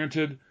mind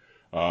oriented.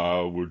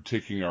 We're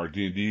taking our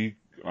D&D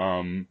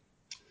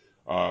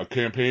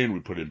campaign. We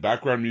put in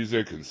background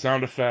music and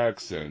sound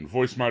effects and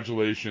voice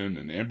modulation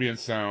and ambient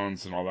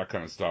sounds and all that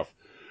kind of stuff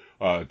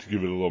to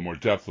give it a little more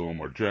depth, a little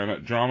more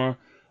drama.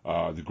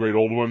 The Great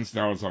Old Ones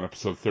now is on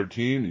episode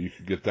 13, and you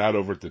can get that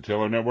over at the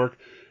Taylor Network.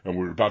 And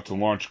we're about to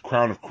launch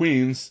Crown of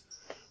Queens,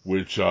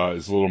 which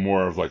is a little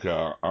more of like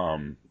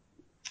an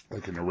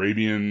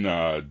Arabian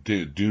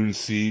Dune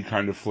Sea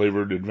kind of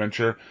flavored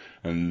adventure,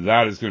 and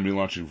that is going to be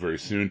launching very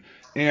soon.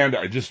 And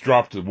I just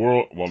dropped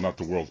not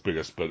the world's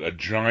biggest, but a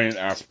giant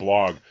ass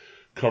blog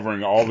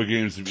covering all the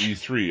games of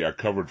E3. I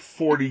covered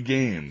 40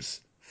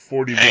 games,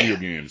 40 video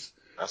games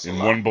in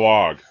one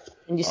blog.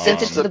 And you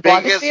sent it to the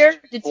biggest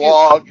blogosphere?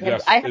 blog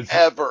Yes,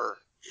 ever.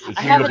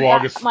 I haven't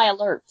got my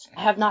alert.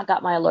 I have not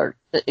got my alert.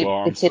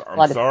 I'm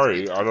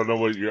sorry. I don't know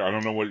what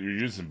you're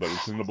using, but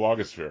it's in the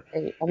blogosphere.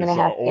 I'm gonna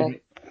have to.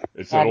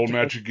 It's at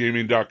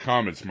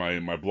oldmagicgaming.com. It's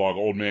my blog,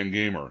 Old Man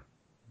Gamer.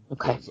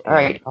 Okay. All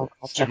right. I'll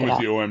check Sticking it with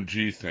out. the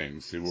OMG thing.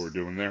 See what we're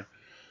doing there.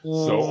 So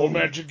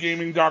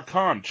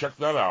oldmagicgaming.com. Check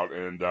that out,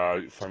 and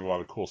you find a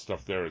lot of cool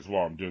stuff there as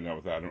well. I'm doing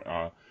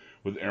that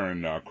with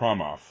Aaron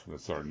Kromoff.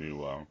 That's our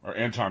new or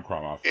Anton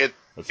Kromoff.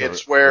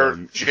 It's where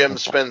Jim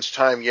spends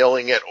time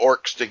yelling at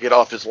orcs to get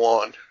off his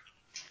lawn.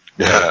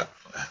 Yeah.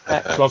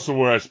 It's also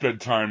where I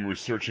spent time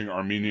researching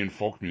Armenian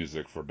folk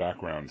music for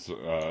backgrounds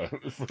for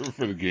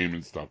the game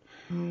and stuff.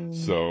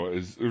 So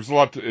there's a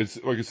lot.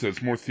 It's like I said,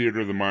 it's more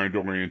theater of the mind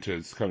oriented.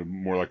 It's kind of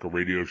more like a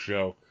radio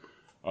show,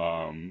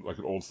 like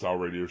an old style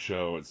radio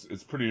show.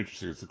 It's pretty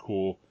interesting. It's a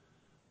cool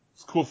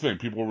thing.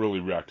 People are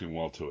really reacting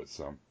well to it.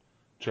 So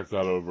check that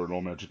out over at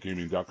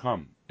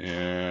oldmagicgaming.com.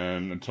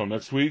 And until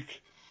next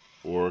week,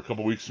 or a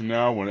couple weeks from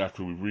now,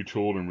 after we've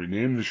retooled and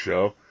renamed the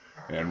show,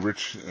 and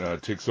Rich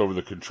takes over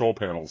the control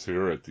panels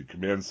here at the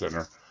command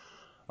center,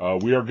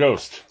 we are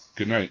Ghost.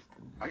 Good night.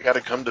 I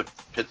gotta come to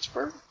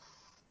Pittsburgh?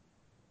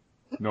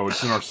 No,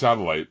 it's in our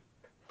satellite.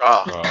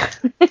 Oh.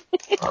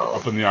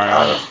 Up in the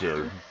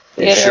ionosphere.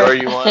 You sure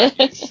you want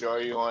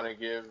to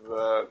give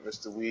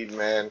Mr.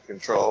 Weedman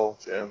control,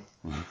 Jim?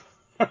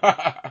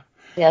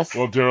 Yes.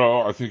 Well,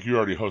 Daryl, I think you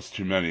already host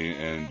too many,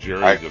 and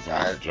Jerry doesn't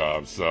want the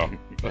job, so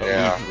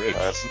yeah, Rich.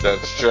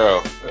 that's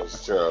true.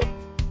 That's true.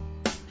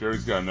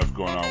 Jerry's got enough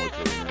going on with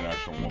the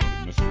International Woman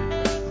of Mystery.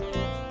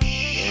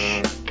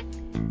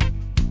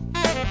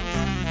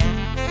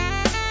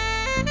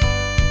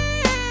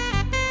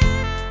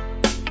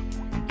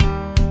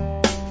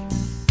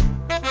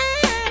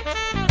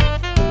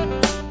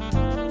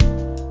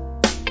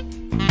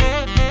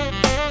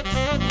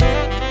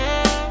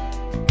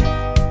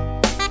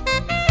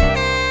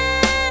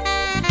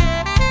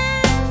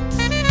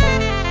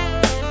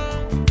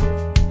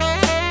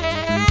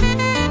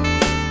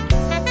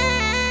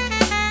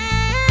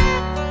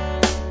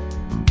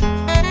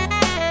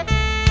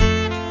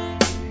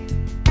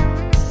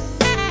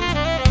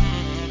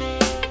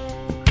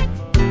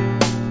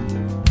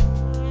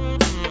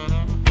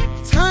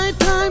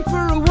 Time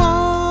for a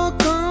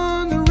walk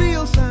on the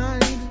real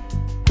side.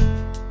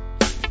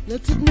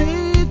 Let's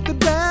admit the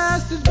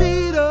bastards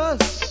beat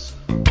us.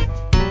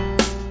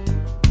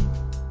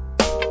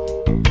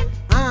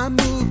 I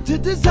moved to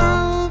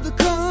dissolve the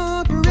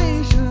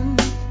corporation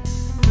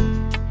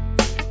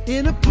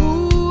in a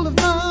pool of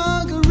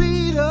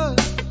margaritas.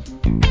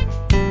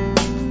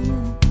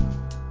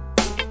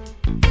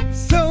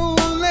 So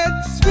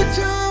let's switch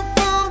off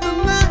all the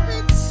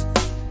lights,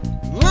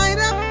 light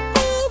up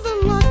all the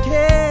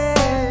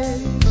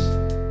luggage,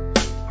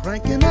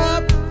 cranking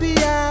up the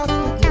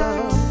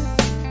afterglow,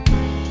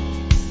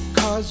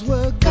 'cause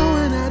we're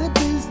going out of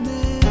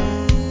business.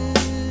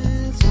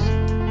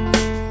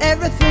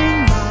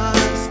 Everything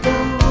must go.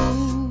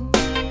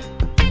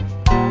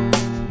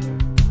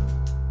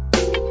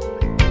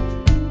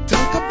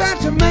 Talk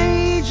about your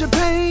major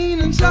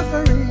pain and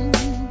suffering.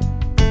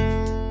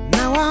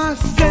 Now our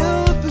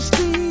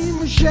self-esteem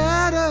was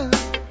shattered.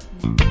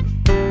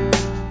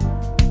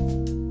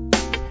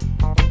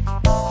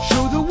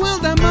 Show the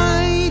world our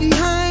mighty,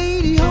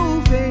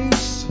 hidey-ho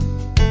face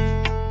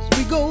as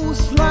we go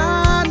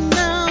sliding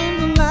down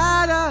the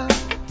ladder.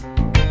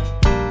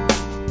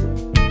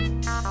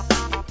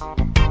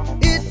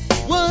 It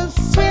was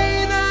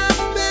sweet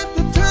up at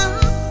the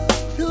top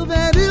till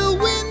that ill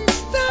wind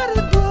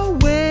started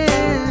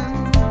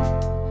blowing.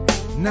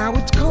 Now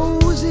it's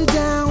cozy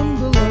down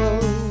below,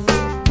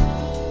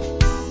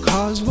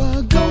 'cause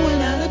we're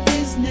going out of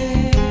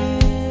business.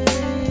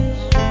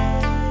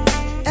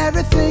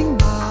 Everything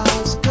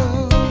must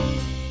go.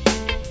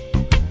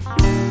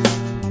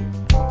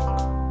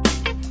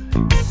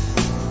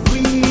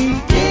 We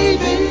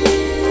gave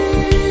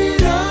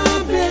it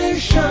our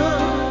best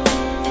shot,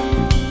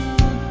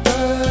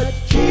 but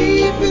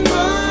keep in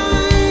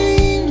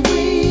mind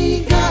we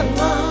got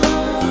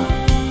lost.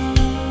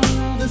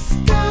 The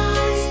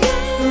skies,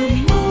 the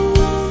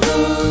moon,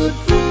 good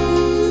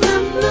food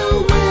and blue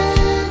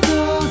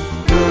weather.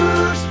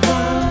 First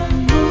one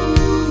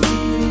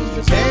movies.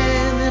 Does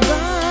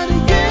anybody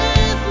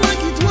get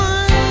lucky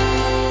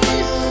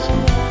twice?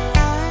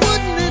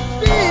 Wouldn't it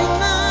be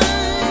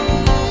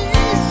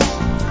nice?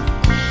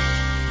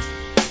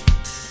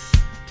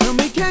 Tell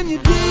me, can you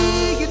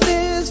dig it,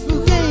 this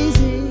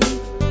fugazi?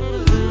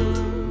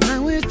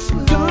 Now it's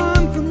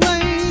gone from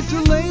late to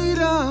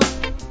later.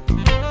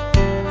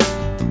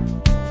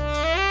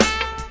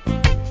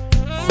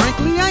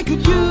 Frankly, I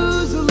could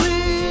use a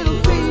little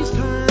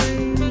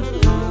FaceTime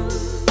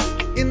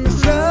in the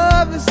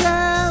service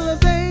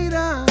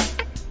elevator.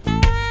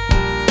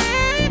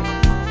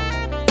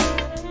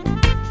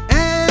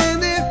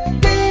 And if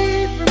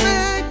Dave from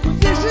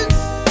Acquisitions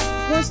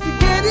wants to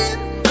get in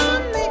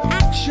on the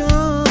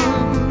action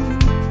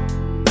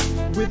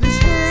with his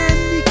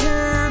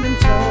handycam in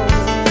tow,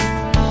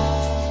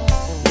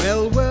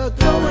 well, we're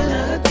going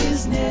out of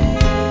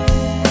business.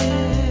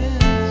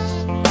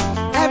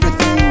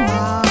 Everything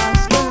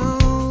must go.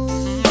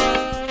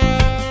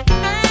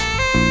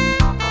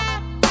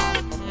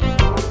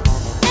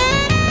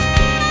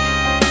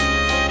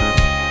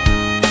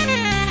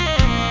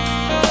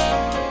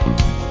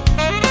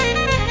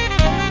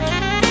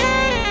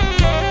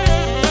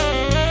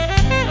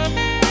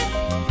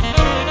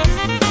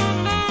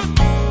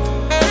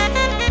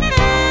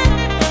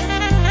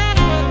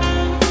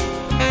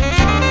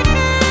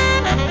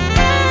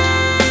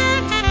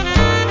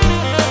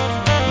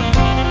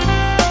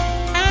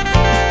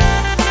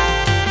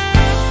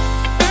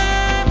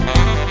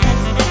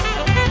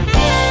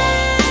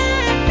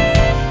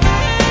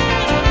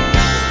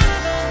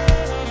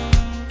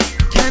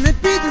 Can it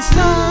be the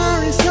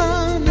starry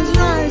sun is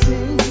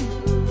rising?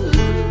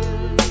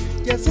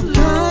 Guess it's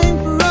time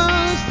for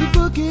us to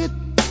book it.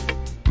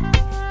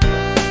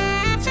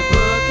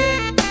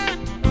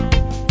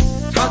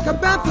 Talk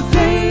about the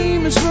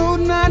famous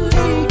road not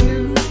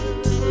taken.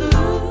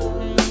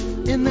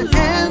 In the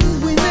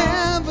end, we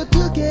never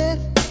took it.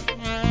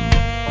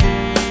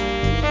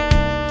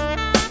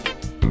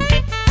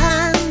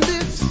 And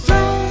if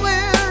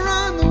somewhere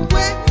on the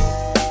way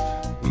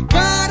we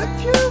got a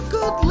few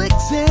good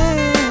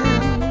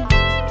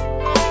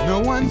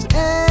one's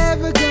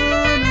ever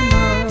gonna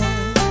know.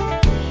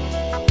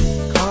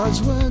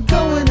 'Cause we're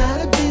going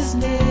out of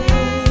business.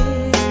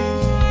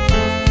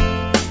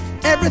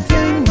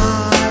 Everything